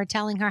made for her,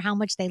 telling her how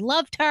much they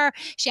loved her.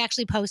 She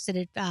actually posted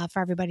it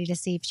for everybody to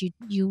see if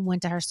you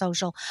went to her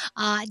social.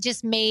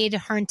 Just made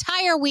her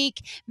entire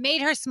week,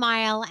 made her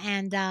smile.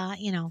 And,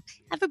 you know,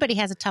 everybody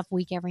has a tough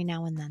week every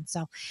now and then.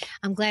 So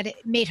I'm glad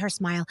it made her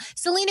smile.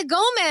 Selena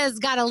Gomez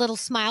got a little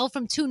smile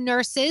from two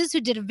nurses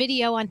who did a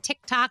video on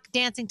TikTok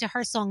dancing to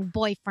her song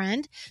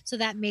Boyfriend. So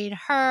that made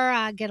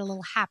her get a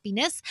little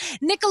happiness.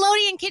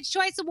 Nickelodeon Kids'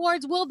 Choice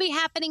Awards will be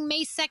happening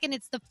May 2nd.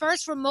 It's the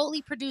first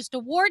remotely produced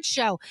award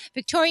show.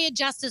 Victoria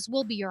Justice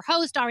will be your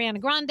host. Ariana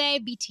Grande,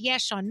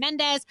 BTS, Shawn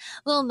Mendes,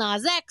 Lil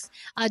Nas X,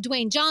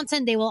 Dwayne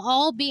Johnson. They will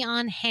all be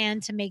on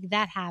hand to make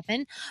that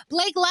happen.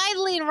 Blake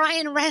Lively and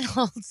Ryan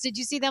Reynolds. Did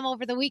you see them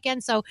over the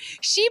weekend? So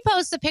she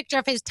posts a picture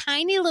of his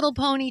tiny little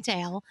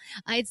ponytail.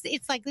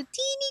 It's like the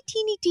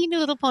teeny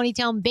little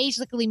ponytail,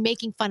 basically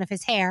making fun of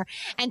his hair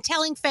and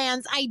telling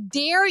fans, I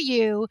dare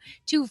you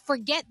to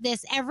forget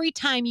this every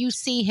time you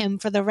see him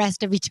for the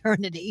rest of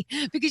eternity,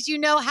 because you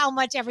know how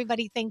much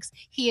everybody thinks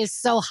he is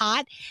so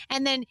hot.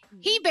 And then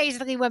he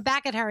basically went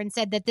back at her and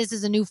said that this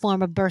is a new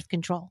form of birth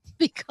control,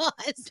 because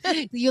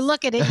you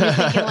look at it and you're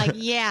thinking like,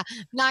 yeah,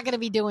 not going to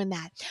be doing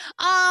that.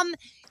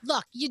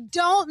 Look, you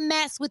don't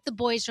mess with the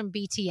boys from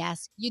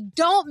BTS. You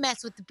don't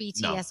mess with the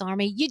BTS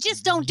army. You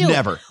just don't do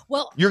Never. it.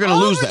 Well, you're going to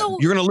lose that. the-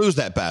 You're going to lose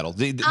that battle.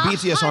 The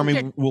BTS army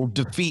 100. will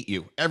defeat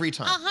you every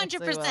time.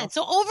 100%.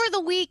 So over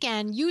the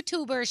weekend,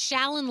 YouTuber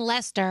Shallon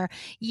Lester,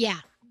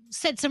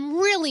 said some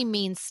really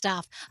mean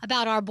stuff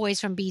about our boys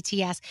from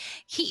BTS.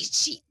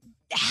 She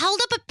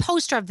held up a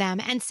poster of them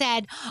and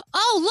said,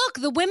 oh,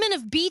 look, the women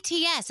of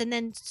BTS, and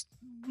then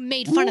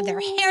made fun of their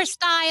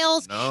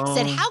hairstyles, No.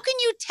 said, how can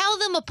you tell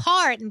them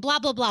apart, and blah,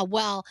 blah, blah.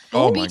 Well,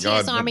 Oh, the my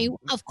BTS God. army,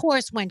 of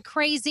course, went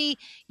crazy.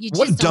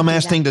 What a just don't do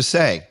dumbass that. thing to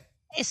say.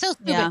 It's so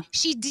stupid. Yeah.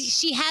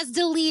 She has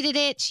deleted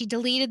it. She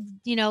deleted,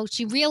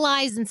 she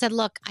realized and said,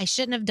 look, I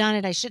shouldn't have done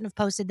it. I shouldn't have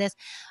posted this.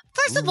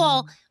 First of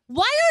all,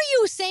 why are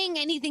you saying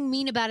anything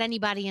mean about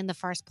anybody in the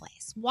first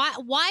place?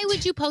 Why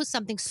would you post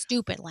something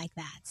stupid like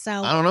that? So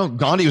I don't know.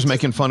 Gandhi was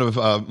making fun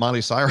of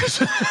Miley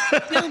Cyrus.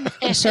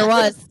 It sure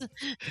was.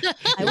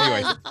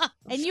 Anyway.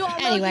 And you all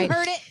know Anyway. you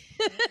heard it.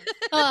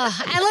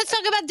 And let's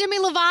talk about Demi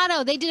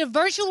Lovato. They did a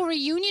virtual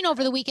reunion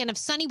over the weekend of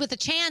Sunny with a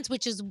Chance,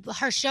 which is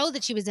her show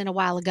that she was in a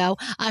while ago.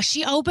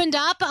 She opened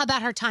up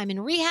about her time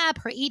in rehab,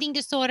 her eating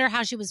disorder,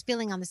 how she was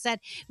feeling on the set.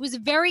 It was a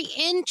very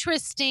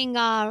interesting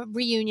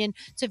reunion.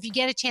 So if you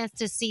get a chance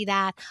to see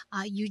that,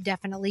 you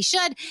definitely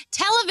should.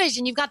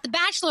 Television, you've got The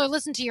Bachelor,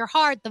 Listen to Your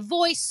Heart, The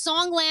Voice,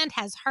 Songland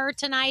has her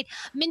tonight.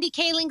 Mindy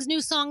Kaling's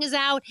new song is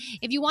out.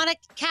 If you want to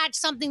catch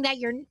something that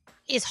you're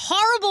is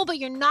horrible, but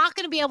you're not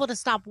going to be able to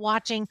stop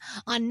watching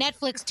on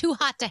Netflix. Too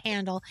hot to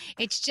handle.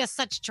 It's just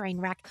such a train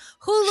wreck.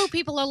 Hulu,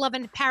 people are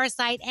loving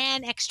Parasite,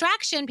 and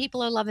Extraction,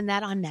 people are loving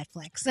that on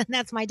Netflix. And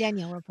that's my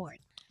Danielle report.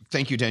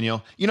 Thank you,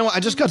 Danielle. You know, I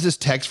just got this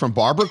text from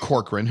Barbara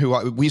Corcoran,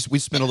 who we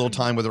spent a little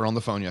time with her on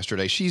the phone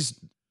yesterday. She's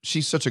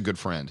such a good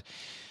friend.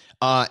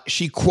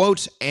 She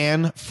quotes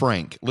Anne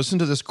Frank. Listen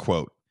to this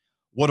quote.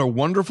 What a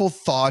wonderful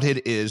thought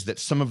it is that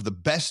some of the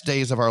best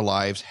days of our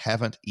lives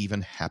haven't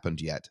even happened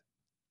yet.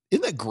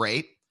 Isn't that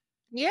great?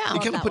 Yeah. You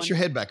kind of put your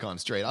head back on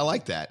straight. I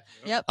like that.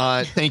 Yep.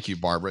 Thank you,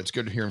 Barbara. It's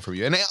good hearing from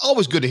you. And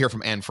always good to hear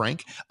from Anne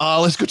Frank.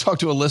 Let's go talk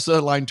to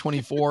Alyssa, line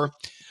 24.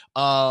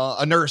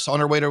 A nurse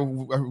on her way to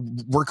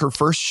work her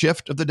first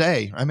shift of the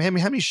day. I mean,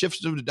 how many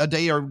shifts a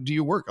day do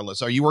you work,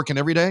 Alyssa? Are you working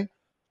every day?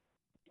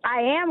 I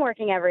am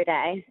working every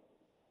day.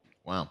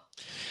 Wow.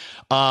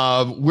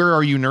 Where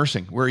are you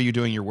nursing? Where are you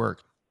doing your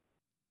work?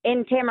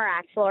 In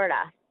Tamarack,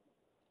 Florida.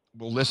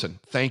 Well,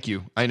 listen, thank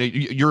you. I know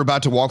you're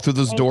about to walk through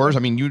those doors. I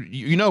mean,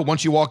 you know,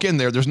 once you walk in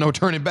there's no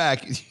turning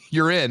back.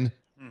 You're in.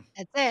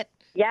 That's it.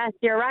 Yes,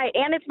 you're right.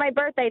 And it's my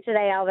birthday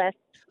today, Elvis.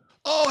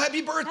 Oh,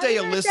 happy birthday,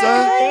 Alyssa!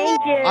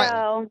 Thank you.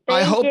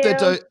 I hope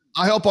that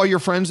I hope all your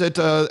friends at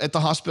the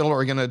hospital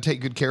are going to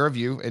take good care of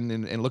you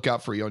and look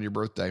out for you on your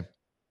birthday.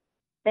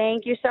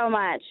 Thank you so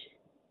much.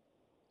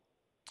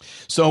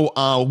 So,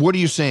 what are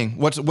you seeing?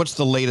 What's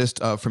the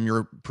latest from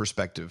your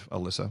perspective,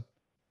 Alyssa?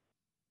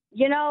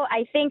 You know,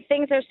 I think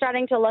things are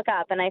starting to look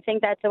up, and I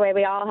think that's the way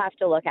we all have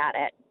to look at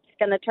it. It's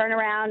going to turn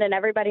around, and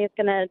everybody's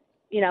going to,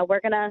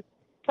 we're going to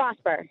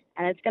prosper,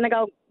 and it's going to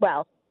go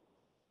well.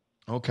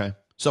 Okay.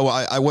 So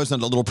I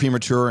wasn't a little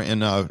premature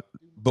in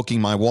booking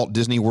my Walt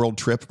Disney World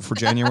trip for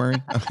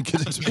January?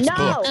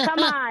 No, come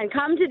on.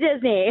 Come to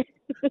Disney.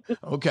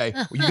 Okay.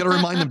 Well, you got to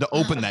remind them to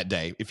open that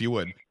day, if you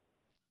would.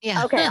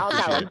 Yeah. Okay, I'll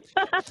tell them.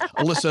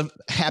 Alyssa,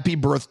 happy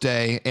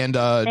birthday. And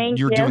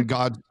you're doing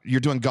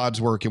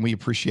God's work, and we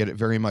appreciate it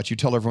very much. You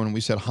tell everyone we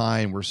said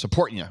hi, and we're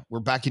supporting you. We're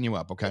backing you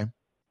up, okay?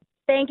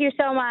 Thank you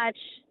so much.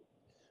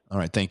 All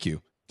right. Thank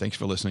you. Thanks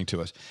for listening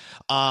to us.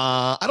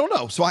 I don't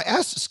know. So I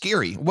asked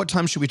Scary, what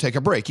time should we take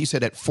a break? He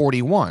said at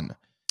 41.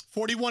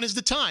 41 is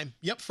the time.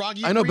 Yep,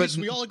 Froggy I know, agrees.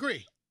 but We all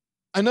agree.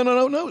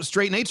 No.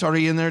 Straight Nate's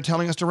already in there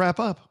telling us to wrap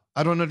up.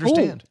 I don't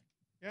understand.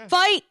 Yeah.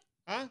 Fight.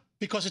 Huh?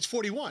 Because it's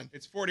 41.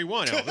 It's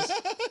 41, Elvis.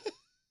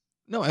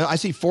 No, I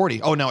see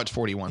 40. Oh, now it's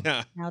 41.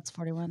 Yeah. Now it's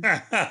 41.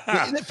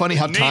 Isn't it funny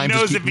how Nate time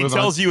knows just if keeps he moving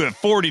tells on? you at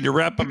 40 to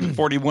wrap up at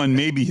 41,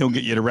 maybe he'll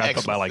get you to wrap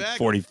up by like Exactly.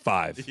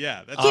 45.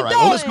 Yeah. That's All right.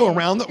 Well, let's go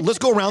around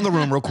the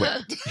room real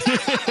quick.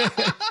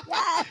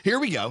 Here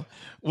we go.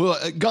 Well,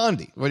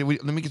 Gandhi, let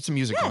me get some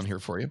music on here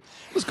for you.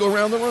 Let's go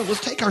around the room.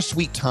 Let's take our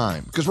sweet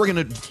time because we're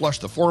going to flush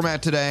the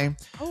format today.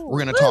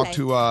 We're going to talk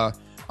to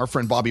our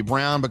friend Bobby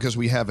Brown because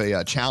we have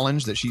a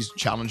challenge that she's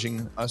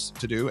challenging us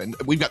to do, and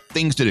we've got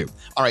things to do.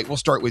 All right, we'll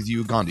start with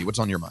you, Gandhi. What's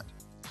on your mind?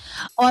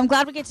 Oh, I'm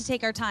glad we get to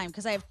take our time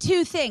because I have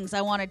two things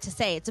I wanted to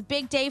say. It's a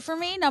big day for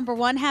me. Number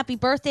one, happy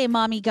birthday,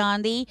 Mommy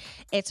Gandhi.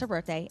 It's her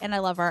birthday, and I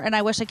love her, and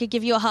I wish I could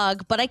give you a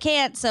hug, but I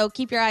can't, so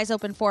keep your eyes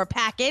open for a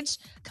package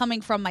coming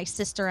from my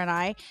sister and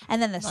I.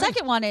 And then the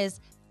second one is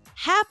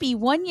happy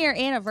 1-year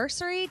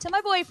anniversary to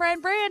my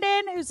boyfriend,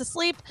 Brandon, who's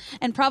asleep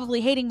and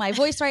probably hating my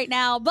voice right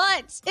now,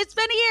 but it's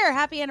been a year.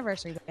 Happy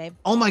anniversary, babe.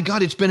 Oh, my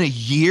God, it's been a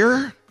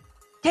year?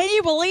 Can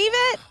you believe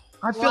it?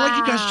 I feel like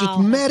you guys just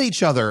met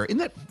each other. Isn't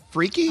that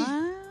freaky?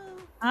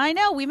 I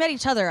know. We met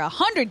each other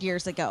 100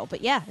 years ago,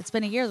 but yeah, it's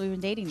been a year that we've been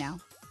dating now.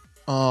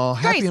 Oh,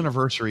 happy Crazy.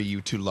 anniversary,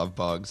 you two love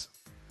bugs.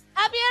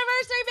 Happy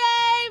anniversary,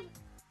 babe!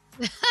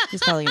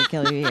 He's probably going to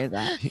kill you to hear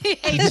that.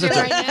 He's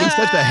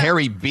such a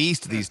hairy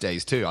beast these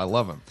days, too. I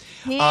love him.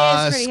 He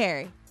is pretty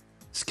hairy.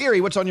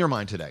 Scary, what's on your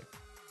mind today?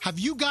 Have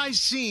you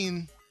guys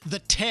seen the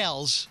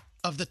tails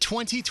of the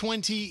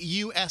 2020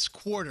 U.S.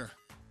 quarter?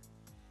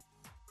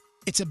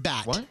 It's a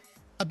bat. What?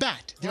 A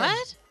bat.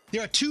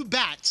 There are two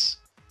bats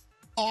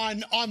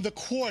on the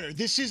quarter.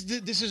 This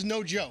is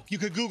no joke. You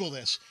could Google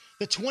this.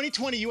 The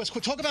 2020 U.S.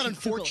 quarter. Talk about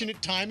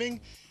unfortunate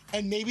timing,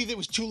 and maybe it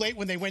was too late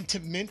when they went to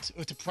mint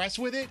or to press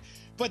with it.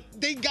 But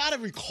they got to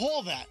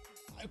recall that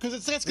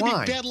because that's going to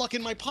Why? be bad luck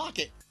in my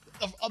pocket.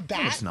 A bat.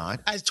 No, it's not.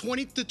 As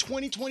the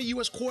 2020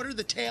 U.S. quarter,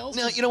 the tails.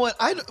 Now, you know what?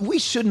 We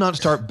should not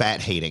start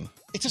bat hating.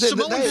 It's a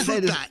Samoan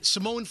fruit bat.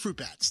 Samoan fruit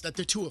bats. They're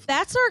two of them.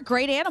 Bats are a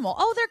great animal.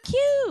 Oh, they're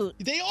cute.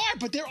 They are,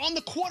 but they're on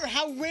the quarter.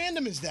 How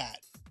random is that?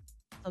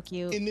 So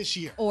cute. In this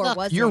year. Or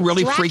was You're it?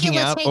 really Dracula freaking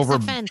out takes over.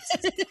 offense.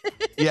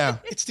 Yeah,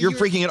 you're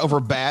freaking out over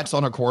bats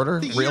on a quarter.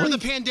 The year Really? of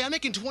the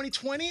pandemic in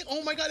 2020?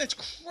 Oh my God, that's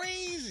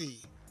crazy.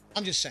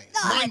 I'm just saying.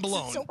 Mind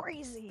blown. It's so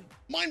crazy.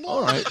 Mind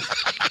All blown. right.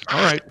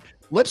 All right.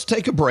 Let's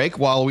take a break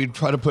while we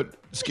try to put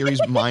Scary's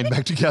mind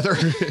back together.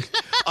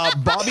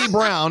 Bobby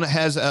Brown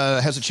has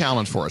a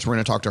challenge for us. We're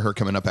going to talk to her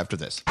coming up after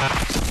this.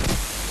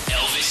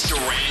 Elvis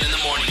Duran in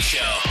the Morning Show.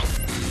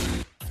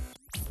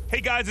 Hey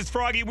guys, it's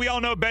Froggy. We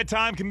all know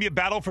bedtime can be a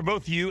battle for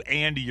both you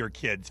and your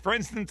kids. For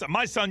instance,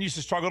 my son used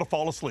to struggle to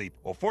fall asleep.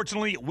 Well,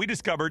 fortunately, we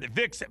discovered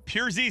Vicks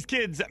Pure Z's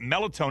Kids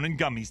melatonin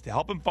gummies to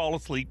help him fall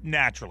asleep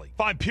naturally.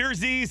 Find Pure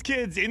Z's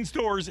Kids in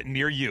stores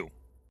near you.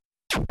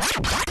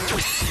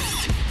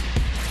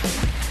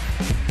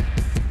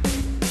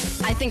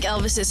 I think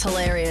Elvis is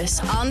hilarious.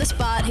 On the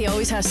spot, he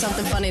always has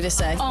something funny to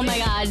say. Oh my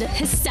God,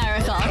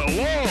 hysterical.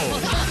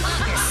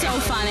 So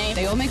funny.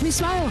 They all make me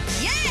smile.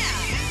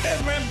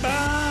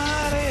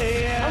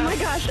 Everybody. Oh my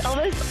gosh,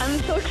 Elvis, I'm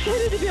so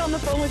excited to be on the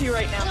phone with you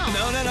right now.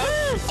 No.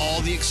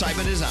 All the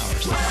excitement is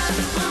ours.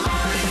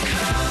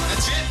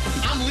 That's it.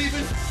 I'm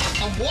leaving.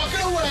 I'm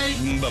walking away.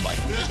 Bye-bye.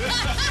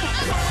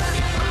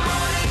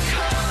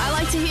 I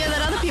like to hear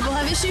that other people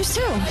have issues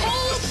too.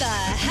 Hold the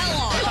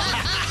hell on.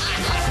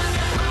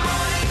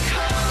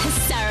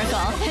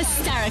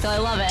 Hysterical. I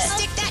love it.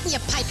 Stick that in your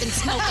pipe and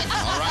smoke it.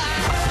 All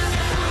right.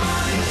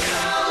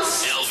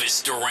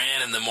 Elvis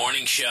Duran in the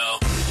morning show.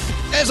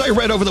 As I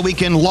read over the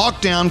weekend,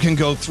 lockdown can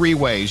go three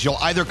ways. You'll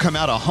either come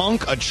out a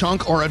hunk, a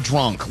chunk, or a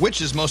drunk.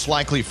 Which is most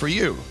likely for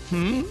you?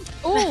 Ooh,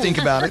 Think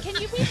about it. Can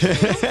you be two?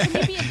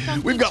 Can you be a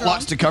chunky We've got drunk?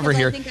 lots to cover Because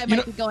here. I think I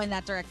might be going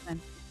that direction.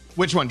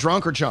 Which one,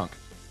 drunk or chunk?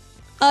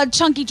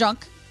 Chunky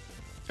drunk.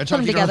 A Put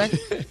them chunky together.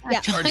 drunk?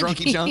 Yeah. Or a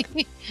drunky chunk?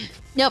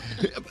 Yep.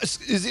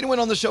 Is anyone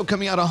on the show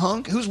coming out a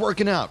hunk? Who's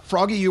working out?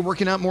 Froggy, you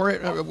working out more?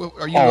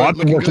 Are you I've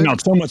been looking working good?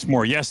 out so much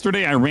more.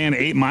 Yesterday, I ran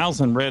 8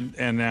 miles and rode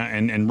an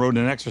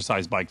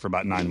exercise bike for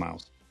about 9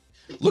 miles.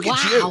 Look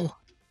at you.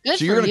 Good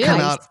So you're for going to you.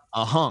 come out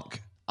a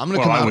hunk. I'm going to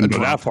Well, come I out a wouldn't go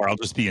drunk. that far. I'll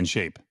just be in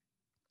shape.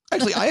 I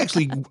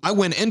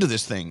went into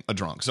this thing a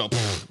drunk. So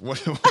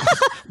what's new?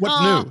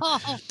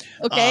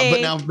 Okay.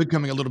 But now I'm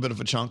becoming a little bit of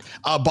a chunk.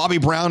 Bobby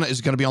Brown is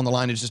going to be on the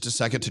line in just a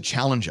second to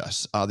challenge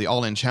us. The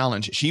All In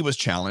Challenge. She was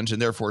challenged,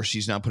 and therefore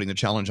she's now putting the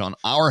challenge on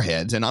our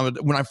heads. And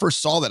when I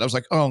first saw that, I was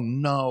like, oh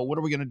no, what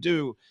are we going to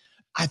do?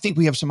 I think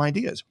we have some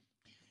ideas.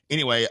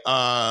 Anyway,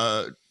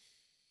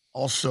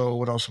 also,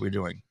 what else are we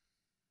doing?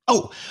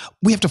 Oh,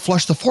 we have to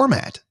flush the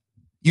format.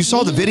 You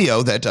saw the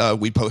video that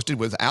we posted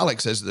with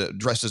Alex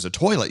dressed as a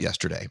toilet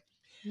yesterday.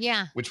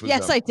 Yeah. Which was,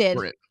 Yes, I did.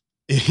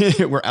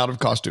 We're out of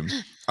costumes.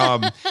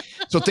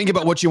 So think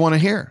about what you want to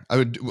hear. I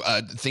would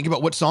think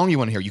about what song you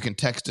want to hear. You can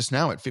text us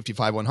now at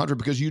 55100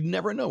 because you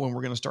never know when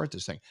we're going to start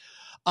this thing.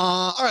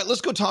 All right,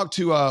 let's go talk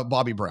to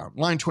Bobby Brown.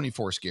 Line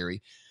 24,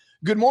 Scary.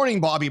 Good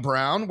morning, Bobby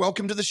Brown.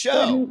 Welcome to the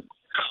show.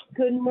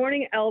 Good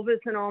morning, Elvis,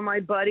 and all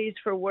my buddies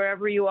for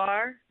wherever you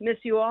are. Miss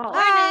you all.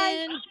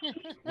 Hi.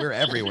 We're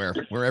everywhere.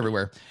 We're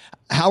everywhere.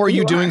 How are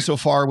you doing so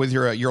far with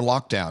your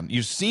lockdown?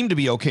 You seem to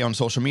be okay on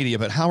social media,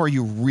 but how are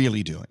you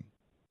really doing?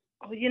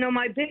 Oh,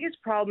 my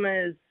biggest problem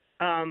is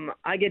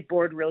I get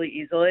bored really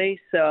easily,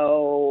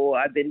 so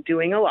I've been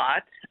doing a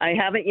lot. I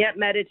haven't yet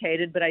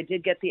meditated, but I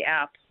did get the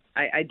app.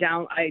 I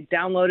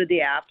downloaded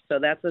the app, so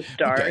that's a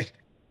start. Okay.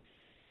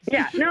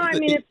 Yeah, no, I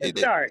mean, it's a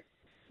start.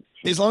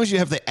 As long as you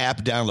have the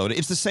app downloaded,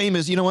 it's the same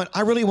as, you know what?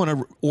 I really want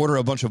to order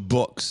a bunch of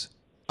books.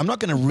 I'm not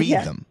going to read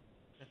them,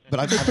 but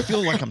I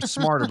feel like I'm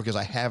smarter because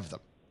I have them.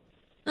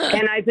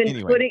 And I've been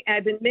Anyway.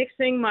 I've been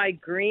mixing my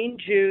green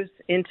juice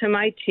into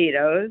my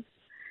Tito's.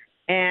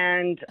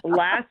 And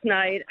last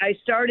night I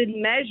started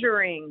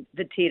measuring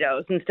the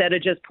Tito's instead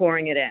of just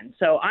pouring it in.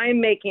 So I'm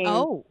making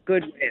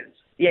good news.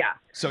 Yeah.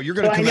 So you're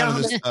going to come I out of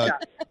know this. how much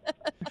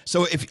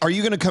So are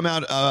you going to come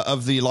out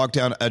of the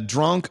lockdown a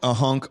drunk, a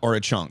hunk, or a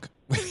chunk?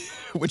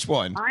 Which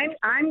one?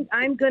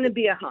 I'm going to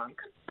be a hunk.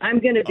 I'm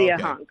going to be a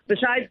hunk.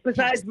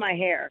 Besides my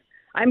hair,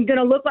 I'm going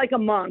to look like a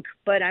monk,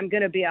 but I'm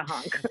going to be a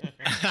hunk.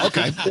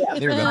 Okay. Yeah.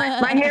 There you go.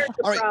 My hair's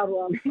the All right.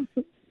 problem.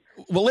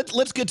 Well,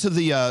 let's get to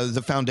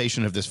the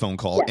foundation of this phone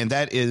call, and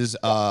that is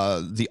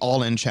the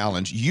All In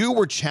Challenge. You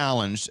were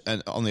challenged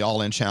on the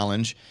All In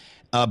Challenge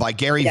by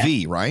Gary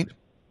V, right?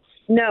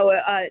 No,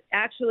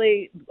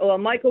 actually,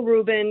 Michael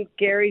Rubin,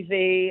 Gary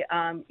V,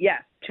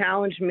 yes,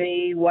 challenged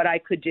me what I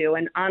could do.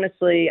 And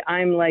honestly,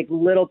 I'm like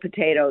little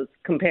potatoes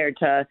compared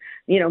to,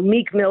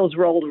 Meek Mill's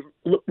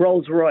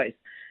Rolls Royce.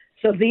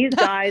 So these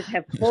guys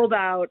have pulled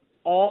out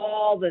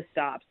all the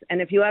stops.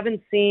 And if you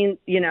haven't seen,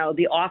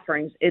 the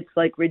offerings, it's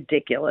like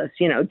ridiculous,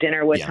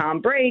 dinner with Tom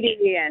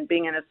Brady and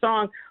being in a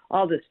song,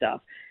 all this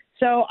stuff.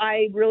 So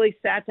I really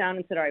sat down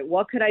and said, all right,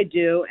 what could I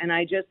do? And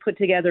I just put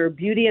together a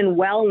beauty and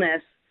wellness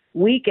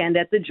weekend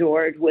at the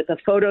George with a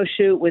photo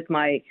shoot with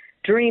my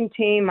dream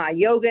team, my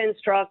yoga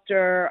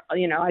instructor.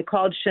 I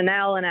called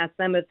Chanel and asked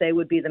them if they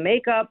would be the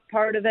makeup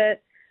part of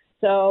it.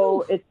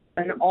 So it's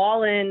an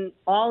all in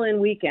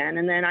weekend.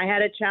 And then I had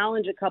to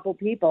challenge a couple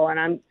people, and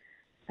I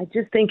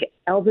just think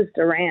Elvis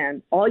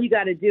Duran, all you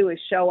got to do is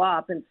show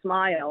up and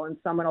smile and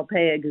someone will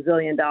pay $1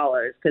 gazillion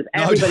because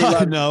everybody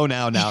loves No.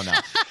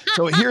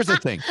 So here's the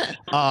thing.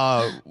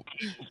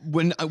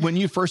 When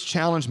you first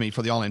challenged me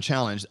for the All In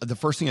Challenge, the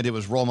first thing I did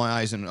was roll my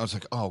eyes and I was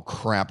like, oh,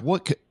 crap.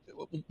 What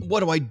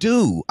do I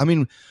do? I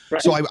mean,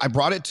 so I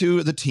brought it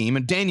to the team,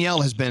 and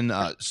Danielle has been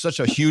such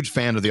a huge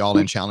fan of the All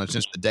In Challenge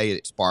since the day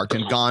it sparked,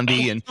 and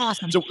Gandhi. And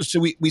awesome. So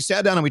we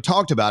sat down and we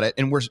talked about it,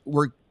 and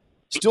we're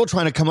still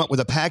trying to come up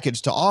with a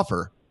package to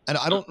offer. And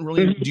I don't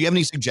really, do you have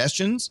any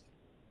suggestions?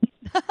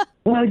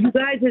 Well, you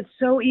guys, it's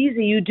so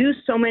easy. You do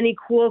so many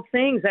cool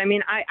things. I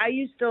mean, I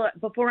used to,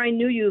 before I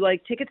knew you,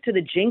 like tickets to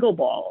the Jingle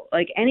Ball,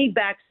 like any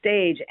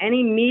backstage,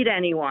 any meet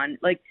anyone,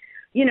 like,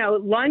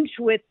 lunch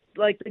with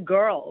like the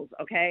girls,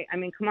 okay? I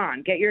mean, come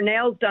on, get your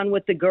nails done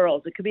with the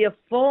girls. It could be a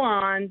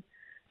full-on,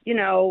 you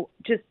know,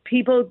 just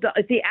people,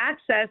 the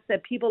access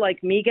that people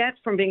like me get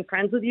from being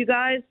friends with you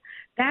guys.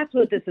 That's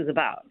what this is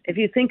about, if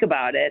you think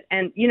about it.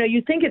 And, you know,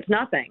 you think it's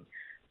nothing,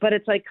 but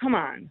it's like, come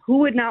on, who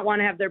would not want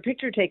to have their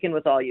picture taken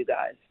with all you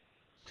guys?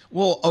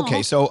 Well,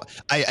 okay, so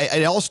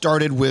it all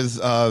started with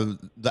the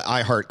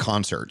iHeart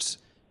concerts.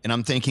 And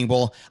I'm thinking,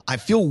 well, I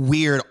feel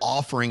weird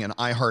offering an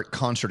iHeart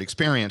concert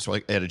experience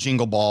like at a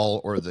Jingle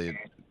Ball or the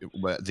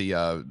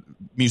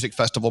music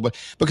festival, but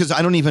because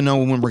I don't even know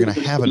when we're going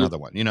to have another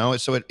one, you know?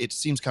 So it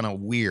seems kind of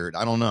weird.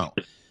 I don't know.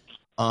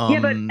 Yeah,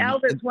 but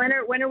Elvis, when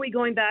are we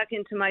going back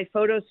into my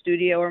photo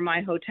studio or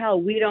my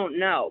hotel? We don't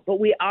know,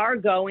 but we are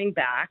going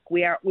back.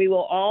 We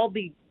will all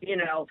be, you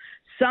know,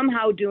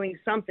 somehow doing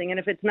something. And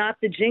if it's not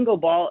the Jingle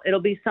Ball,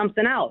 it'll be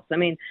something else. I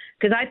mean,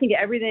 because I think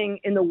everything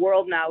in the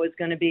world now is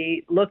going to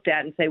be looked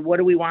at and say, what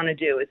do we want to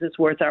do? Is this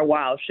worth our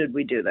while? Should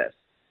we do this?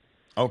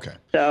 Okay.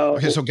 So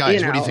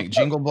guys, what do you think?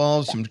 Jingle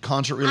Balls, some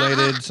concert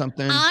related,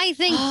 something? I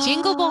think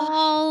Jingle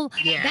Ball,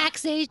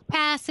 backstage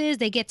passes,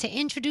 they get to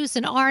introduce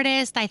an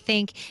artist. I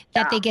think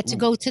that they get to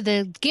go to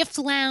the gift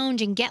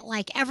lounge and get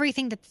like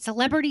everything that the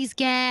celebrities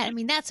get. I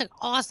mean, that's an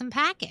awesome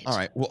package. All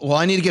right. Well,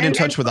 I need to get in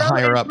touch with the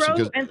higher ups.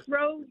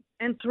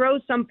 Throw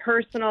some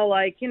personal,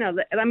 like, you know,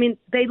 I mean,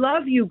 they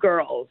love you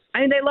girls. I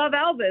mean, they love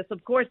Elvis,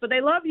 of course, but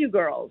they love you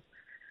girls.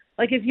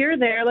 Like, if you're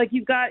there, like,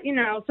 you've got, you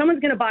know, someone's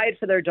going to buy it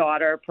for their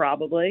daughter,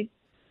 probably,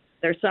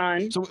 their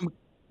son. So,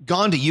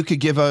 Gandhi, you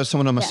could give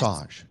someone a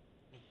massage.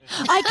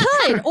 I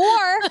could.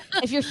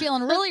 Or if you're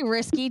feeling really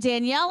risky,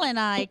 Danielle and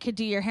I could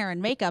do your hair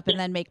and makeup and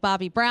then make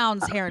Bobby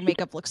Brown's hair and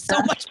makeup look so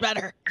much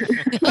better.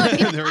 There's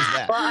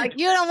that. Well,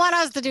 you don't want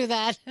us to do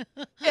that.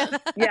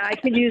 Yeah, I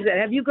could use it.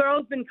 Have you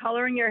girls been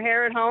coloring your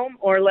hair at home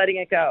or letting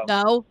it go?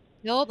 No.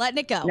 Nope. Letting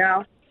it go.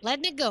 No.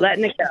 Letting it go.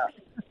 Letting it go.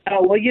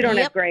 Oh, well, you don't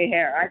have gray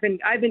hair.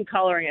 I've been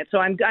coloring it, so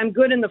I'm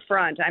good in the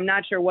front. I'm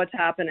not sure what's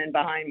happening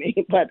behind me,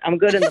 but I'm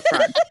good in the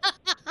front.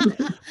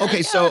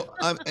 Okay, so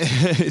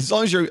as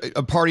long as you're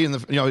a party in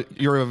the, you know,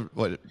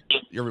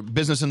 you're a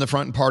business in the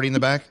front and party in the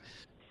back.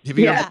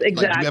 Exactly.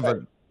 Do you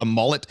have a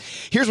mullet?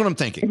 Here's what I'm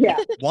thinking. Yeah.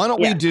 Why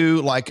don't we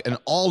do like an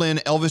all-in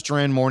Elvis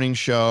Duran morning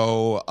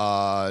show,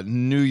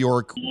 New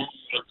York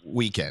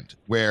weekend,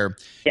 where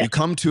you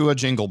come to a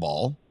Jingle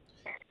Ball,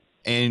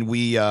 and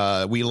we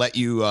let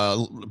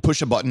you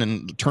push a button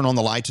and turn on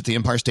the lights at the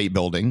Empire State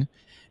Building.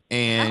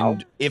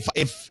 And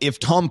if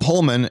Tom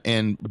Pullman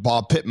and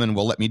Bob Pittman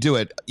will let me do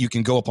it, you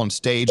can go up on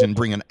stage and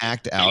bring an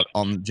act out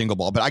on Jingle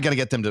Ball. But I got to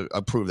get them to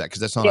approve that because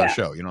that's not our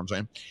show. You know what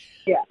I'm saying?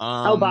 Yeah.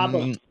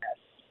 Bob.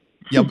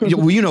 Yeah.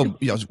 Well, you know,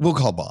 we'll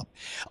call Bob.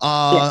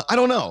 I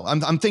don't know.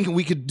 I'm thinking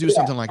we could do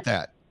something like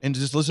that. And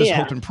let's just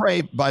hope and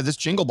pray by this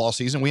Jingle Ball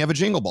season we have a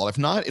Jingle Ball. If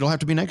not, it'll have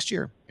to be next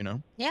year, you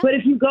know? Yeah. But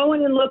if you go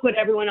in and look what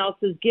everyone else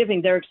is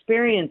giving, their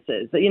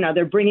experiences, you know,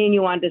 they're bringing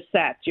you onto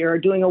sets. You're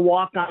doing a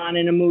walk-on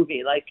in a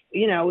movie. Like,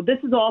 you know, this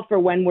is all for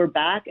when we're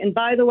back. And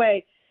by the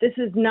way, this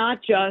is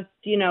not just,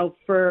 you know,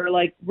 for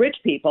like rich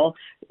people.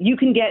 You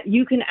can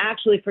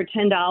actually for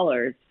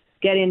 $10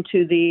 get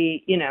into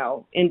the, you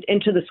know,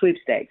 into the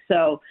sweepstakes.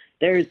 So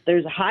there's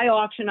high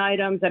auction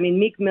items. I mean,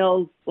 Meek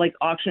Mill's like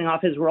auctioning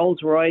off his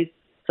Rolls Royce.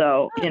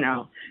 So, you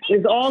know,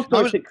 there's all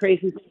sorts of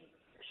crazy things.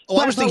 Oh,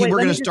 I was thinking we're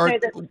going to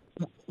start.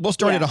 We'll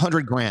start at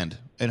 $100,000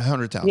 and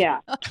 100,000. Yeah.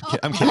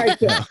 I'm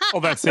kidding.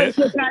 Oh, that's it.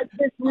 So guys,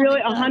 this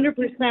really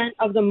 100%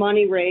 of the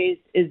money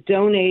raised is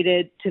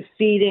donated to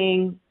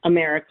feeding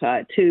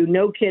America, to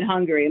No Kid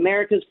Hungry,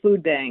 America's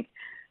Food Bank.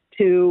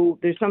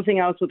 There's something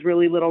else with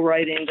really little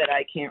writing that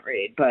I can't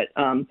read, but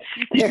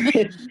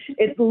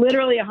it's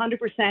literally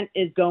 100%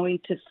 is going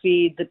to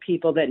feed the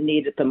people that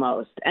need it the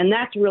most. And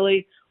that's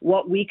really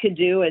what we could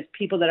do as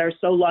people that are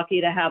so lucky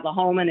to have a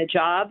home and a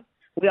job.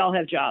 We all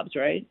have jobs,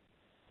 right?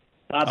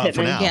 Bob Pittman?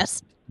 For now.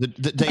 Yes. The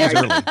day is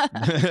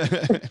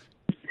early.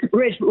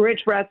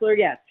 Rich wrestler,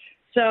 yes.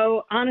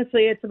 So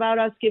honestly, it's about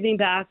us giving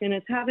back, and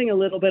it's having a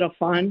little bit of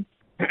fun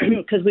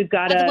because we've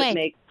got to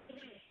make.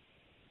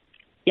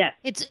 Yes.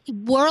 It's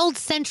World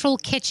Central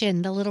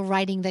Kitchen, the little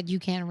writing that you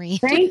can't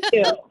read. Thank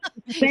you.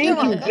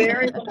 Thank you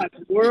very much.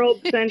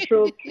 World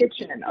Central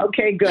Kitchen.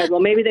 Okay, good. Well,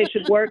 maybe they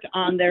should work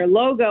on their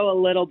logo a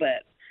little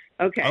bit.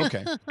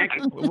 Okay.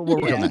 We'll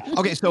work on that.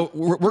 Okay, so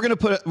we're gonna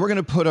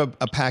put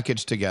a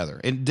package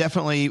together, and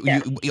definitely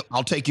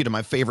I'll take you to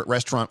my favorite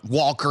restaurant,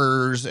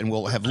 Walker's, and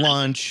we'll have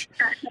lunch,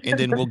 and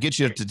then we'll get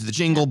you to the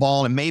Jingle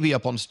Ball, and maybe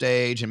up on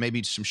stage, and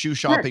maybe some shoe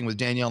shopping with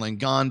Danielle and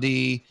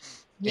Gandhi.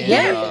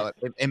 And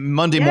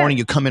Monday morning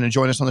you come in and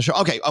join us on the show.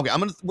 Okay.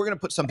 We're gonna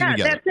put something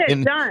together. That's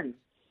it. Done.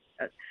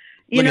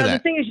 You know, the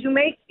thing is, you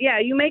make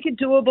it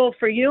doable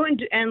for you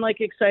and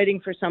like exciting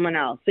for someone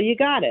else. So you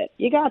got it.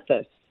 You got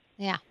this.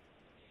 Yeah.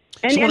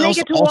 And they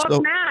get to walk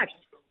Max.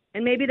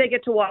 And maybe they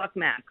get to walk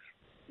Max.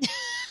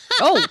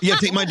 Oh, yeah.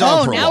 Take my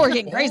dog. For a now walk. we're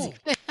getting crazy.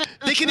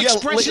 They can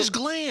express his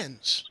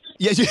glands.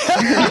 Yes, you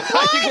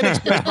can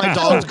express my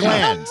dog's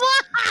glands.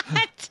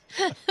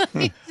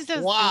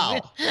 So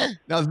wow.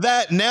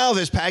 Now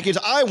this package,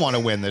 I want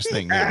to win this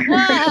thing now.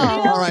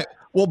 Wow. All right.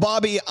 Well,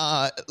 Bobby,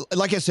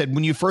 like I said,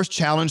 when you first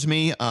challenged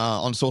me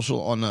on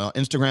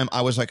Instagram,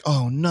 I was like,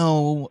 oh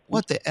no,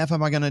 what the F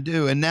am I going to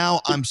do? And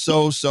now I'm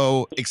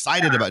so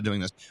excited about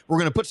doing this. We're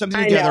going to put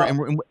something together,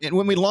 and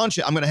when we launch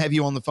it, I'm going to have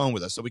you on the phone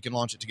with us so we can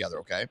launch it together,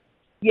 okay?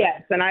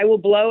 Yes, and I will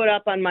blow it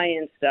up on my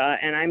Insta,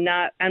 and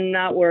I'm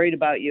not worried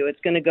about you.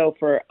 It's going to go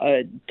for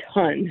a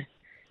ton.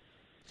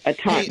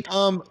 Hey,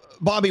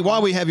 Bobby,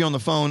 while we have you on the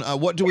phone,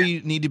 what do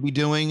we need to be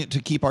doing to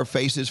keep our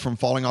faces from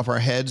falling off our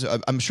heads?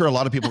 I'm sure a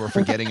lot of people are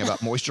forgetting about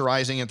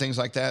moisturizing and things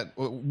like that.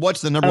 What's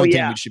the number one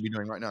thing we should be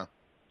doing right now?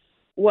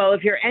 Well,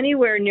 if you're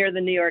anywhere near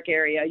the New York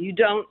area, you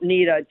don't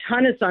need a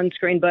ton of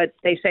sunscreen, but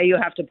they say you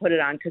have to put it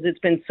on because it's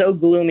been so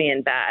gloomy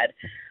and bad.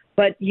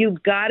 But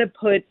you've got to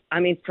put,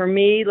 for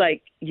me,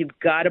 like, you've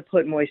got to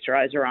put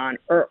moisturizer on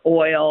or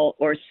oil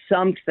or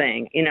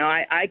something. You know,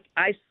 I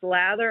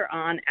slather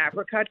on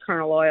apricot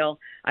kernel oil.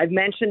 I've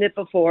mentioned it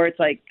before. It's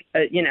like,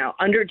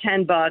 under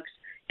 $10.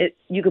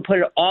 You could put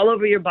it all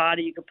over your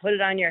body. You could put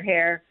it on your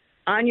hair,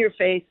 on your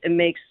face. It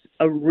makes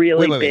a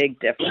really big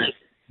difference.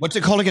 What's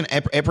it called again?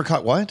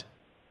 Apricot what?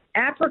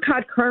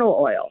 Apricot kernel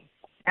oil.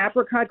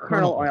 Apricot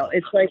kernel oil.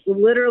 It's like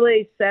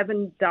literally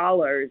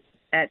 $7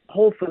 at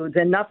Whole Foods,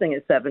 and nothing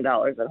is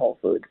 $7 at Whole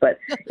Foods, but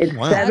it's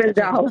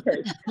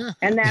 $7,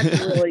 and that's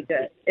really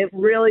good. It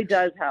really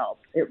does help.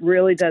 It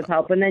really does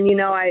help. And then,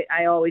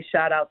 I always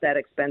shout out that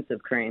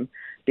expensive cream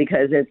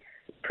because it's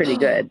pretty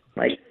good.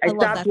 Like, I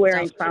stopped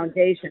wearing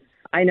foundation.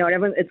 I know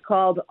it's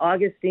called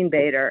Augustine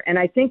Bader, and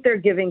I think they're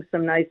giving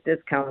some nice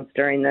discounts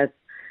during this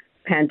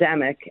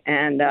pandemic,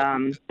 and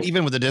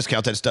even with the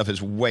discount, that stuff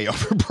is way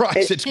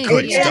overpriced. It's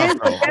good stuff.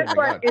 Guess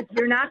what? If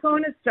you're not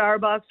going to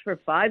Starbucks for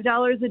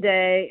 $5 a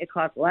day, it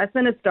costs less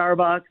than a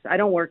Starbucks. I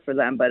don't work for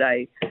them, but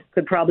I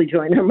could probably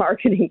join their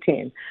marketing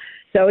team.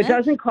 So it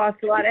doesn't cost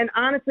a lot. And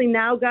honestly,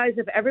 now, guys,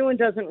 if everyone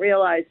doesn't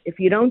realize, if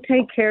you don't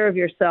take care of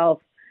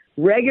yourself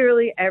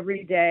regularly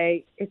every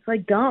day, it's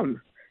like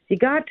dumb. You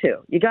got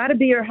to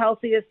be your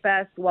healthiest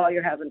best while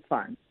you're having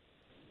fun.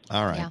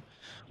 All right. Yeah.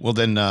 Well,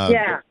 then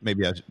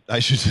maybe I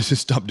should just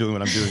stop doing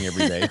what I'm doing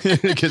every day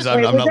because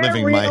I'm not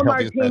living my healthiest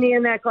life. Martini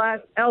in that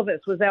glass, Elvis,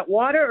 was that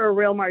water or a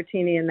real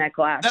martini in that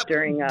glass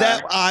during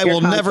I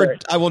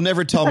will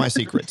never tell my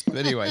secrets. But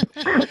anyway,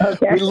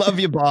 we love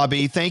you,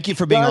 Bobby. Thank you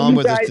for being on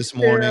with us this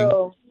morning.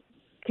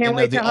 Can't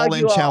wait to hug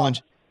you all.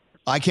 Challenge.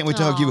 I can't wait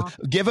to hug you.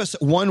 Give us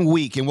 1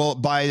 week,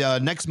 and by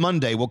next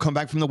Monday we'll come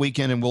back from the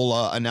weekend and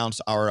we'll announce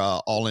our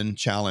all-in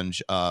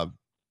challenge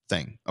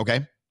thing.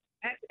 Okay.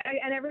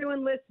 And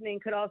everyone listening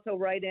could also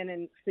write in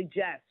and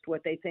suggest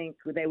what they think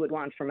they would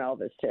want from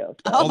Elvis, too.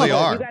 So, they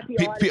are.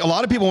 A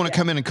lot of people want to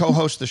come in and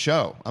co-host the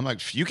show. I'm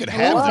like, you could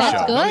have the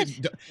show.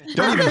 Good.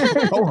 Don't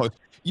even co-host.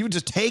 You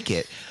just take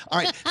it. All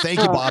right. Thank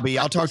you, Bobby.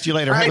 I'll talk to you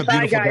later. Have a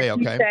beautiful day,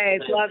 okay? Be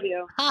safe. Love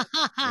you.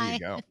 There you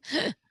go.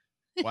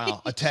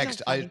 Wow. A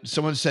text.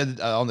 Someone said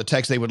on the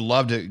text they would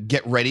love to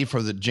get ready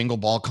for the Jingle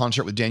Ball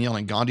concert with Danielle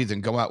and Gandhi,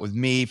 then go out with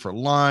me for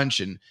lunch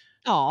and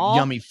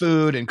yummy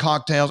food and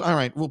cocktails. All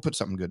right, we'll put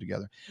something good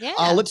together. Yeah.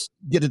 Let's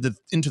get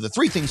into the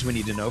 3 things we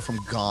need to know from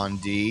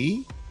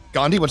Gandhi.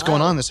 Gandhi, what's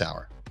going on this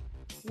hour?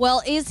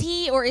 Well, is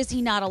he or is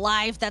he not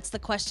alive? That's the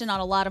question on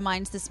a lot of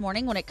minds this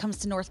morning when it comes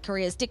to North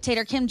Korea's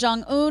dictator Kim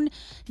Jong-un.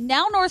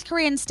 Now North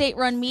Korean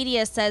state-run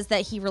media says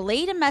that he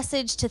relayed a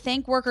message to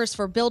thank workers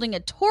for building a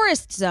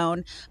tourist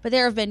zone, but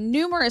there have been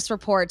numerous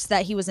reports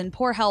that he was in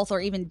poor health or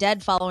even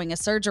dead following a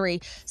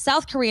surgery.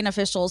 South Korean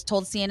officials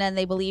told CNN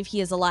they believe he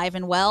is alive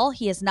and well.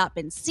 He has not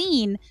been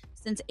seen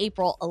since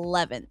April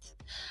 11th.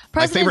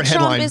 President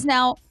Trump is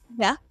now...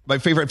 Yeah. My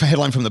favorite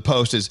headline from the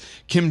Post is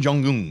Kim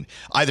Jong-un.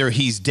 Either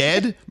he's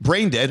dead,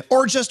 brain dead,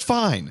 or just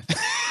fine.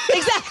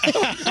 Exactly.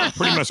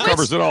 Pretty much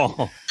covers it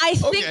all. I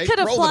think could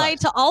apply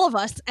to all of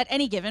us at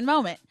any given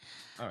moment.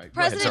 All right,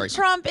 President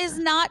Trump is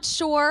not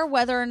sure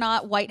whether or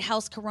not White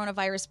House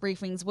coronavirus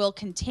briefings will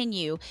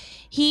continue.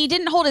 He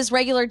didn't hold his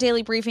regular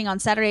daily briefing on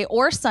Saturday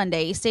or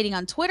Sunday, stating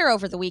on Twitter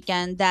over the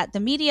weekend that the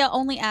media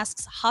only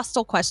asks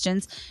hostile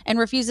questions and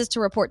refuses to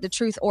report the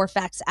truth or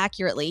facts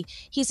accurately.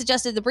 He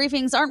suggested the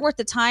briefings aren't worth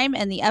the time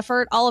and the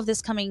effort, all of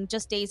this coming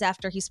just days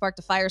after he sparked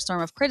a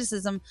firestorm of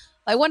criticism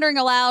by wondering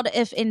aloud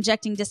if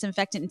injecting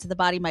disinfectant into the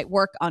body might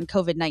work on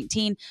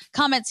COVID-19.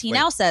 Comments he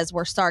now says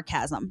were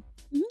sarcasm.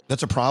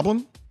 That's a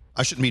problem?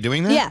 I shouldn't be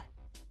doing that? Yeah.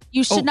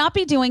 You should not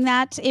be doing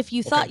that. If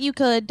you thought you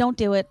could, don't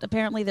do it.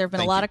 Apparently, there have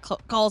been a lot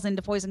of calls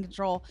into poison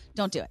control.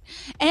 Don't do it.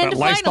 And that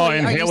Lysol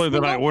inhaler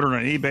that I ordered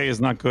on eBay is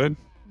not good.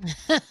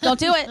 Don't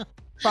do it.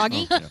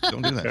 Froggy.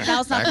 Don't do that.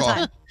 Now's not the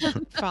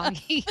time.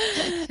 Froggy.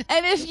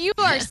 And if you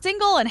are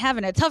single and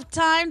having a tough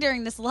time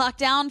during this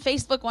lockdown,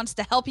 Facebook wants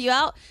to help you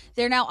out.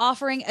 They're now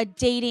offering a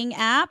dating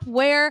app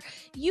where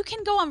you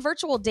can go on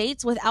virtual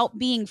dates without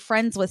being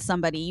friends with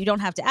somebody. You don't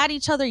have to add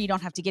each other. You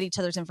don't have to get each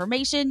other's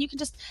information. You can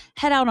just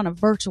head out on a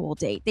virtual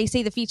date. They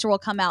say the feature will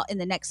come out in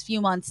the next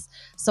few months.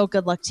 So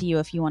good luck to you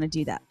if you want to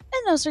do that.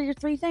 And those are your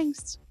 3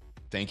 things.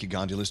 Thank you,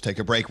 Gandhi. Let's take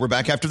a break. We're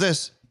back after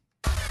this.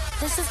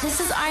 This is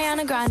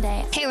Ariana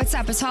Grande. Hey, what's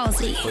up? It's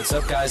Halsey. What's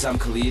up, guys? I'm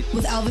Khalid.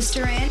 With Elvis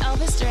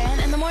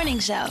Duran and The Morning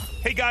Show.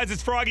 Hey guys,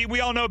 it's Froggy.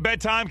 We all know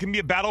bedtime can be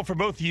a battle for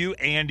both you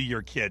and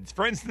your kids.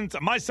 For instance,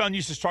 my son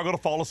used to struggle to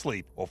fall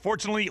asleep. Well,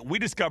 fortunately, we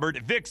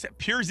discovered Vicks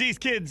Pure Z's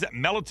Kids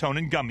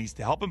melatonin gummies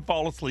to help him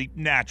fall asleep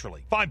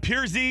naturally. Find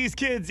Pure Z's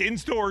Kids in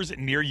stores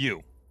near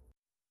you.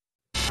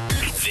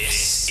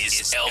 This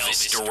is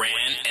Elvis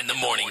Duran and the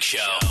Morning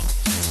Show.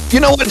 You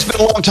know what? It's been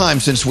a long time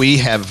since we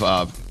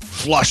have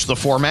flushed the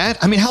format.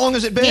 I mean, how long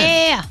has it been?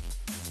 Yeah.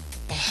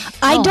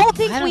 I don't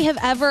think we have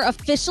ever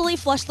officially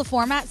flushed the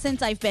format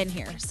since I've been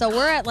here. So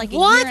we're at like a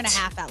year and a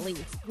half at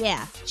least.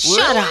 Yeah.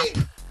 Shut up.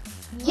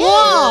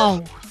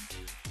 Whoa.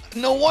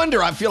 No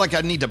wonder I feel like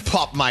I need to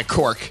pop my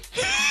cork.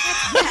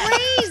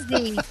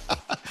 Crazy.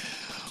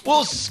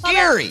 Well,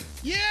 Scary.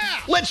 Yeah.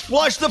 Let's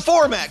flush the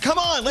format. Come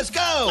on, let's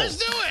go. Let's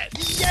do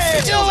it. Yeah.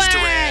 It's Elvis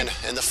Duran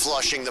and the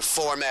Flushing the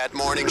Format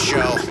Morning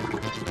Show.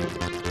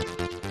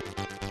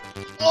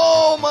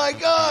 Oh my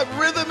God,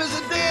 Rhythm is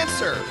a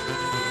dancer.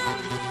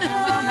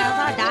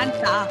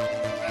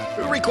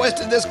 Who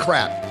requested this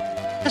crap?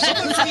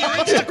 Someone from your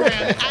Instagram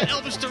at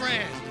Elvis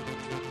Duran.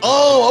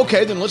 Oh,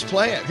 okay, then let's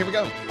play it. Here we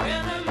go.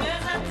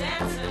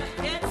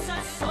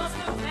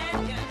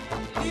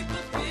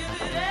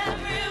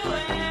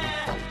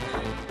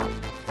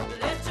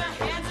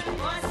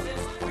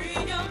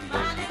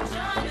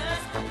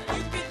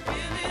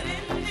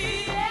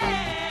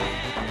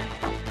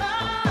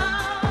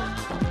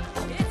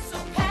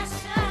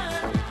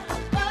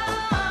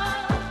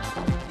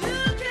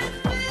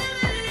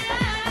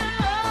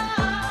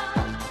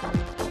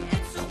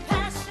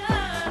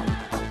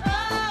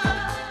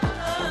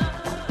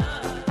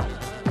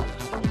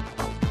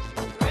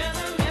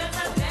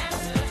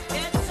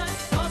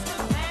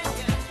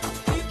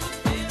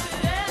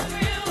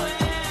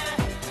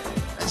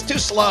 Too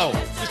slow.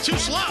 It's too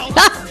slow.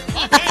 Okay,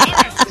 all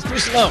right. It's too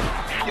slow.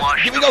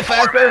 Can we go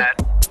faster?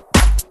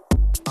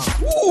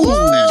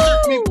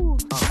 Ooh.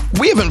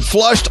 We haven't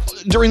flushed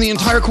during the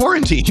entire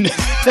quarantine.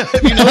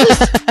 Have you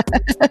noticed?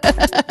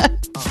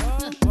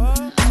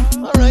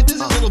 All right, this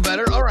is a little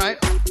better. All right.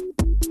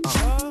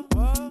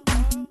 Oh,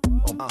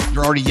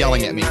 you're already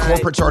yelling at me.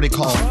 Corporate's already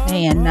calling.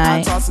 Day and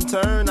night. I toss and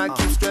turn, I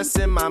keep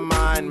stressing my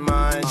mind.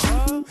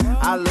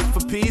 I look for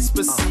peace,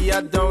 but see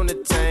I don't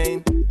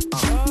attain.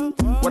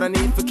 What I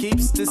need for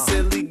keeps this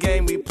silly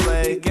game we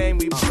play.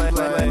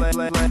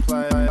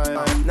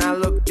 Now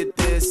look at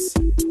this.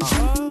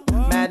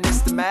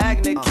 Madness, the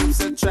magnet keeps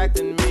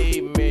attracting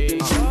me.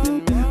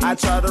 I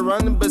try to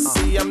run, but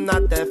see I'm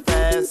not that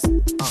fast.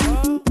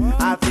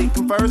 I think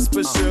I'm first,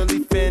 but surely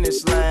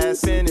finish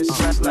last. Cause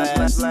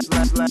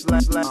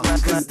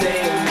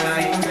day and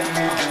night,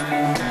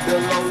 the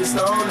lonely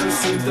loner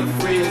seems to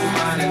free his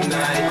mind at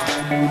night.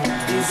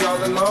 He's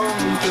all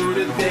alone through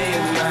the day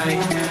and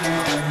night.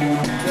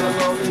 The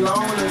lonely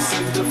loner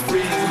seems to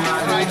free his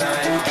mind at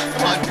night.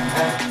 Come on.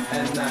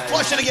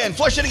 Flush it again.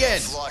 Flush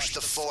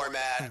the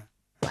format.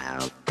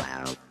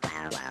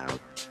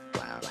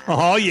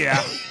 Oh,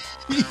 yeah.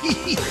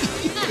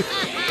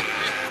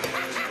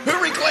 Who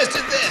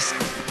requested this?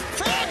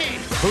 Froggy.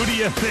 Who do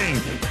you think?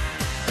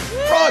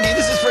 Froggy,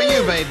 this is for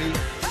you, baby.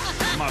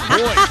 My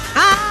boy.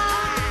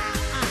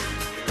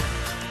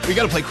 We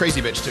got to play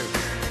Crazy Bitch, too.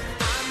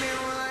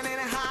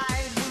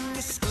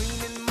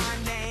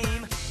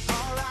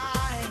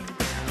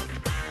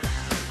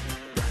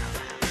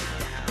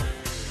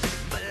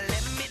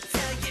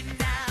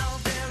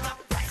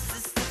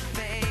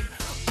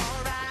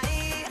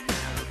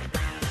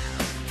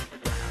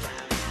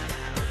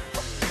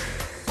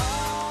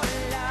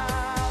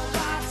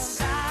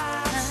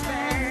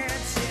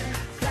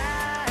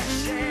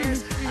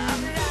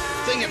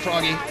 Sing it,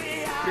 Froggy.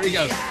 Here he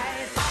goes.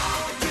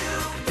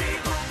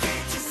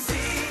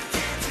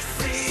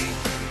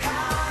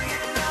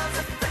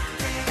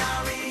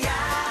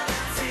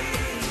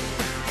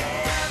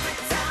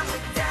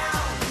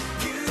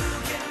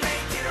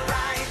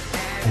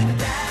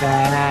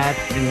 That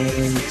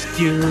makes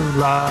you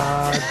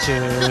larger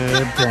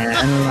than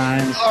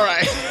life. All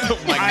right. Oh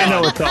my God. I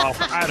know it's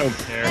off. I don't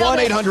care.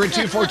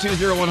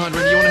 1-800-242-0100. You want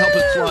to help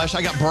us flush?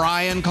 I got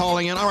Brian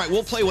calling in. All right,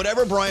 we'll play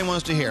whatever Brian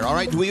wants to hear. All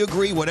right, do we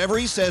agree? Whatever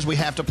he says, we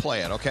have to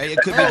play it, okay? It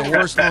could be the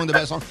worst song, the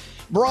best song.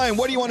 Brian,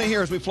 what do you want to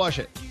hear as we flush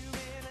it?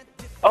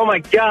 Oh, my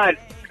God.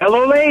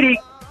 Hello, lady.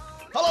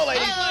 Hello,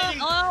 lady.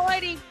 Hello,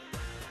 lady.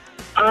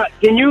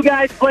 Can you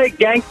guys play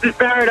Gangsta's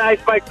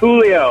Paradise by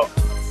Coolio?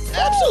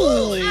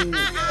 Absolutely.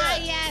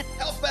 Yes.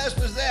 How fast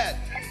was that?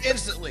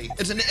 Instantly.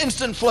 It's an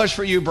instant flush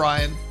for you,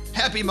 Brian.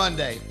 Happy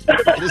Monday.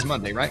 It is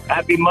Monday, right?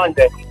 Happy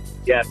Monday.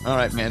 Yes. All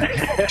right, man.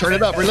 Turn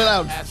it up. Really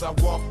loud. As I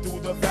walk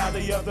through the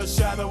valley of the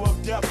shadow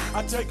of death,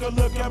 I take a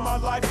look at my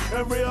life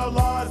and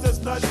realize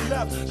there's nothing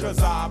left. Cause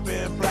I've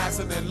been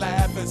blasting and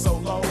laughing so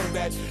long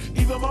that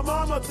even my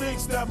mama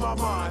thinks that my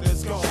mind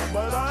is gone.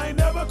 But I ain't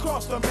never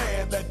crossed a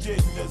man that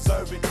didn't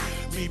deserve it.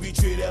 Me be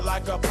treated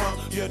like a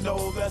punk, you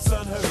know that's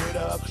unheard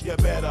of. You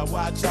better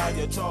watch how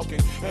you're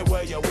talking and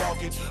where you're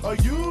walking, or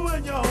you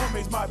and your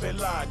homies might be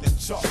lying in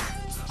chalk.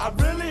 I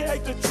really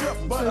hate the trip,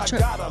 but I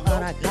gotta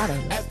low.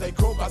 As they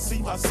croak, I see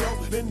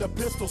myself in the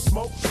pistol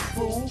smoke.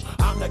 Fool,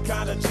 I'm the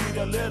kind of G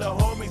the little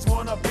homies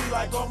wanna be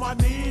like, on my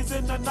knees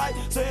in the night,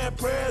 saying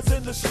prayers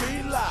in the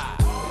street light.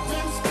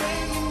 Been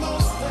spending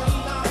most of their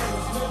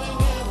lives living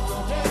in the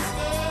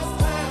gangster's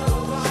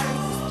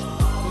paradise.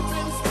 We've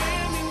been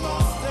spending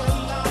most of their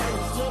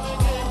lives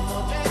living in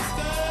the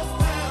gangster's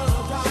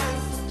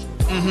paradise.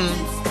 Mm-hmm.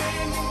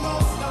 Spending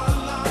most of our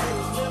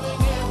lives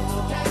living in the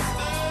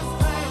gangster's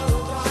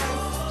paradise.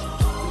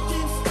 We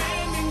keep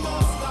spending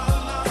most of our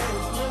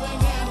lives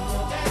living in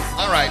the gangster's.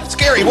 All right,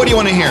 Scary, what do you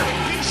want to hear?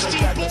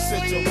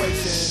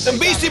 Some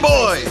Beastie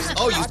Boys.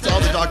 Oh, you saw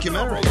the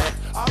documentary.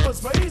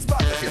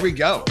 Here we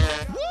go.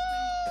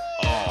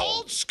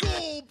 Old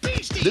school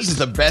Beastie. This is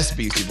the best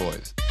Beastie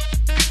Boys.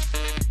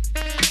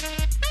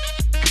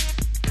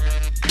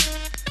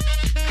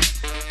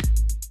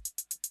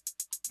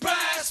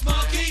 Brass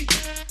monkey,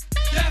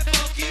 that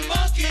funky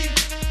monkey.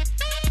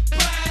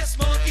 Brass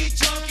monkey,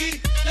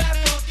 chunky, that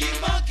funky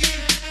monkey.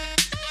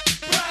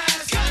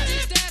 Brass monkey,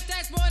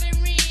 that's more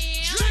than real.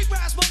 Drink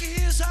brass monkey,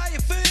 here's how you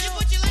feel. You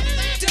put your left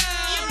leg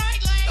down, your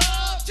right leg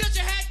up. Tilt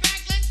your head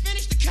back, let's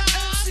finish the cut.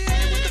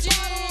 MCA with the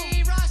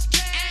bottle, Ross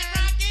Cat,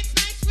 and Rockets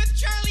nice with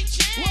Charlie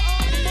Chan. We're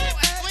on the more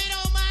at. We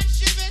don't mind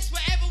shivers,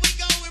 wherever we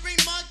go, we bring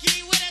the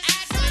monkey with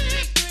us.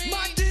 At 1, 2, 3.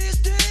 My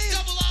DSD.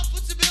 Double off,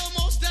 puts the bill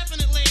most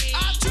definitely.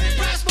 I drink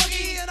brass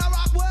monkey and I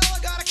rock well. I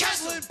got a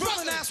castle in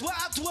Brooklyn, that's where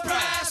I dwell.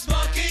 Brass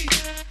monkey,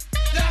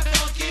 that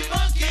funky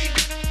monkey.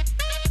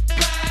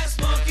 Brass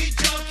monkey,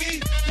 junkie,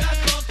 that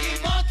funky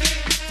monkey.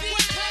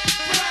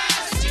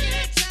 Brass.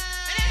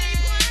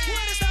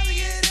 When it's time to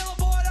get ill,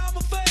 boy, on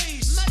my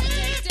face.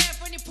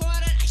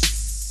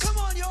 Come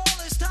on, y'all,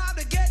 it's time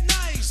to get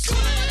nice. Cool.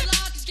 The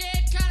lock is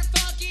getting kind of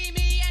funky.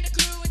 Me and the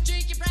crew would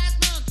drink your brass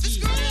monkey. The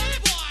screw on the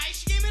boy,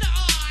 she gave me the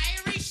eye.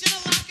 Reached in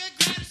the locker,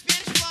 grabbed a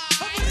Spanish fly.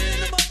 I put it in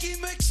the monkey,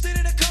 mixed it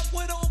in a cup,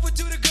 went over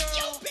to the girl.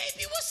 Yo,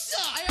 baby, what's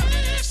up? I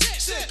opened it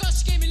sick. Thought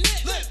she gave me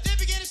lip. They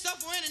began to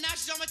stuff her in and now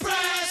she's on my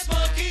brass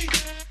monkey.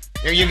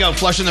 Here you go,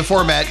 flushing the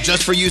format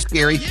just for you,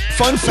 Scary.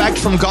 Fun fact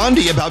from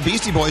Gandhi about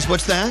Beastie Boys.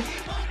 What's that?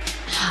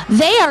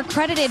 They are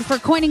credited for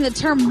coining the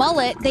term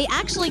mullet. They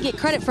actually get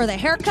credit for the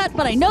haircut,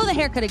 but I know the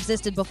haircut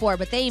existed before,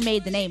 but they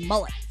made the name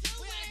mullet.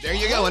 There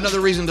you go, another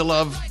reason to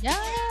love Yeah.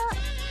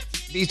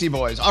 Beastie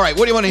Boys. All right,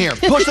 what do you want to hear?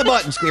 Push the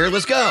button, Scary.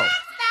 Let's go.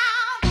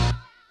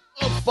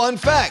 Oh, fun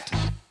fact.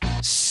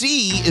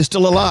 C is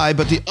still alive,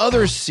 but the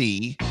other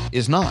C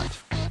is not.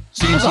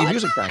 CNC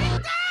Music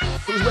Factory.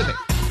 Who's with me?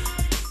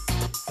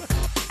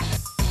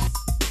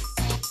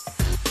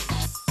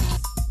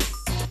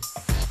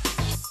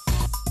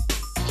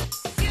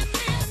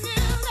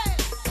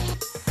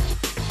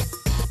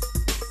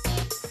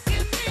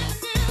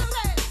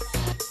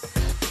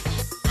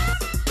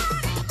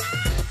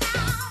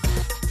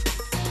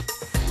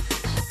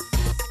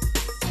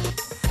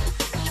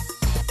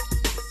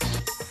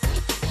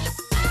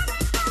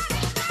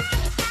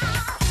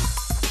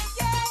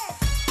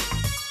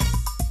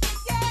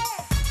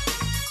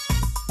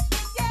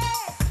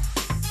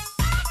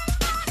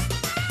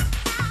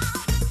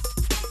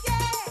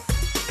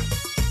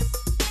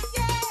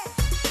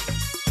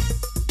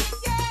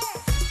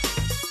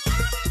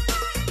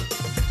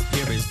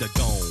 Here is the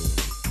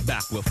dome,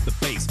 back with the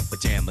bass,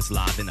 pajamas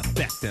live in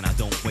effect, and I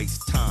don't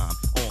waste time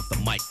on the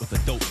mic with a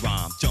dope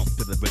rhyme. Jump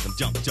to the rhythm,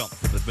 jump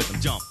to the rhythm,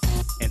 jump,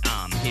 and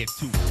I'm here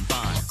to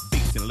combine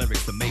beats and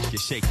lyrics to make you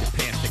shake your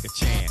pants, take a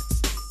chance.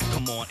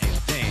 Come on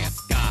and dance,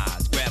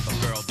 guys, grab a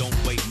girl, don't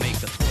wait, make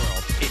a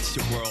twirl. It's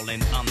your world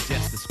and I'm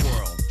just a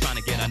squirrel, trying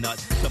to get a nut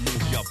to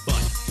move your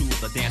butt to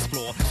the dance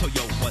floor. So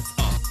yo, what's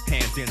up?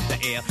 Hands in the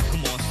air,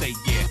 come on, say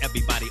yeah.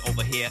 Everybody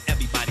over here,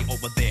 everybody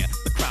over there.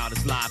 The crowd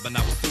is live and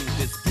I will do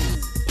this groove.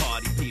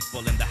 Party people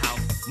in the house,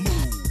 move.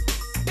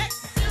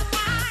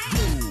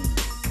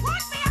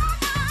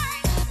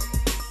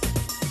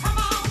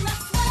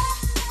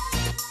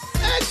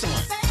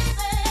 Excellent.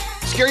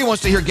 Scary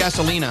wants to hear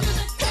Gasolina.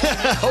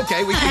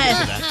 Okay, we can get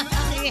to that.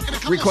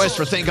 Request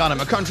for Thank God I'm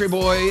a Country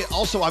Boy.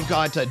 Also, I've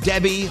got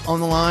Debbie on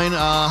the line.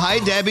 Hi,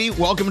 Debbie.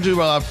 Welcome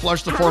to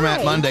Flush the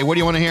Format Monday. What do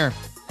you want to hear?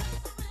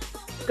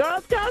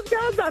 Girls, girls,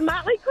 girls by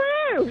Motley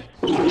Crue.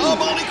 Oh,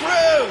 Motley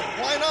Crue.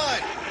 Why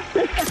not?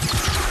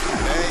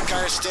 Hey,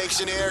 Kyer Steaks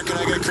in here. Can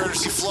I get a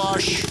courtesy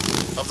flush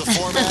of the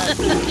format?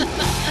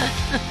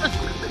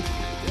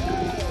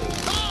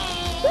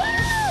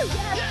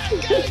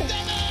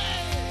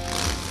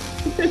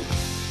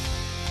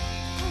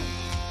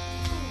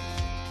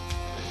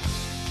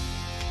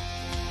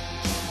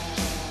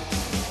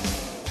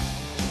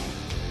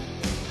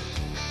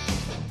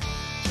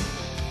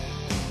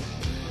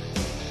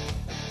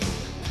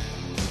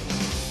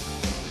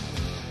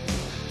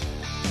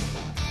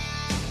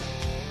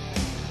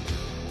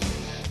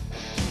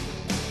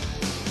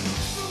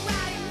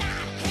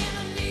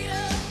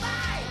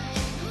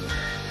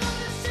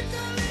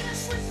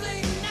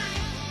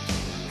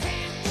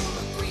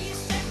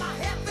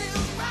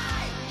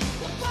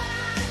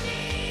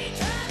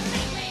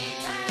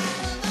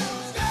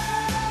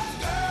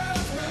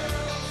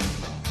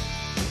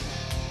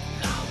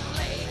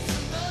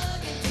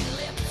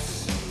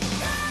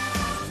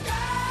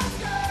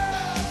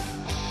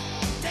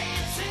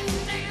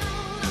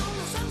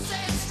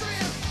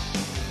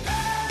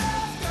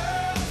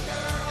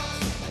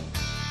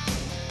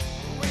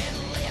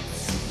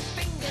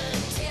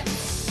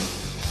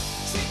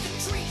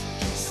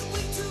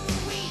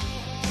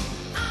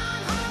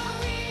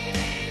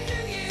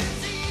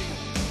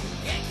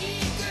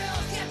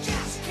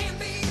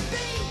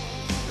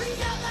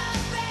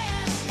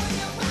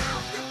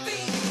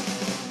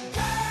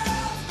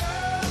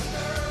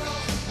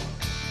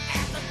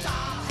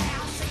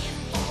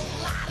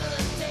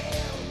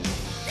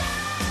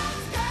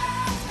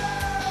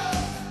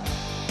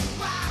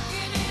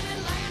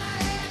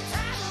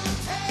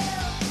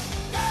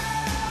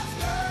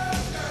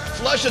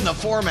 flushing the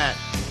format.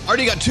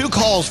 Already got 2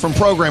 calls from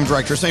program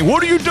directors saying,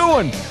 "What are you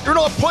doing? You're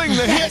not playing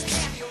the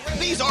hits."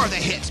 These are the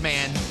hits,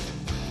 man.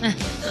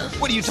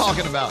 What are you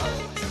talking about?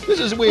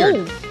 This is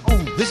weird. Oh,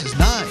 this is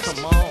nice.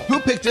 Come on. Who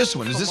picked this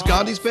one? Is this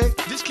Gandhi's pick?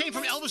 This came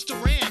from Elvis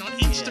Duran on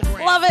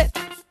Instagram. Love it.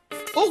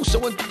 Oh,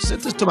 someone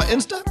sent this to my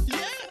Insta? Yeah.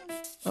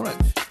 All right.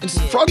 And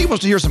Froggy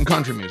wants to hear some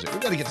country music. We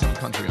got to get some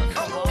country on here,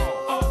 too.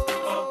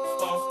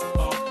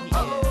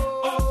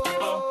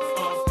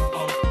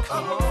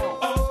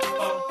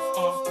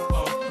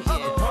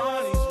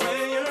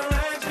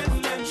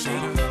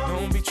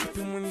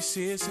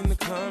 See us in the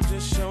club,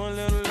 just show a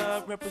little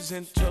love,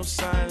 represent your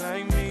side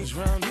like me.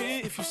 Round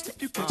here, if you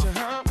slip, you catch a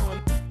hot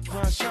one.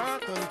 One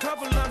shot, a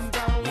couple of them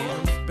down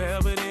one.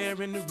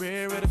 Belvedere in the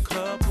rear of the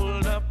club,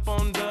 pulled up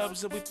on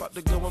dubs, and we about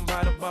to go and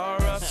buy the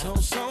bar up. So,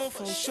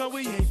 for sure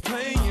we ain't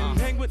playing,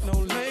 hang with no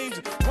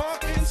lames,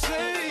 walk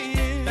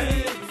insane.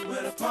 Hey,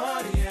 where the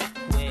party at?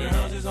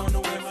 Girls is on the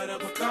way where the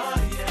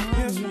Bacardi at.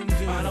 Yes, we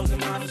do. Bottles and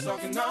models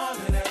talking all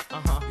of that. You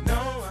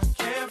know I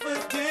can't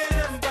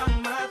forget about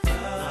my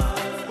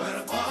thug. Where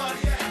the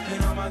party at?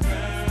 And all my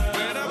girls.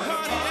 Where the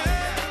party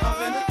at? Up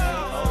in the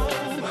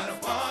club. Where the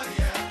party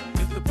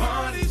at? If the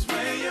party's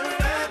where you're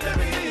at, let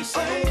me hear you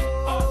say.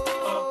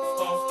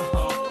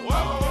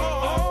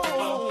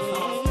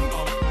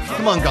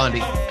 Come on,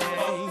 Gandhi.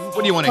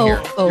 What do you want to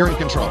hear? You're in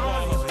control.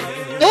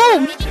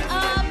 Let's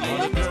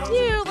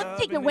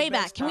take it way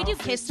back. Can we do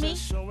Kiss Me?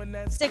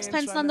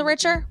 Sixpence None the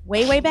Richer?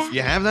 Way back?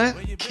 You have that?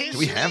 Do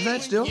we have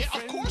that still? Yeah,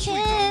 of course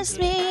Kiss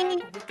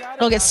me.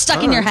 It'll get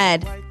stuck in your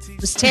head.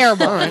 It's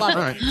terrible. All I right, love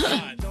all it.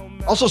 right.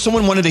 Also,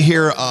 someone wanted to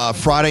hear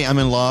Friday, I'm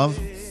in Love.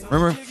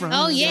 Remember?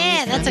 Oh,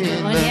 yeah. That's a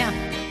good one. Yeah.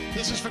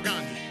 This is for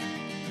Gandhi.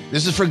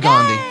 This is for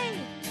Gandhi.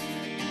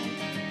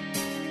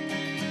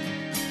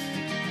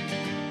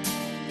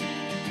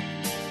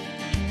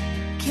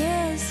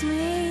 Kiss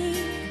me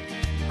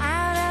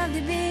out of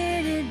the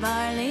bearded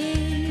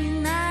barley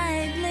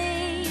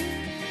nightly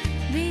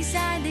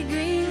beside the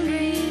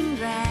green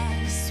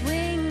grass.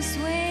 Swing,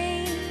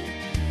 swing,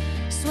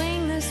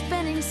 swing the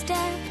spinning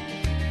step.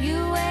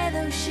 You wear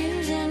those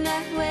shoes and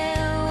I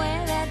will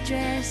wear that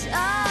dress.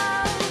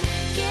 Oh,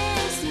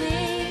 kiss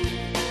me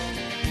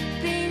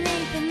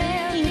beneath the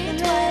milky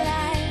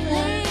twilight.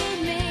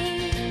 Lead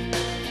me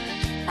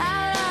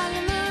out on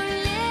the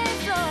moonlit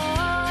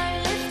floor.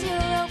 Lift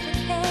your open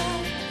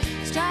head,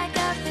 strike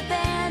up the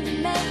band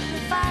and make the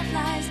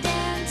fireflies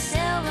dance.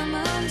 Silver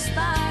moon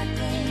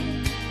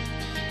sparkling.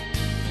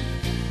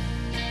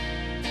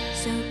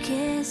 So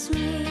kiss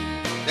me.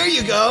 There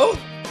you go.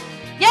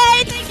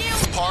 Yay, thank you.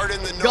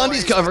 Pardon the noise.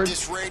 Gandhi's covered.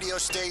 This radio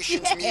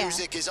station's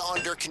music is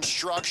under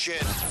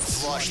construction.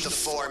 Flush the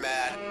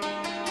format.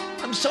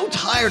 I'm so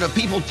tired of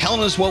people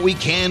telling us what we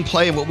can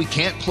play and what we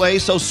can't play,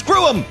 so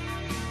screw them.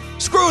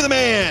 Screw the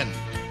man.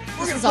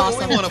 We're going to play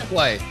what we want to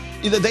play.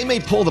 Either they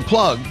may pull the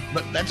plug,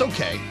 but that's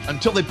okay.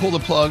 Until they pull the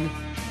plug,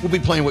 we'll be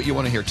playing what you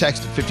want to hear.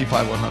 Text at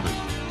 55100.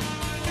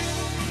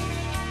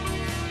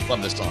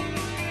 Love this song.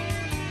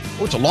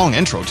 Oh, it's a long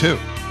intro, too.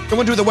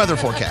 Someone do the weather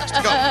forecast.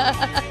 Go.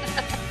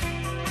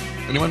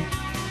 Anyone?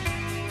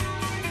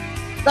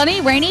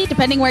 Sunny, rainy,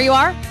 depending where you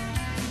are.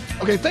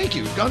 Okay, thank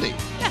you, Gandhi.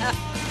 Yeah.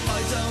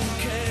 I don't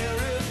care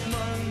if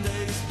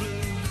Monday's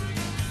blue,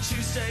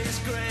 Tuesday's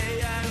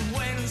grey and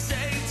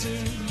Wednesday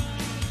too.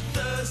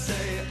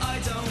 Thursday, I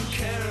don't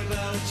care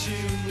about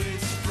you.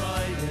 It's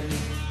Friday,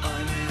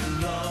 I'm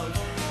in love.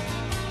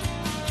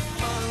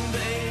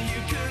 Monday,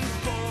 you can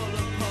fall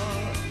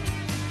apart.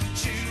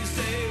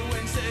 Tuesday,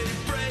 Wednesday,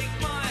 break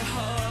my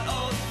heart.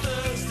 Oh,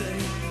 Thursday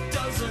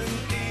doesn't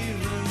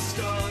even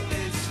start.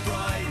 It's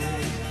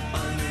Friday,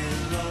 I'm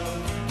in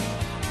love.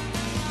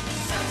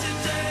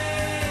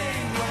 Saturday,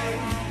 wait.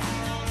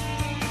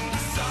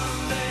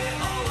 Sunday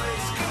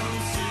always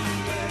comes too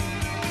late.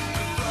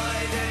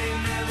 Friday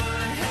never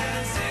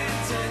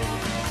hesitate.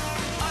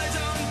 I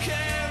don't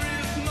care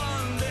if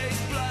Monday's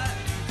black.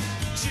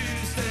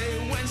 Tuesday,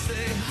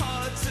 Wednesday,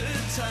 hard to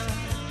tell.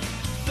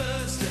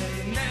 Thursday,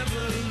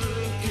 never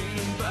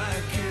looking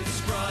back. It's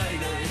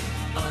Friday,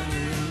 I'm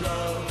in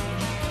love.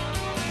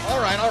 All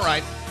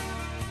right.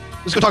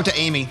 Let's go talk to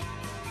Amy.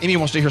 Amy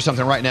wants to hear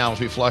something right now as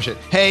we flush it.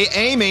 Hey,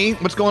 Amy,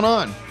 what's going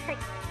on?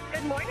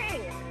 Good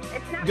morning.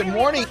 It's not Good really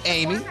morning, a flush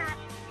Amy. format.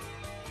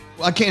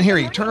 Well, I can't hear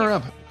you. Turn her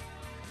up.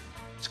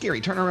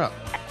 Scary, turn her up.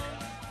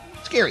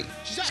 Scary.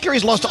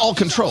 Scary's lost all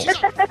control.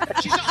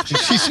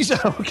 She's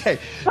okay.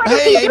 What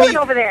is he doing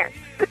over there?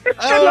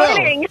 I don't know. Good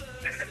morning.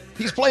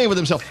 He's playing with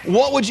himself.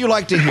 What would you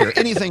like to hear?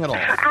 Anything at all?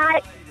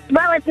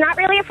 Well, it's not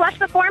really a flush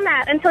the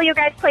format until you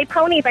guys play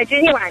Pony by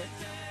Genuine.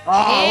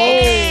 Oh,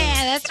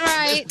 Yeah, that's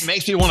right. This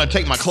makes me want to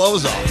take my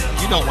clothes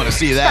off. You don't want to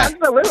see that.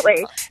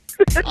 Absolutely.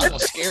 I'll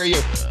scare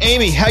you.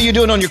 Amy, how you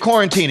doing on your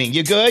quarantining?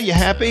 You good? You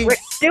happy? We're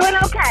doing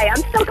okay. I'm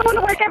still going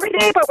to work every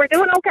day, but we're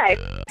doing okay.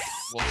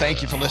 Well,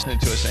 thank you for listening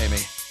to us, Amy.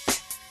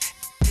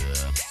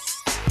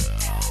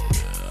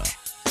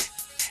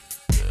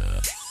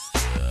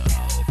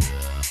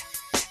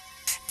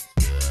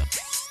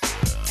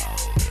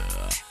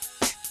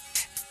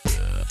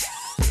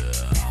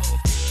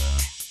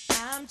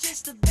 I'm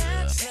just a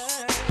bachelor.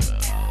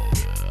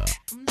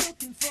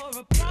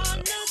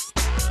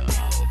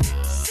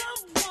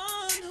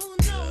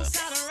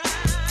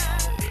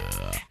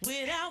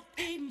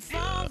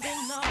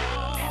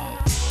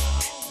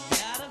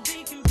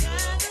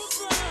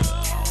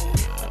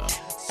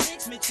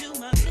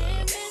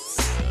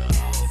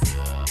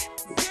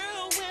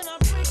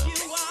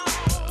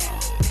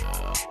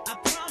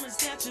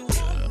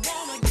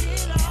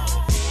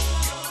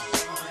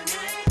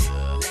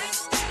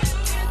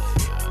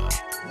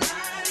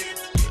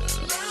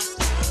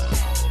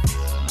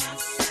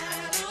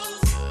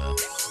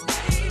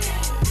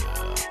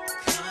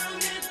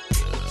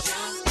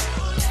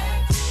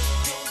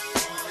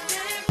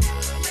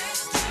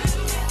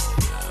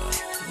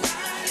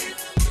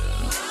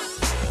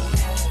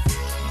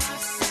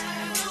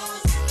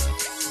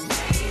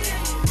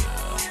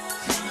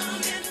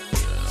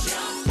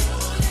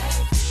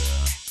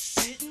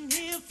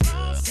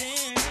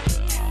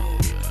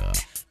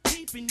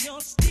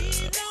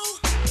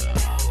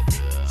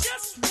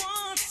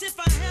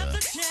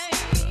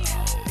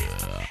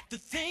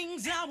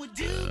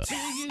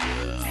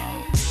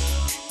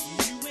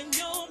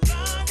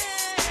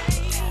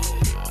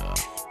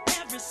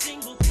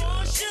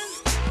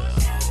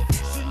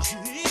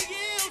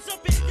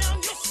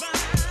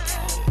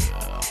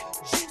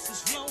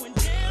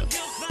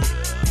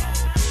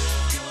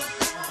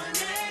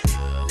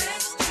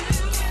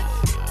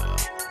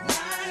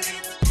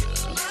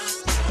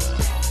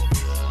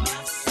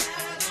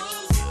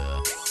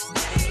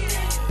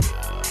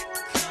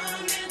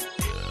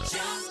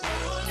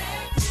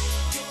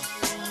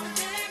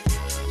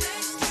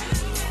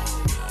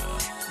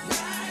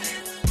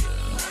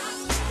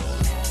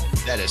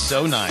 That is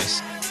so nice.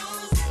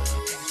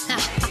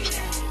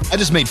 I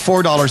just made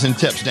 $4 in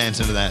tips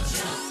dancing to that.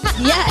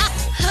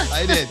 Yes.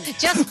 I did.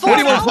 Just $4. What do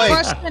you want to play?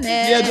 Crushing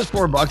it. Yeah, just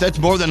 $4. That's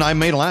more than I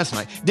made last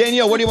night.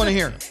 Danielle, what do you want to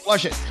hear?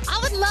 Flush it. I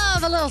would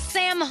love a little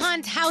Sam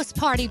Hunt house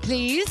party,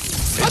 please.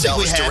 It's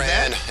Elvis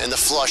Duran and the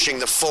Flushing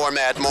the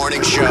Format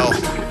Morning Show.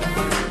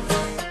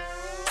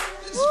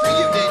 This is for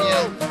you,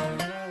 Danielle.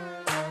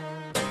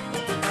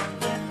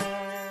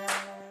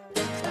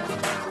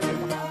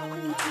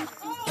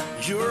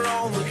 You're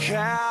on the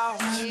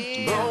couch,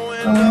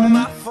 blowing up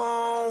my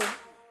phone.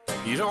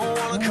 You don't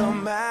wanna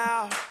come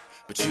out,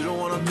 but you don't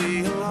wanna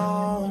be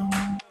alone.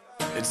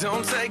 It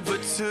don't take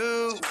but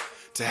two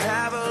to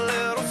have a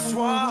little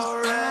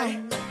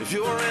soiree. If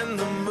you're in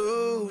the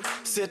mood,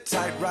 sit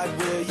tight right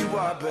where you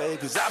are,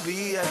 babe, 'cause I'll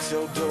be at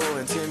your door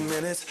in 10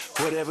 minutes.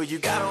 Whatever you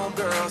got on,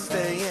 girl,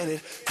 stay in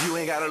it. You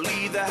ain't gotta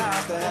leave the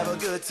house to have a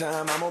good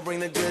time. I'm gonna bring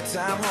the good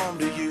time home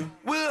to you.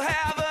 We'll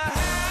have a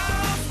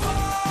house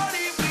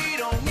party. We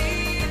don't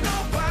need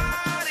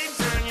nobody.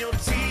 Turn your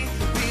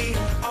TV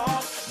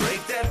off.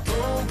 Break that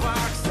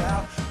boombox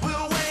out.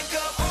 We'll wake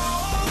up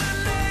all the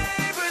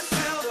neighbors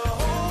till the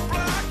whole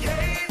block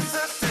hates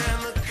us, and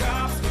the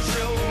cops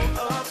show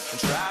up and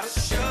try to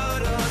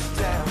shut us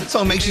down. That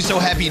song makes you so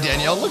happy,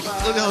 Danielle. Look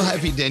how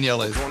happy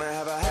Danielle is. We're gonna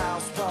have a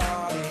house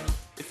party.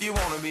 If you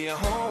wanna be a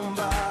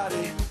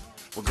homebody,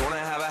 we're gonna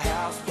have a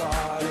house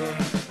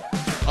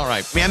party. All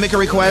right. May I make a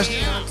request?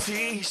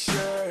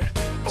 T-shirt.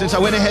 Since I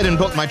went ahead and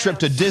booked my trip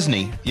to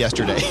Disney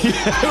yesterday,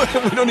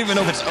 we don't even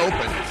know if it's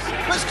open.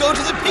 Let's go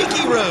to the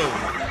Pinky Room.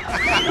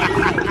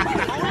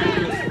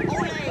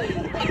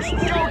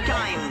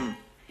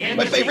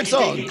 My favorite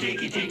song.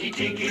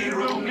 Tiki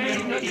room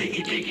in the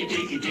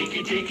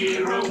tiki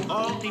room.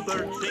 All the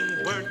birds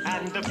sing word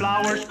and the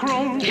flowers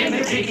croon in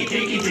the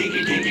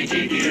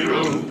tiki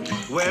room.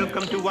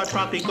 Welcome to our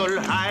tropical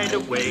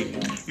hideaway,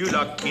 you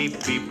lucky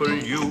people,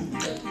 you.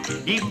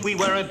 If we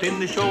weren't in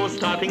the show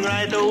starting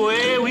right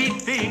away,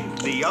 we'd be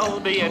the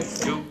audience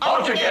too.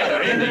 All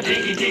together in the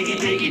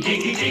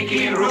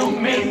tiki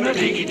room, in the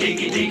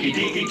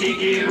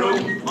tiki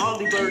room. All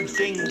the birds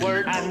sing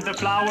word and the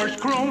flowers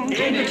croon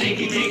in the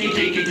tiki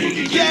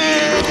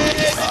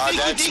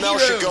That smell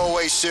should go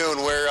away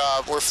soon.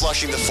 We're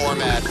flushing the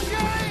format.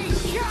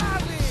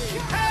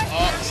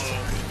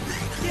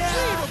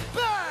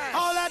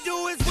 All I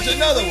do is It's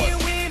another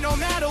one. win, no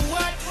matter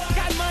what.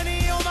 Got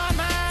money on my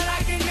mind,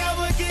 I can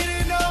never get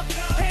enough.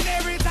 And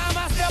every time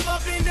I step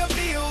up in the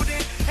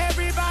building,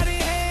 everybody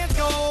hands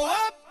go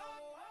up.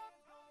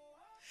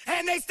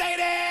 And they stay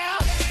there,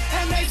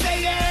 and they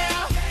stay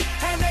there,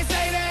 and they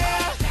stay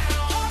there.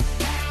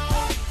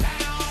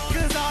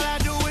 'Cause all I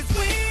do is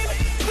win.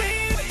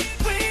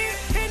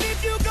 And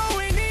if you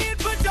going in,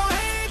 put your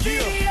hands in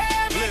the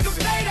air, make them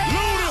stay there.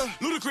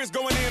 Ludacris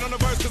going in on the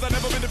verse, 'cause I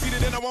never been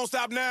defeated and I won't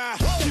stop now.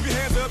 Keep your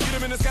hands up, get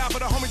them in the sky for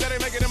the homies that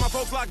ain't making it and my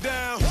folks locked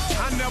down.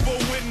 I never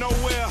went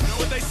nowhere,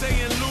 but they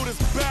saying Luda's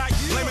back.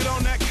 Blame it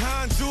on that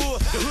contour,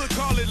 the hood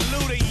call it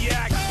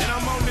Luda-yak. And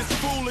I'm on this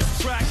foolish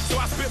track, so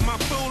I spit my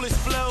foolish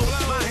flow.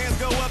 My hands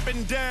go up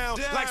and down,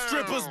 like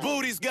strippers'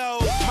 booties go.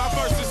 My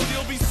verses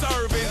still be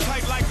serving,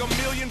 tight like a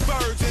million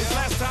virgins.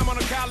 Last time on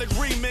a college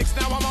remix,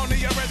 now I'm on the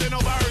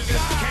original version.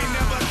 Can't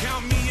never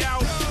count me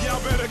out,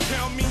 y'all better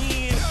count me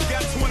in.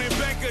 Got 20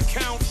 bank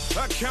accounts,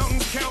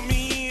 accountants count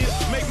me in.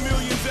 Make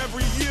millions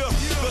every year,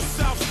 the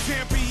South's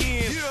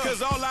champion.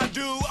 'Cause all I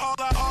do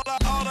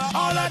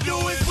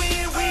is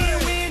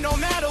win, no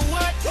matter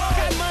what.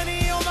 Got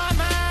money on my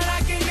mind,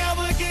 I can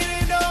never get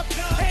enough.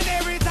 And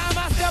every time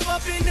I step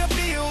up in the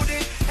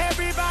building,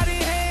 everybody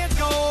hands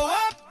go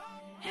up.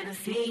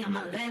 Hennessy on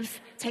my lips,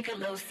 take a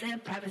little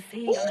sip,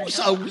 privacy. Ooh,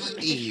 so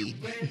weedy.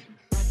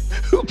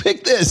 Who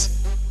picked this?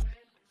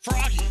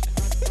 Froggy.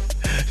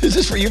 Is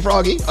this for you,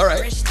 Froggy? All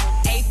right. Rich,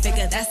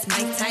 8-figure, that's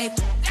my type.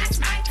 That's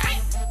my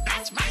type.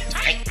 That's my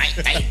type.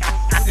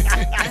 That's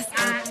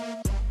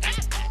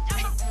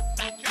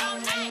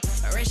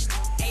the rich,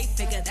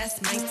 8-figure,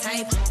 that's my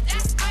type.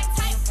 That's my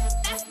type.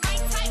 That's my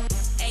type.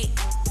 8,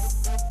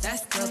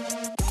 that's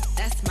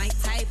my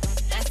type.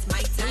 That's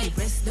my type.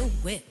 Wrist, new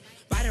whip,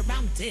 right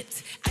around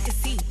dipped. I can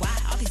see why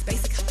all these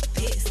basic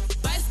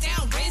pissed. Buzz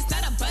down wrist,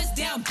 not a buzz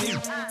down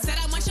bitch. Said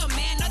I want your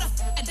man, not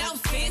a down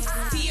fist.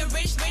 See a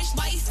rich,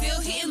 why he still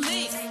hitting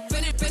licks?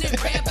 Spinning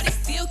red, but he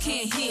still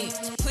can't hit.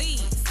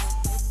 Please,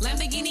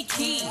 Lamborghini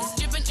keys,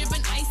 dripping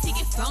ice, he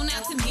get flown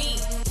out to me.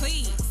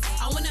 Please,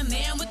 I want a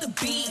man with the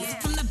bees.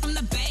 From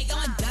the bag,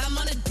 I'm a dime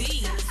on a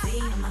D. See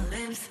on my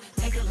lips,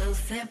 take a little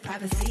sip,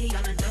 privacy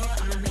on the door,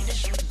 I'ma make the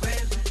shit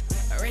grip.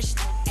 Rich,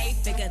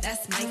 8-figure,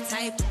 that's my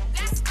type.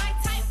 That's my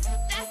type.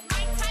 That's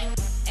my type.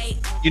 8.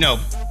 You know,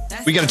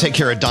 we got to take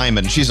care of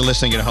Diamond. She's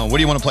listening at home. What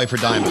do you want to play for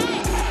Diamond?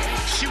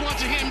 She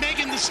wants to hear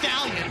Megan Thee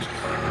Stallion.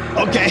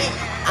 Okay.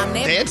 I'm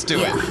never, Dance to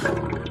it.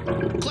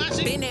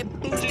 Classic. Been that,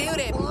 still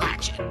that,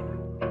 watch it.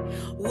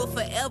 Will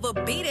forever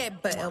be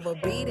that,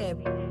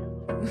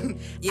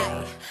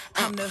 Yeah,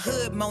 I'm the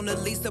hood Mona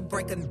Lisa,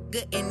 break a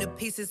nigga into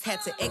pieces.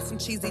 Had to X some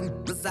cheesy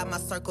niggas out my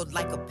circle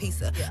like a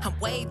pizza. I'm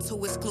way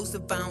too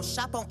exclusive. I don't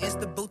shop on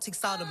Insta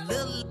boutiques. All them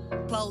little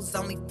clothes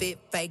only fit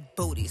fake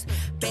booties.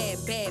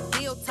 Bad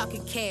bill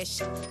talking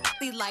cash.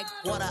 Be like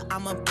water,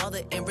 I'm a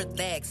mother and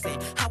relaxing.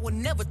 I would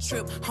never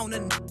trip on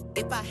a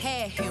if I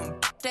had him.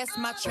 That's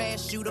my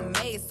trash, you the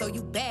maid, so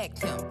you bagged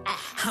him.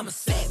 I'm a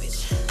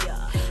savage.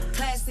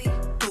 Classy,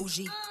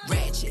 bougie,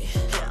 ratchet.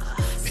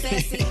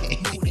 Sassy,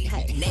 moody,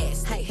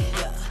 nasty.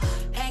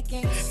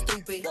 Hacking,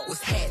 stupid,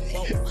 what's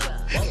happening?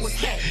 What's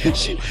happening?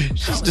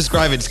 She's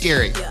describing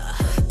scary.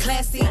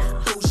 Classy,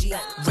 bougie,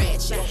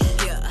 ratchet.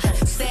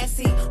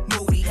 Sassy,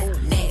 moody,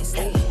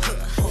 nasty.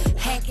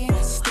 Hacking,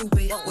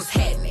 stupid, what's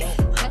happening?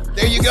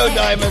 There you go,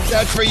 Diamond.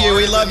 That's for you.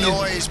 We love you.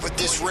 Noise, but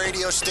this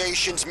radio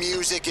station's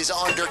music is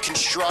under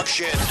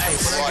construction.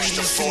 Flush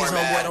the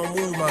format. Don't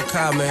move my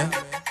car, man.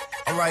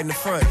 I'm right in the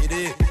front. You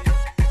did.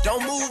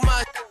 Don't move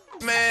my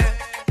man.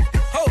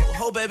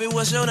 Ho, baby,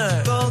 what's your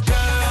name? Go,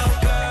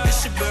 girl,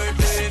 it's your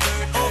birthday.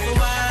 Over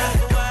wine, I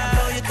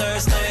know you're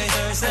Thursday.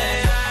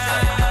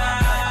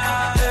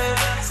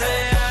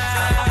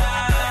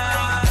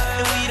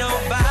 And we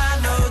don't buy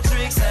no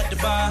drinks at the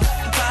bar. We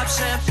pop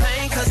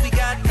champagne 'cause we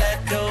got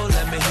that dough.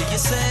 Let me hear you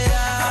say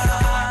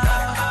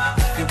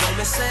you want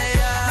me say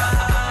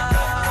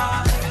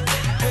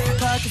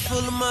Pocket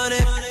full of money,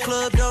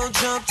 club don't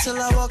jump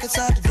till I walk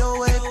inside the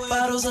doorway.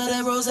 Bottles of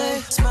that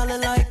rosé,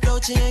 smiling like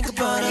Dolce &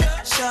 Gabbana.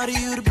 Shawty,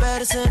 you the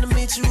baddest, and to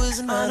meet you is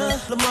an honor.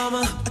 La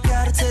mama, I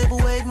got a table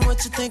waiting.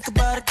 What you think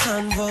about a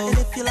convo? And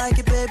if you like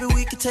it, baby,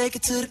 we can take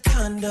it to the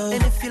condo.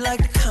 And if you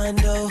like the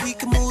condo, we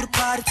can move the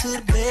party to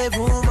the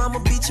bedroom. I'ma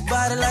beat your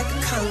body like a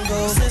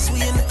Congo. Since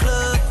we in the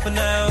club for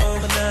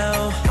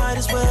now, might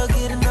as well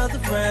get another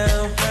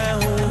round.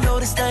 Know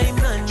this ain't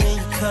nothing in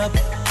your cup.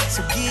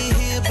 So get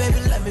here, baby,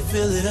 let me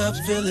fill it up.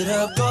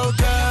 Go,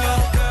 girl,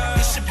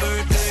 it's your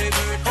birthday.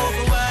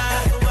 Over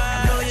wine, I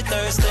know you're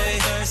Thursday.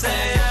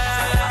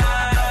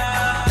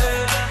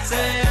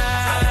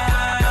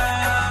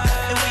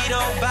 And we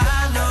don't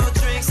buy no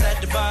drinks at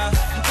the bar. We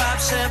pop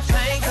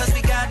champagne 'cause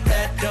we got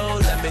that dough.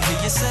 Let me hear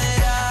you say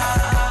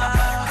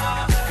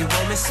you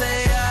want me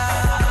say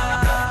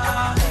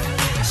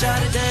Try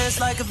to dance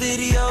like a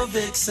video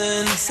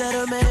vixen. Said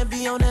her man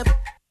be on that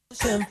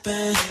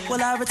pimpin'.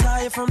 Well, I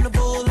retire from the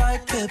bull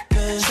like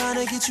Pippin.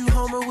 Tryna get you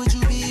home, or would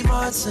you be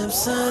Marge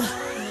Simpson?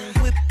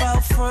 Whip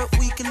out front,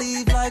 we can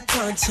leave like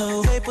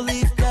pronto. Maple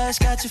leaf flash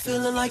got you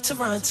feeling like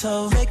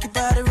Toronto. Make your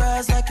body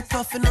rise like you're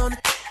puffin' on the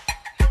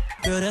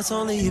girl, that's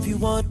only if you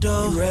want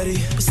dough. You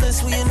ready? But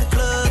since we in the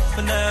club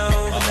for now,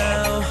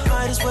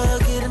 might as well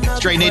get another.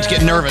 Straight Nate's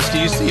getting nervous. Do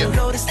you see him?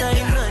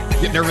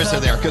 Get nervous in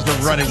there because we're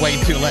running way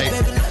too late.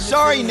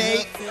 Sorry,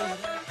 Nate.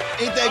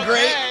 Ain't that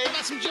great?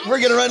 We're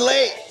going to run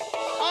late.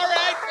 All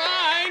right,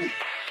 fine.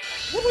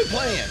 What are we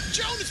playing?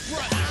 Jonas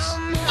Brothers.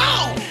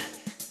 Oh!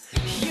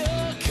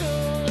 You're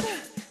cold.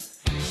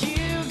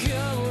 You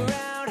go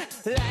around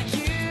like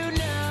you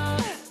know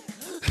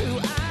who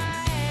I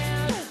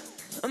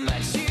am,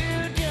 but you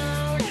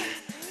don't.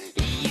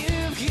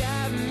 You've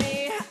got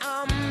me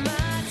on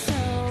my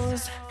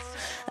toes.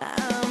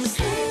 I'm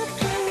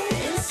slipping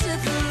into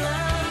the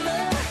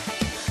lava,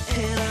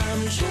 and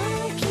I'm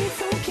trying to keep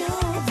from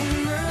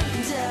going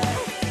under.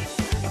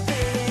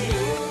 Baby,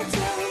 you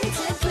don't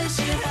to push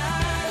it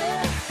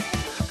harder,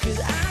 'cause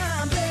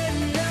I'm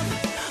burning up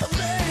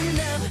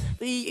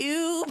for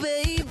you,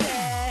 baby.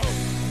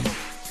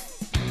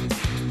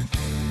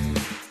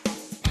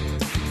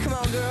 Come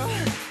on, girl.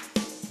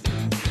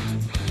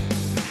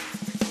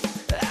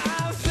 I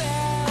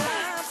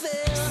fell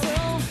so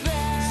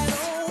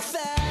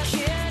fast,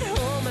 can't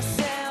hold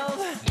myself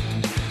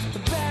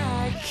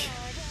back.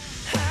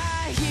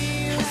 High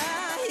heels,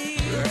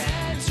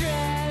 red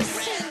dress,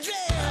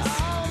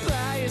 all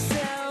by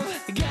yourself.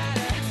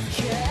 Gotta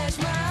catch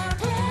my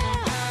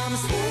breath. I'm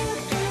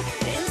slipping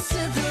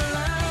into the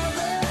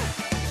lava,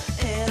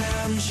 and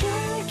I'm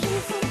trying to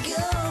keep from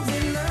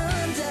going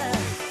under.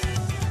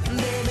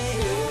 Baby,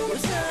 you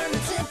turn the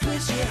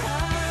temperature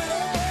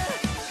harder,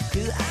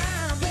 'cause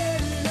I'm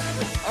burning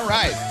up. All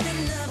right.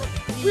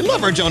 We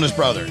love our Jonas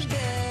Brothers.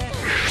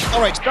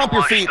 All right, stomp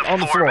your feet on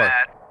the floor.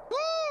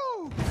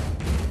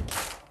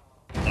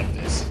 Love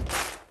this.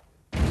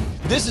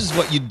 This is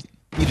what you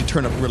need to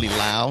turn up really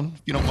loud,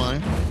 if you don't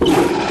mind. A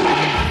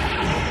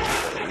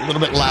little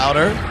bit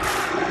louder.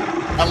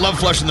 I love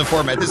flushing the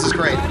format. This is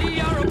great.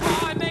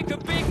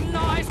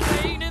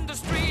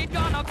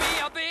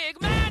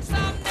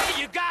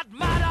 You got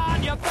mud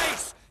on your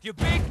face, you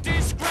big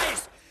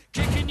disgrace,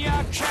 kicking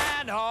your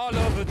can all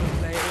over the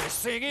place,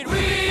 singing,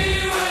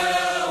 we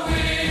will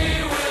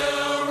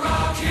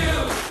rock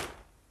you.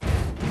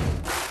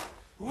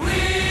 We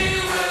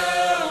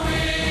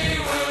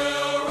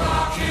will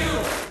rock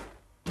you.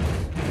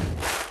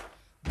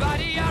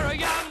 Buddy, you're a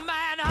young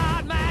man,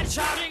 hard man,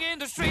 shouting in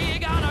the street, you're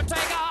gonna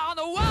take on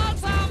the world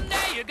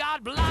someday. You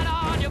got blood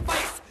on your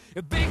face,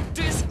 a big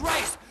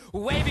disgrace,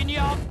 waving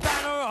your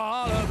banner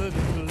all over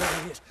the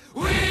place.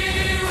 We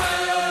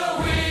will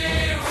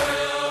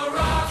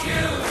rock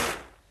you.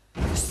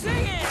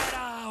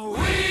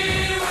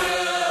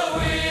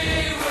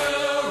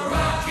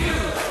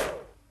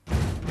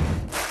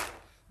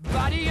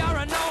 you're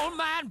an old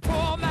man,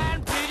 poor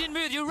man, pleading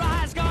with your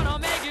eyes, gonna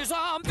make you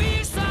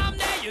zombie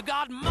someday. You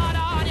got mud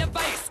on your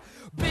face,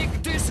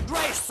 big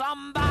disgrace.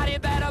 Somebody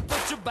better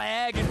put your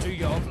bag into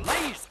your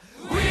place.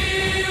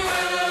 We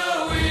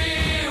will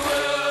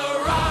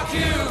rock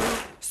you.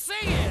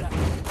 Sing it.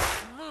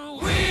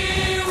 We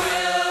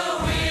will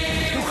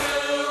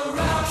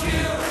rock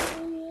you.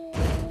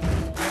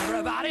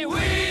 Everybody,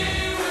 we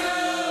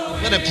will.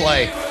 Let it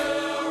play.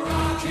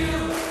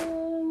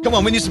 Come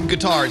on, we need some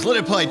guitars. Let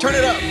it play. Turn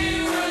it up.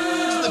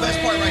 This is the best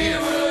part right here.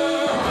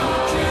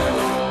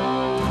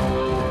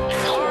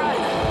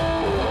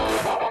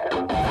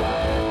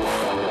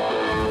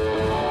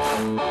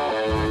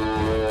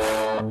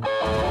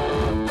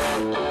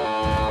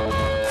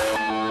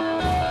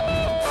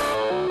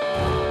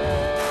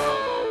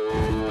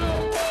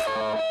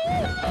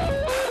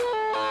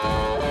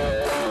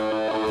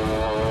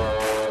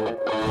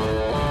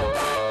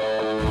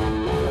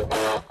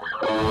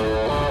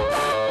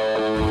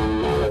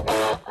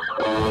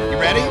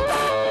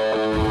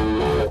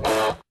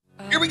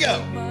 Here we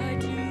go.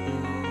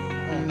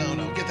 Oh, no.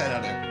 Get that out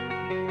of there.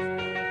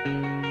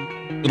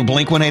 Little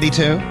Blink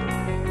 182.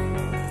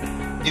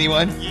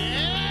 Anyone?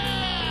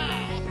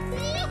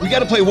 Yeah. We got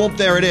to play Whoop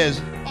There It Is.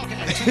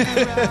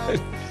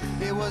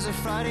 It was a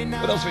Friday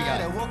night. What else we got?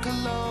 I woke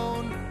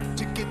alone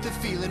to get the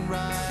feeling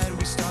right.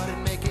 We started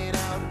making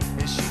out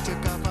and she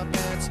took off my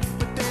pants.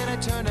 But then I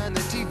turned on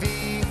the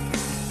TV.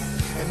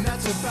 And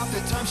that's about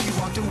the time she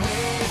walked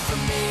away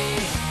from me.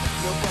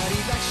 Nobody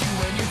likes you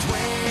when you're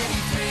 23.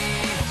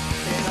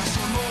 And I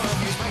still more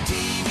abuse my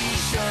TV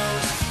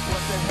shows. What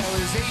the hell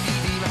is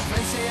ADD? My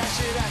friends say I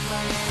should act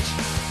my age.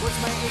 What's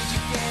my age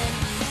again?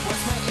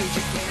 What's my age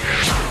again?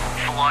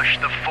 Flush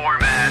the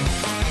format.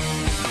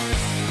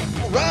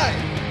 All right.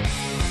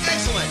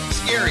 Excellent.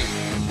 Scary.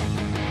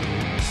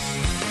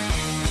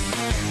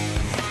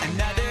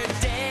 Another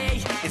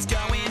day is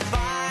going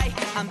by.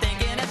 I'm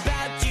thinking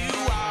about you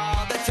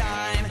all the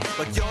time.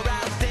 But you're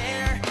out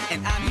there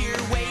and I'm here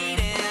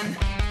waiting.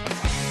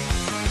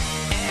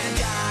 And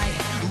I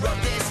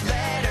wrote this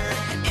letter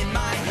in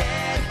my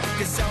head.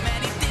 Cause so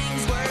many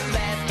things were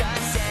left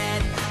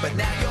unsaid. But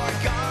now you're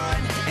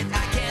gone and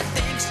I can't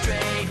think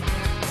straight.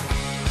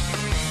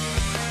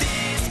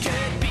 This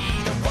could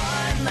be the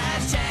one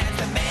last chance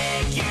to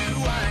make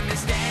you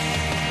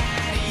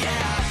understand.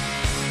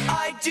 Yeah,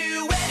 I'd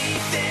do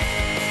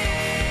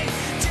anything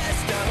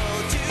just to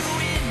hold you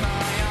in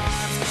my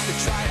arms, to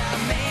try to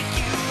make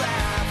you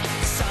laugh.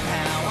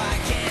 Somehow I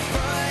can't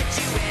put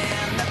you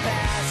in the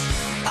past.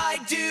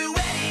 I'd do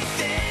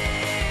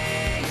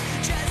anything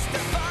just to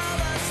fall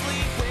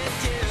asleep with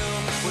you.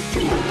 Will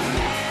you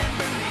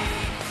remember me?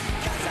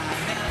 'Cause I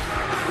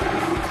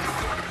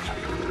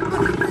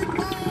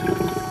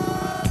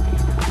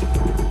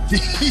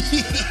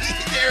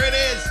There it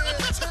is.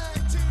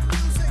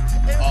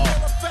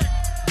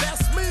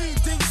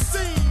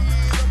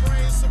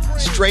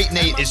 Straight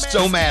Nate is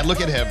so mad.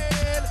 Look at him.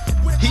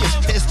 He is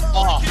pissed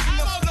off.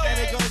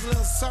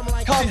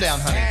 Calm down,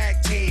 honey.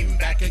 Tag team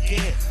back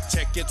again.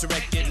 Check it,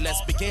 direct it,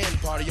 let's begin.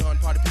 Party on,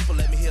 party people,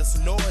 let me hear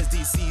some noise.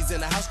 DC's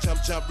in the house,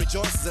 jump, jump,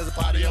 rejoices. There's a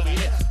party over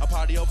here, a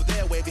party over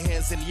there. Wave your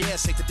hands in the air,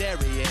 shake the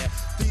dairy, yeah.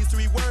 These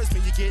three words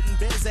mean you're getting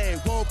busy.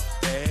 Whoop,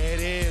 there it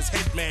is,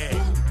 Hitman.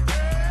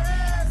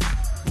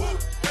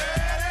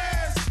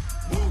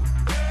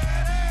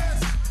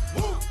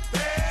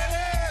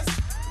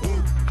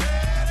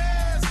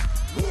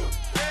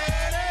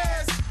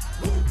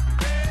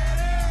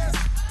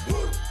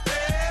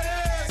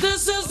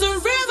 This is the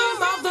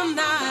rhythm of the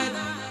night.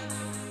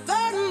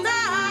 The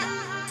night.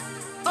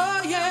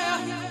 Oh, yeah.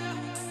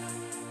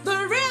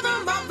 The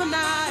rhythm of the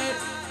night.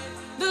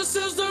 This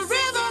is the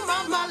rhythm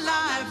of my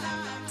life.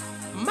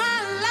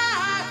 My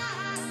life.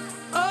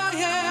 Oh,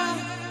 yeah.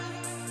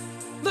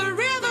 The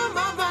rhythm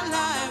of my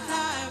life.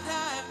 Life,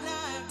 life,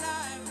 life,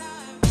 life,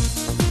 life.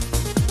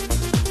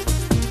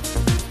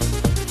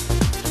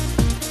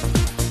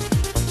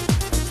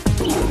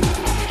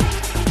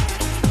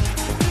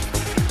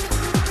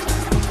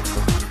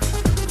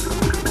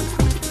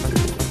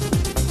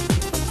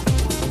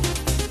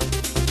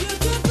 You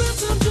can put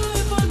some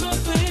joy upon my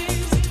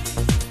face.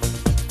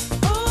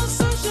 Oh,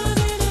 sunshine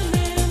in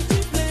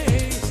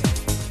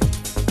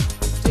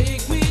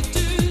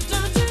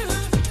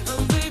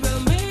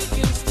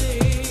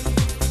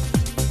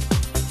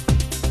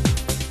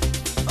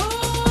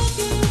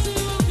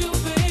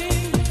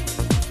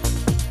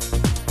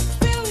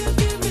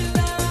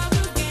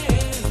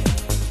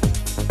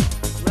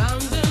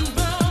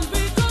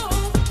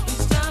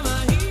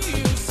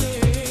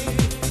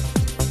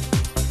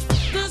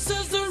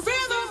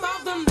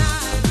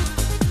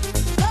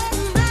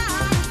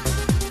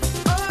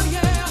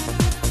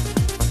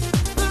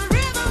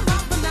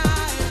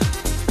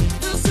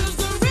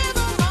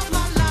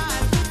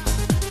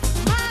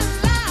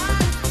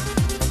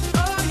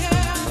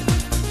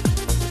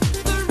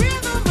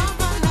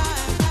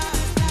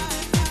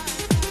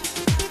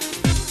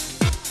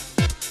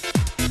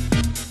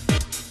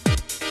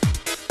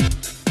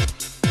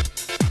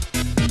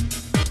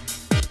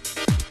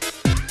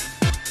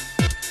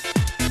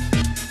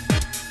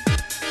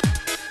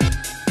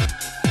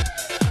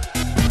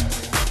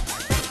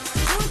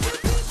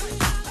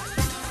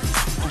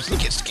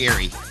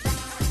Scary.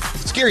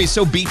 Scary is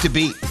so beat to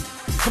beat.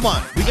 Come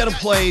on, we got to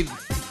play.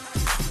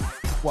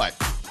 What?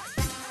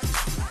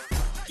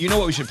 You know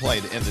what we should play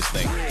to end this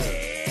thing?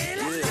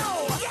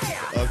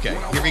 Okay,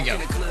 here we go.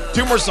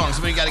 2 more songs,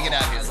 and we got to get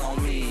out of here.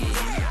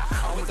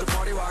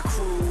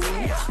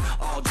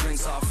 All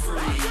drinks are free.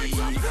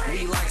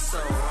 We like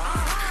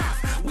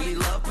Ciroc. We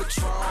love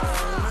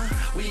Patron.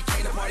 We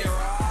came to party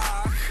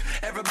rock.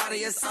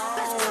 Everybody is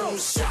on.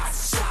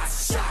 Shots,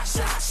 shots, shots,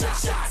 shots,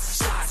 shots, shots,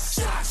 shots,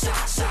 shots,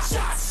 shots, shots,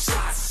 shots,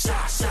 shots,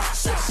 shots,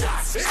 shots, shots,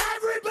 shots.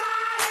 Everybody!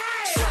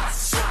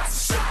 Shots,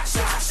 shots, shots,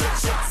 shots,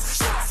 shots,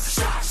 shots,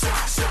 shots,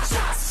 shots, shots,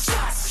 shots,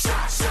 shots,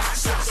 shots,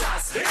 shots, shots,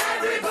 shots.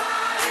 Everybody!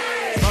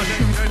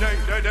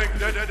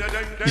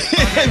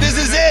 This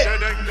is it.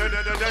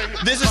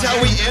 This is how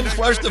we end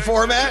Flush the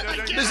Format.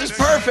 This is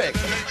perfect.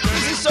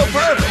 This is so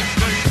perfect.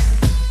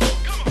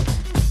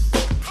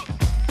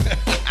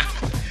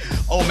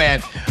 Oh,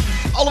 man.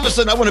 All of a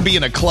sudden, I want to be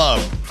in a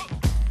club.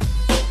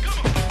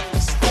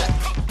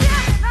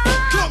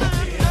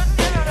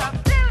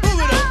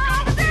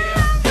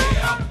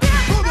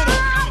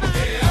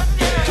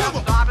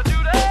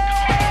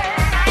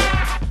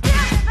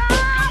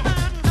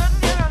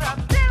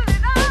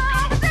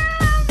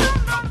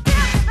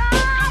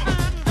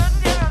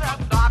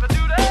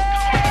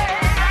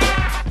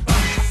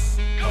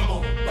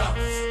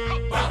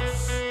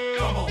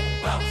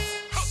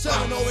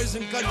 Sound always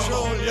in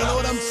control, you know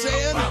what I'm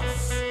saying?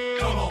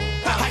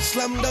 I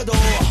slam the door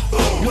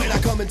when I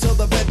come into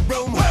the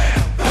bedroom,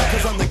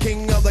 cause I'm the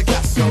king of the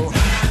castle.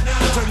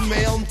 Turn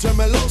me on, turn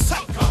me loose.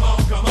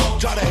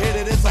 Try to hit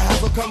it, it's a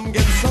hassle, come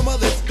get some of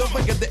this. Don't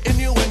forget the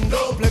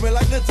innuendo, play me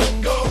like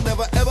Nintendo,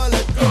 never ever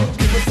let go.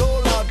 Keep it so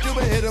loud, you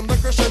be hitting the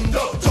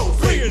crescendo. So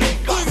free me,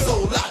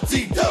 so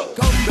latito.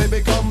 Come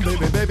baby,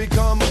 baby,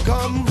 come.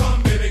 Come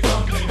baby,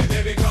 baby,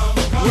 baby, come.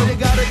 Well, you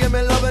gotta give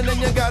me loving and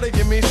you gotta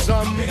give me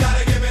some. You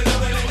gotta give me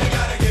loving and you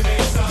gotta give me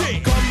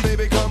some. Come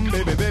baby,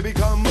 baby,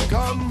 come.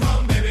 Come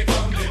baby,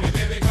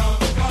 baby, come.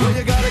 Well,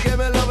 you gotta give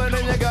me loving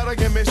and you gotta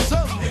give me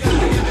some.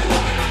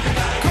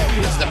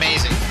 This is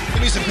amazing.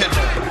 Give me some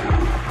Pitbull.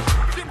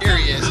 Here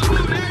he is.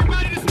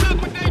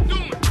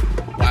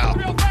 Wow.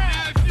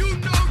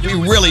 We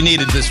really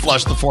needed this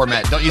Flush the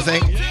Format, don't you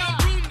think?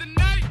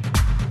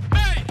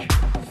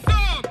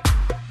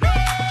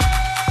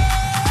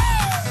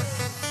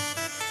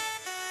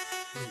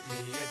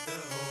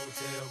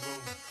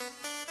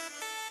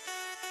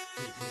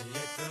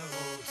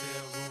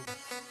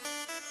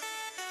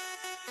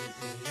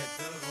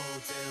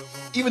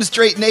 Even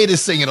Straight Nate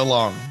is singing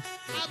along.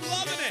 I'm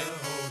loving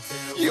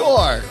it. You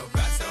are.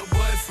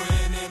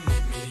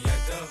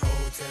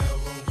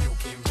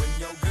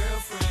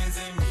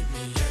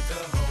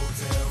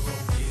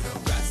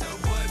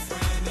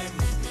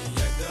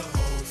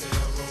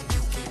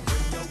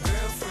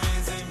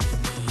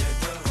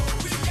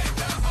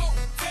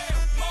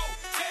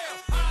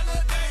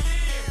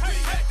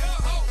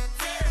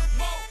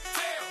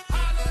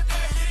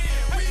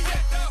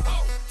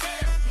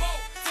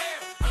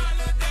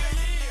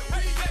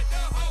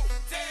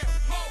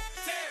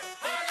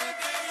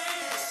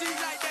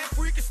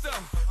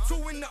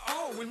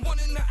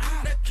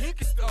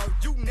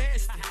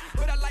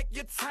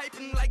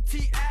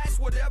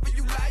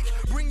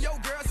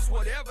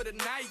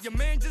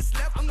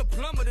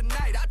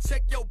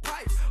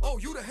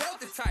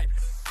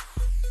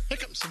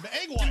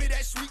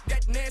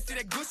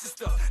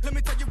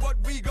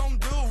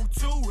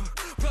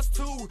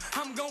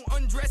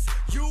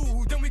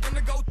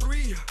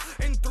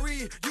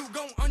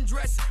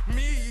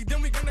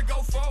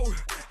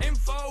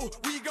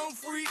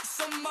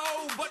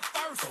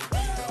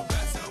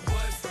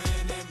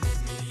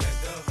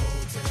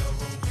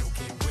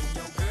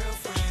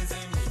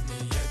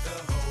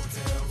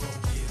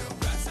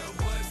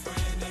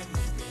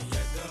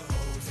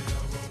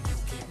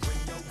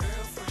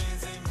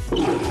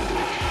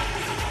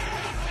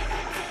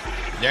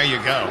 There you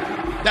go.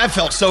 That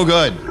felt so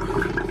good.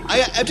 I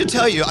have to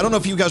tell you, I don't know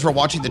if you guys were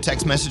watching the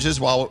text messages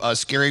while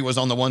Scary was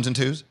on the ones and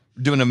twos.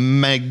 Doing a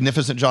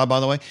magnificent job, by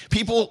the way.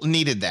 People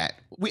needed that.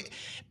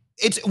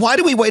 Why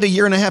do we wait a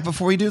year and a half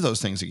before we do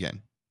those things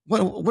again?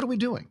 What are we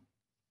doing?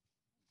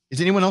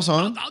 Is anyone else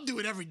on? I'll do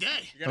it every day.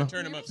 You gotta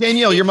turn them up.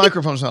 Danielle, your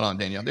microphone's not on,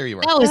 Danielle. There you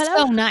are. That was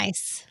so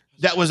nice.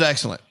 That was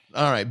excellent.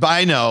 All right. But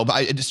I know,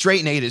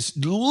 Straight Nate is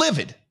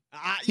livid.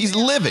 He's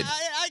livid.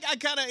 I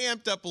kind of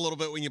amped up a little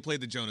bit when you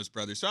played the Jonas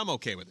Brothers, so I'm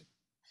okay with it.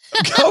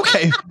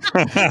 Okay.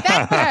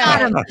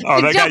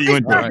 That got you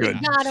into it.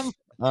 Good. Got him.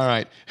 All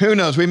right. Who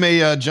knows? We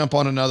may jump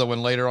on another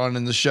one later on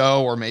in the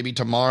show or maybe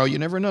tomorrow. You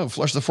never know.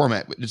 Flush the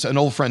Format. It's an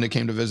old friend that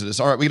came to visit us.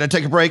 All right. We're going to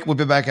take a break. We'll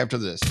be back after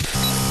this.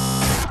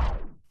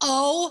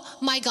 Oh,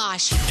 my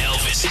gosh.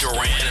 Elvis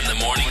Duran in the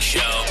morning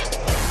show.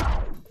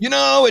 You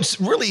know,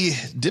 it's really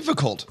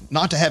difficult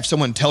not to have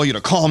someone tell you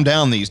to calm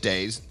down these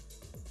days.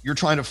 You're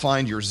trying to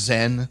find your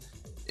zen.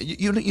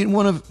 You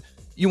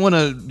want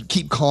to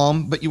keep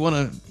calm, but you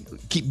want to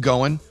keep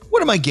going.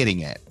 What am I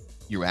getting at,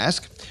 you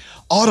ask?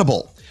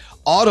 Audible.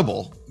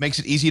 Audible makes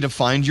it easy to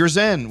find your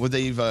Zen.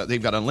 They've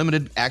got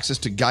unlimited access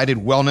to guided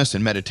wellness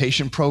and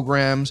meditation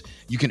programs.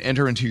 You can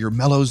enter into your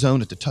mellow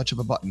zone at the touch of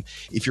a button.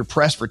 If you're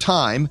pressed for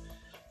time,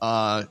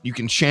 you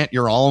can chant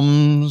your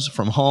alms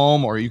from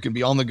home, or you can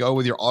be on the go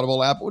with your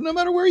Audible app. No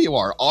matter where you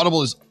are,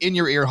 Audible is in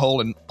your ear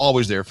hole and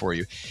always there for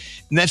you.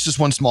 And that's just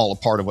one small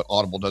part of what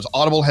Audible does.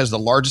 Audible has the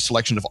largest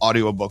selection of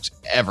audiobooks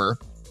ever.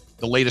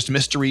 The latest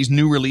mysteries,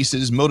 new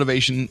releases,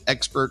 motivation,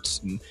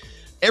 experts, and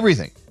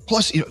everything.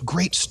 Plus,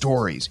 great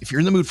stories. If you're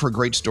in the mood for a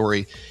great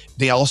story,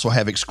 they also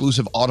have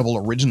exclusive Audible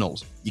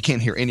originals you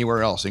can't hear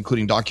anywhere else,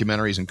 including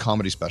documentaries and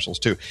comedy specials,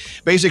 too.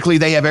 Basically,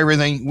 they have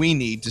everything we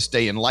need to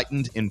stay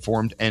enlightened,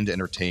 informed, and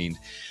entertained.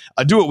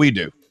 Do what we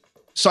do.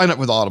 Sign up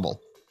with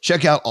Audible.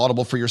 Check out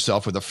Audible for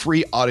yourself with a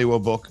free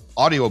audiobook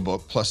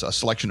plus a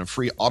selection of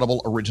free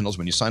Audible originals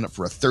when you sign up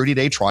for a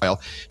 30-day trial.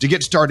 To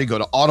get started, go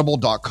to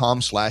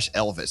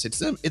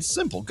audible.com/Elvis. It's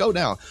simple. Go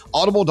down.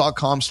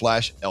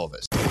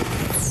 Audible.com/Elvis.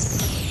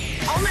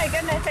 Oh my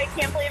goodness, I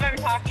can't believe I'm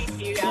talking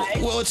to you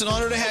guys. Well, it's an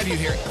honor to have you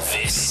here.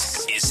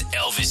 This is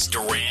Elvis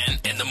Duran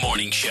and the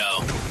Morning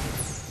Show.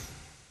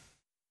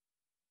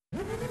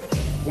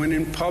 When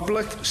in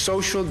public,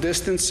 social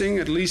distancing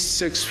at least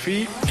 6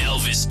 feet.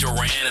 Elvis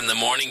Duran and the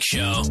Morning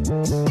Show.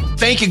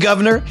 Thank you,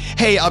 Governor.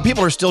 Hey,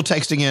 people are still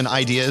texting in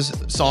ideas,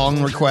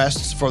 song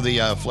requests for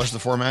the Flush the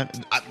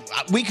Format.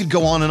 We could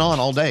go on and on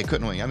all day,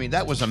 couldn't we? I mean,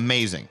 that was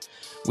amazing.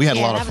 We had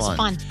a lot of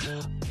fun. That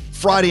was fun.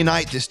 Friday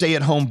night, the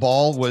stay-at-home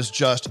ball was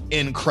just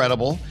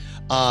incredible.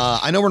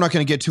 I know we're not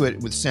going to get to it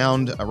with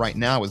sound right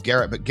now with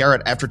Garrett, but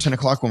Garrett, after 10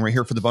 o'clock when we're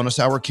here for the bonus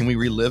hour, can we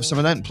relive some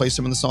of that and play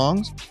some of the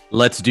songs?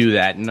 Let's do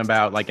that in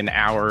about like an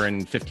hour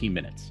and 15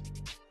 minutes.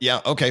 Yeah,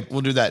 okay,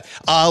 we'll do that.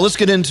 Let's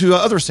get into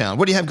other sound.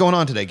 What do you have going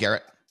on today,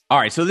 Garrett? All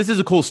right, so this is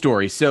a cool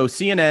story. So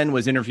CNN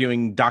was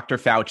interviewing Dr.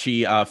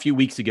 Fauci a few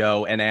weeks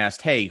ago and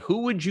asked, hey, who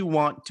would you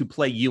want to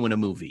play you in a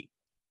movie?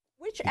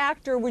 Which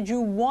actor would you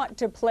want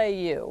to play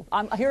you?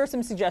 Here are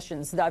some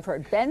suggestions that I've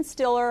heard. Ben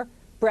Stiller,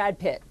 Brad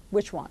Pitt.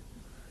 Which one?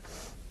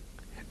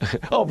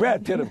 Oh,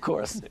 Brad Pitt, of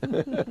course.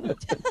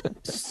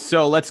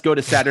 So let's go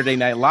to Saturday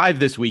Night Live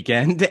this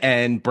weekend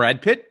and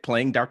Brad Pitt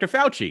playing Dr.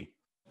 Fauci.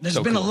 There's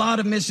been a lot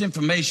of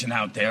misinformation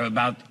out there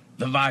about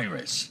the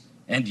virus.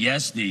 And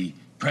yes, the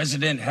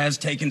president has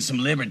taken some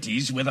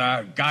liberties with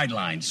our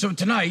guidelines. So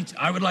tonight,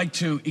 I would like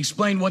to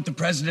explain what the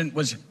president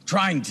was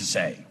trying to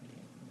say.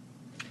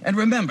 And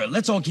remember,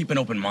 let's all keep an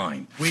open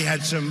mind. We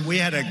had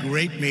a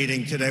great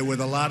meeting today with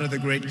a lot of the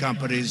great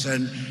companies,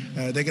 and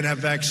they're going to have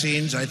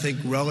vaccines, I think,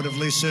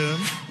 relatively soon.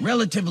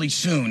 Relatively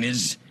soon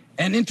is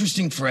an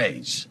interesting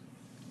phrase.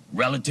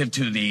 Relative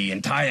to the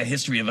entire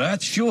history of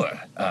Earth,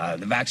 sure,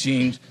 the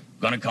vaccine's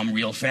going to come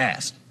real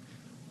fast.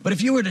 But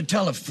if you were to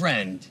tell a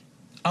friend,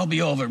 I'll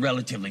be over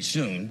relatively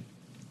soon,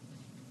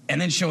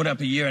 and then showed up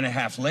a year and a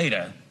half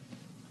later,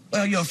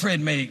 well, your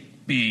friend may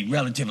be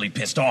relatively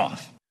pissed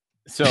off.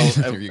 So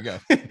there you go.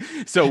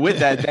 So with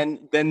that,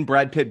 then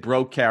Brad Pitt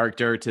broke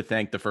character to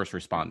thank the first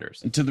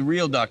responders. And to the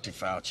real Dr.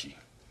 Fauci,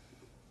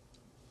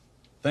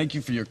 thank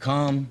you for your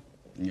calm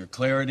and your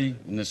clarity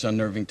in this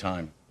unnerving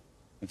time.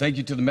 And thank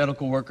you to the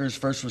medical workers,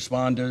 first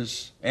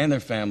responders, and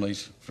their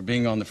families for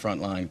being on the front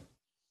line.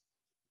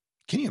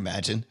 Can you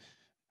imagine?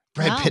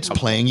 Brad Pitt's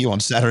playing you on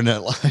Saturday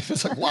Night Live.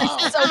 It's like, wow.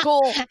 So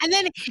cool. And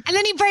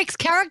then he breaks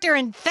character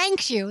and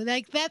thanks you.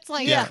 Like that's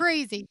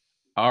crazy.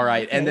 All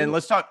right, and then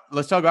let's talk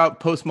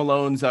about Post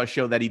Malone's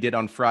show that he did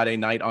on Friday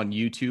night on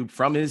YouTube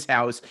from his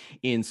house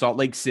in Salt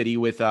Lake City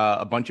with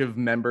a bunch of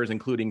members,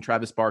 including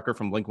Travis Barker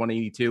from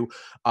Blink-182.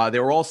 They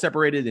were all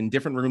separated in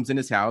different rooms in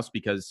his house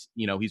because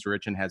he's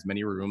rich and has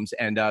many rooms,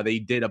 and they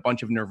did a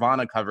bunch of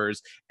Nirvana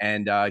covers.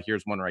 And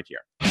here's one right here.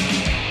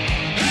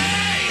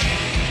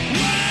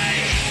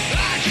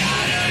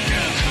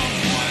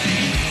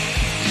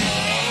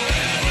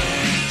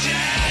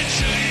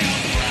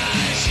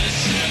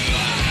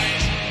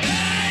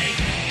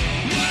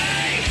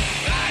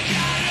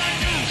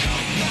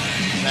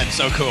 That's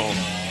so cool.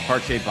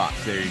 Heart-shaped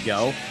box. There you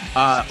go.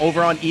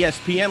 Over on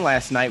ESPN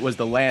last night was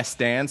The Last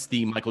Dance,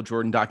 the Michael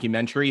Jordan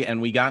documentary,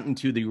 and we got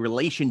into the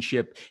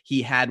relationship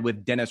he had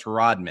with Dennis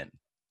Rodman.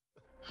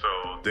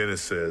 So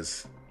Dennis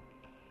says,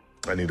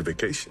 I need a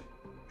vacation.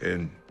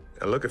 And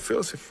I look at Phil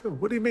and say, Phil,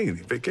 what do you mean,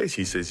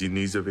 vacation? He says he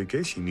needs a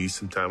vacation. He needs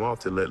some time off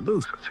to let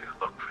loose. I say,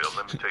 look, Phil,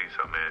 let me tell you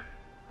something, man.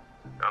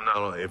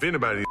 If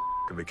anybody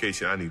needs a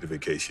vacation, I need a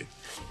vacation.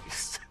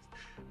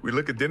 We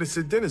look at Dennis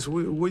and said, Dennis,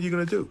 what are you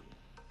going to do?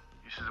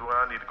 He says, well,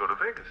 I need to go to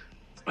Vegas.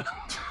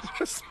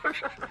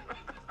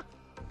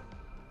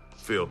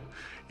 Phil,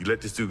 you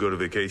let this dude go to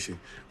vacation,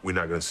 we're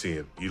not going to see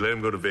him. You let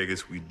him go to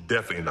Vegas, we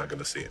definitely not going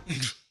to see him.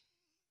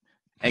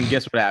 And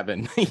guess what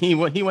happened? He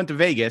went to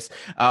Vegas.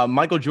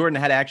 Michael Jordan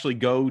had to actually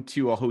go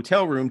to a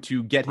hotel room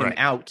to get him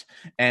out.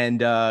 And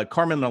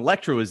Carmen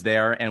Electra was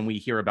there, and we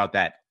hear about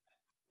that.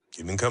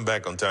 He didn't come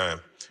back on time,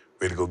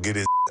 ready to go get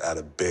his out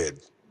of bed.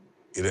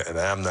 And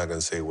I'm not going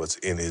to say what's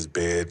in his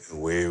bed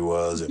and where he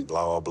was and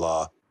blah, blah,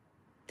 blah.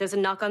 There's a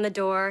knock on the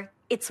door.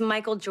 It's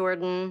Michael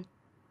Jordan.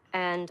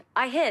 And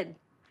I hid.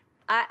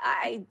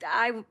 I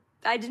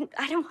I didn't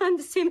want him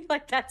to see me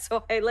like that,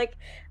 so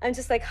I'm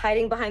just like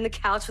hiding behind the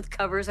couch with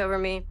covers over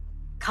me.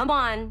 Come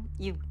on,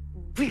 we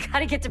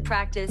gotta get to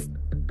practice.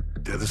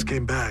 Dennis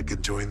came back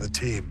and joined the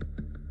team.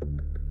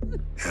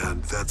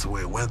 And that's the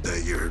way it went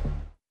that year.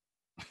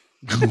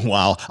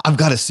 Wow. I've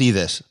got to see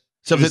this.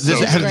 So this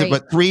had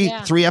what,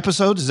 three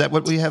episodes? Is that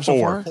what we have so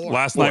far?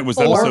 Last night was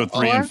episode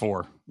 3 and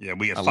 4. Yeah,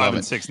 we have 5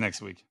 and 6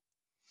 next week.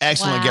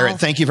 Excellent, Garrett.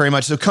 Thank you very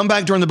much. So come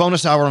back during the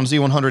bonus hour on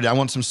Z100. I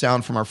want some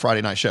sound from our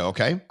Friday night show,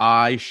 okay?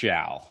 I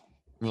shall.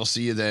 We'll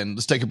see you then.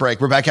 Let's take a break.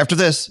 We're back after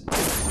this.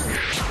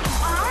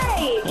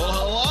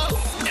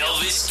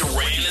 Elvis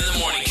Duran in the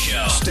morning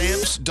show.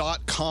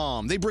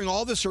 Stamps.com. They bring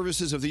all the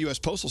services of the U.S.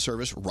 Postal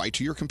Service right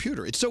to your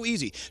computer. It's so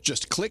easy.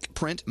 Just click,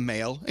 print,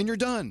 mail, and you're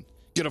done.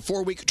 Get a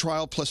 4-week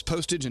trial plus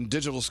postage and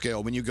digital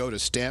scale when you go to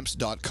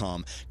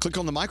Stamps.com. Click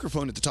on the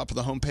microphone at the top of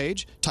the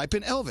homepage. Type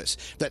in Elvis.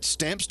 That's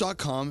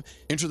Stamps.com.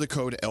 Enter the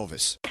code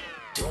Elvis.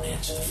 Don't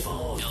answer the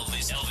phone.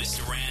 Elvis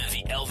Duran,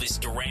 the Elvis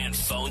Duran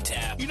phone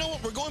tap. You know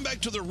what? We're going back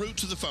to the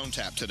roots of the phone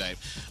tap today.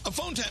 A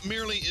phone tap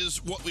merely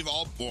is what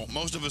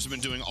most of us have been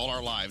doing all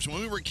our lives.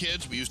 When we were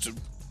kids, we used to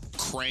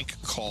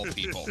crank call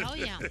people. Oh,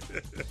 yeah.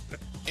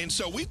 And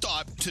so we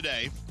thought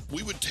today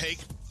we would take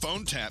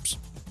phone taps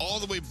all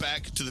the way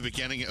back to the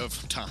beginning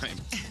of time.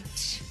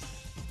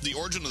 The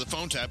origin of the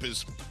phone tap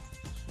is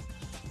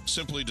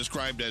simply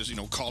described as,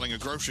 calling a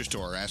grocery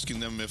store,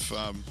 asking them if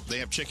they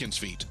have chicken's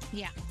feet.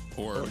 Yeah.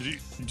 Or do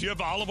you have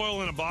olive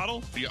oil in a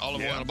bottle? Yeah,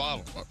 olive oil in a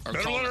bottle. Or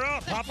better let her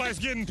up. Popeye's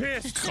getting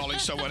pissed. Calling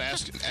someone,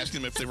 asking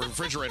them if their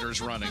refrigerator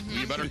is running.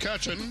 You better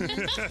catch it.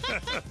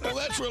 Well,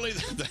 that's really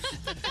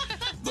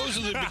those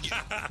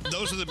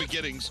are the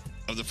beginnings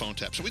of the phone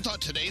tap. So we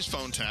thought today's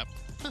phone tap,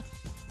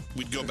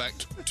 we'd go back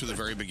to the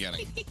very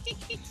beginning.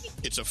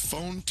 It's a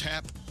phone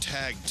tap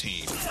tag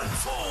team.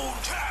 Phone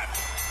tap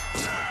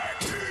tag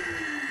team.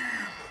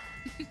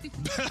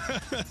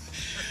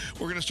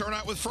 We're going to start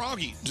out with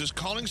Froggy, just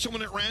calling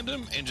someone at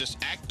random and just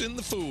acting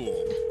the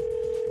fool.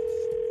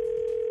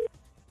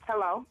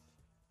 Hello?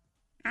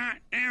 I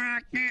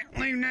can't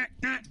leave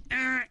that.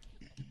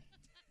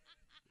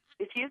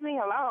 Excuse me,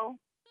 hello?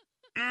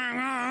 Get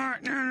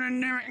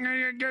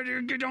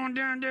on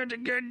down there to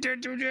get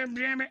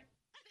damn it.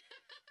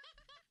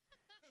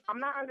 I'm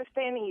not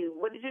understanding you.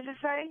 What did you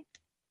just say?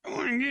 I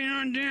want to get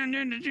on down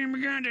there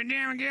to God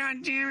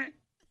damn it.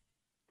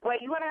 Wait,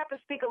 you're going to have to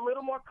speak a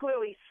little more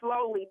clearly,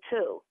 slowly,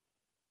 too.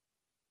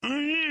 Oh,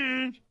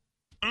 yeah.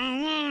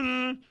 I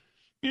want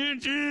to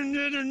get down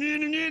there to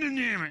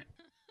damn it.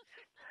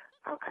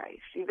 Okay,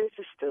 see, this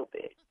is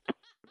stupid.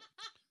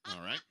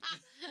 All right.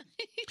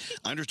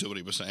 I understood what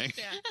he was saying.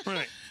 Yeah.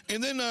 Right.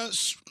 And then,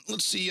 let's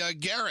see,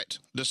 Garrett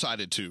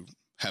decided to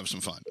have some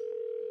fun.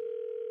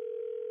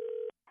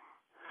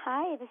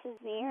 Hi, this is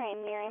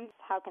Miriam. Miriam,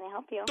 how can I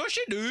help you? Does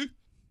she do?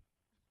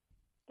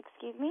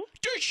 Excuse me?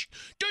 Does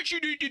she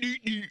do? Do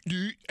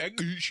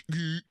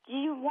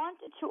you want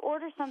to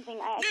order something?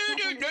 No.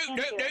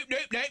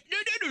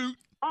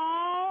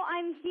 All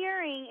I'm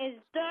hearing is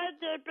I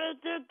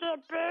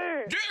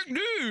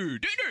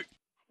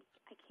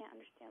can't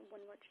understand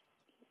one word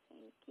he's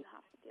saying. You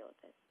have to deal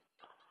with this.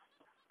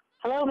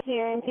 Hello, Miss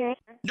Miriam.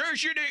 Does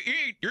she do?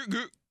 I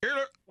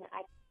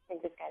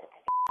think this guy's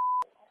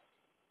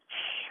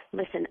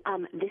Listen,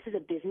 this is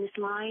a business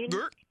line,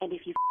 and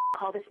if you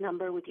call this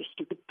number with your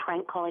stupid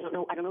prank call, I don't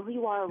know who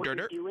you are or what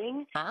you're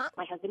doing.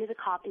 My husband is a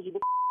cop, and he will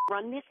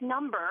run this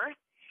number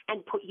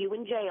and put you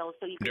in jail,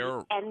 so you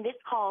can end this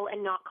call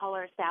and not call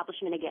our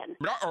establishment again.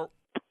 All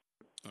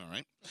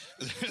right.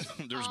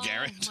 There's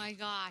Garrett. Oh, my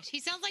gosh. He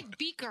sounds like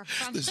Beaker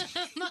from this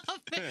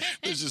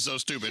is so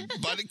stupid,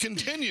 but it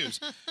continues.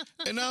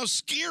 And now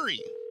Scary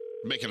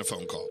making a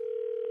phone call.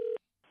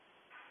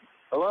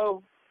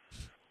 Hello?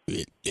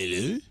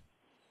 Hello?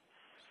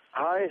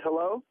 Hi,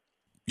 hello?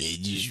 Is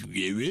this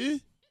Hello?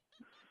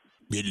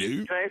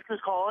 Can I ask who's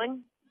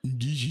calling?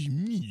 This is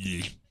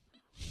me.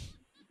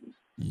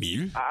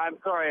 I'm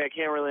sorry, I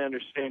can't really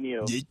understand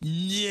you. Do you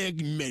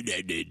think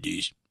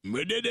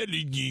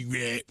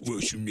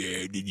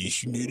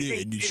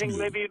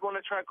maybe you'd want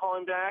to try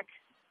calling back?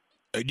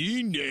 I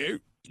didn't know.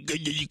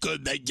 Could you call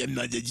back some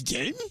other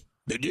time?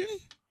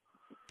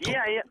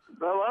 Yeah.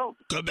 Hello?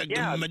 Call back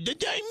some other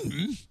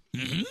time?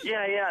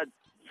 Yeah.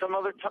 Some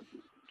other time.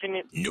 Can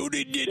you... No,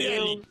 they did,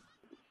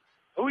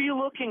 Who are you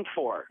looking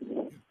for?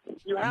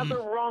 You have the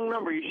wrong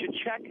number. You should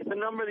check the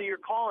number that you're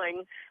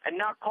calling and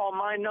not call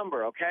my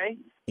number, okay?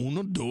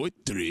 1, 2,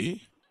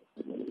 3,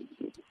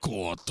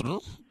 4.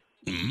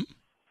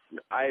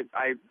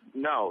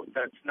 No,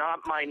 that's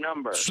not my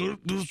number.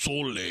 Cirque du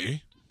Soleil.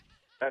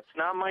 That's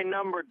not my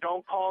number.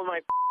 Don't call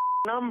my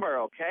number,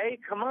 okay?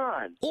 Come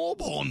on. Oh,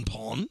 Pon.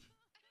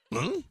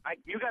 Huh?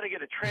 You got to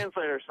get a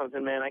translator or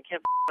something, man. I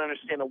can't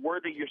understand a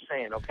word that you're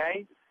saying,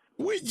 okay?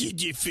 Where's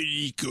the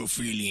Federico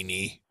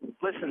Fellini?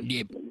 Listen.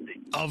 The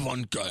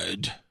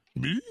avant-garde.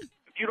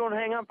 If you don't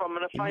hang up, I'm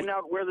going to find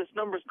out where this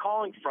number's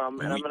calling from,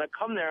 and I'm going to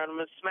come there and I'm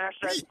going to smash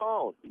that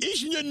phone.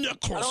 Isn't it a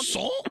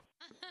croissant?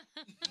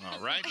 All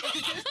right.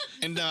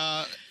 And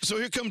so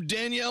here come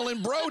Danielle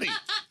and Brody.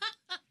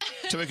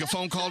 to make a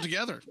phone call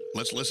together.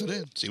 Let's listen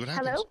in. See what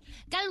happens. Hello?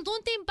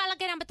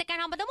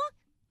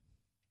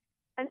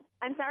 I'm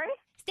sorry?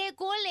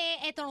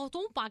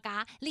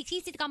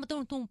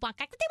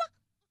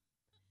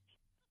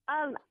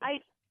 I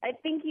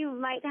think you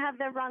might have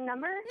the wrong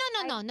number.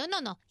 No.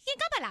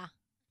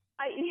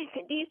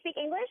 Do you speak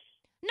English?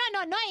 No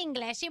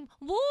English.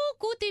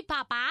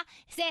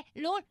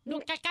 No.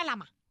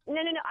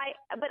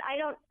 But I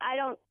don't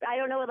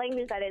know what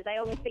language that is. I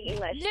only speak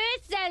English.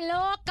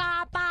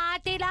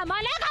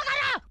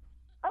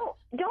 Oh,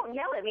 don't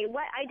yell at me.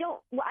 What? I don't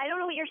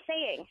know what you're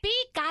saying. Okay,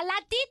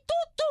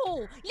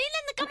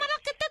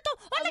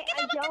 I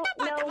don't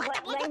know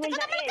what language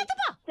that is.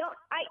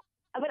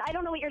 But I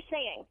don't know what you're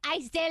saying.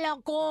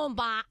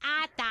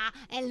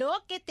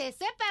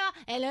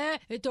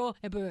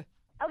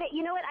 Okay,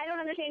 you know what? I don't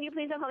understand you.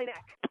 Please don't call me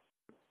back.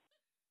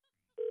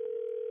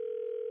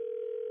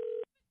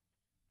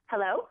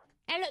 Hello?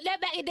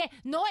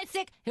 No, it's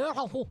sick.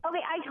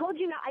 Okay, I told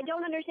you not. I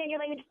don't understand your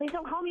language. Please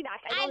don't call me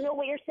back. I don't know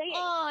what you're saying.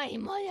 Don't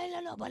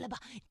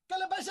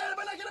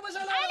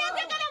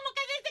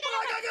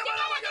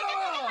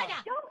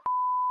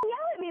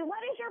yell at me.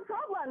 What is your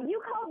problem? You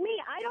called me.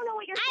 I don't know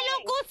what you're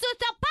saying.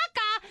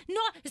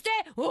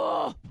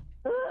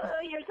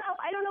 Yourself.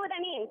 I don't know what that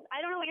means.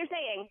 I don't know what you're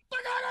saying. Why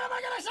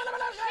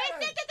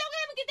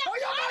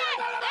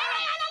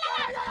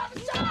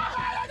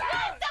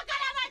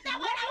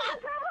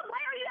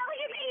are you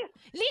yelling at me?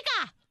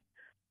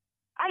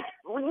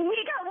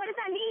 Lika, what does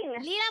that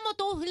mean?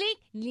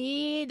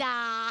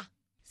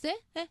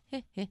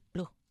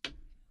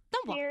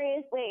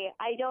 Seriously,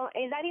 I don't.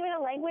 Is that even a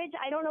language?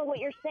 I don't know what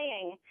you're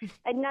saying.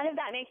 None of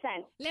that makes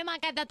sense. Goodbye,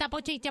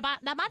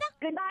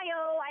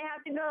 I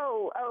have to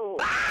go.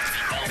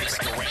 Elvis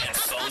Duran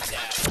phone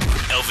tap.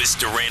 Elvis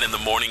Duran in the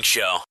morning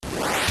show.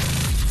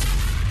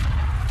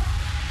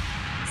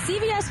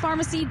 CVS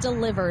Pharmacy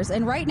delivers,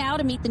 and right now,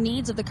 to meet the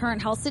needs of the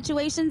current health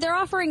situation, they're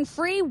offering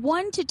free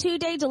 1 to 2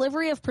 day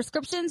delivery of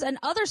prescriptions and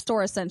other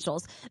store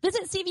essentials.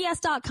 Visit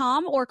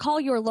CVS.com or call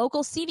your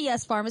local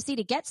CVS pharmacy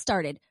to get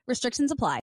started. Restrictions apply.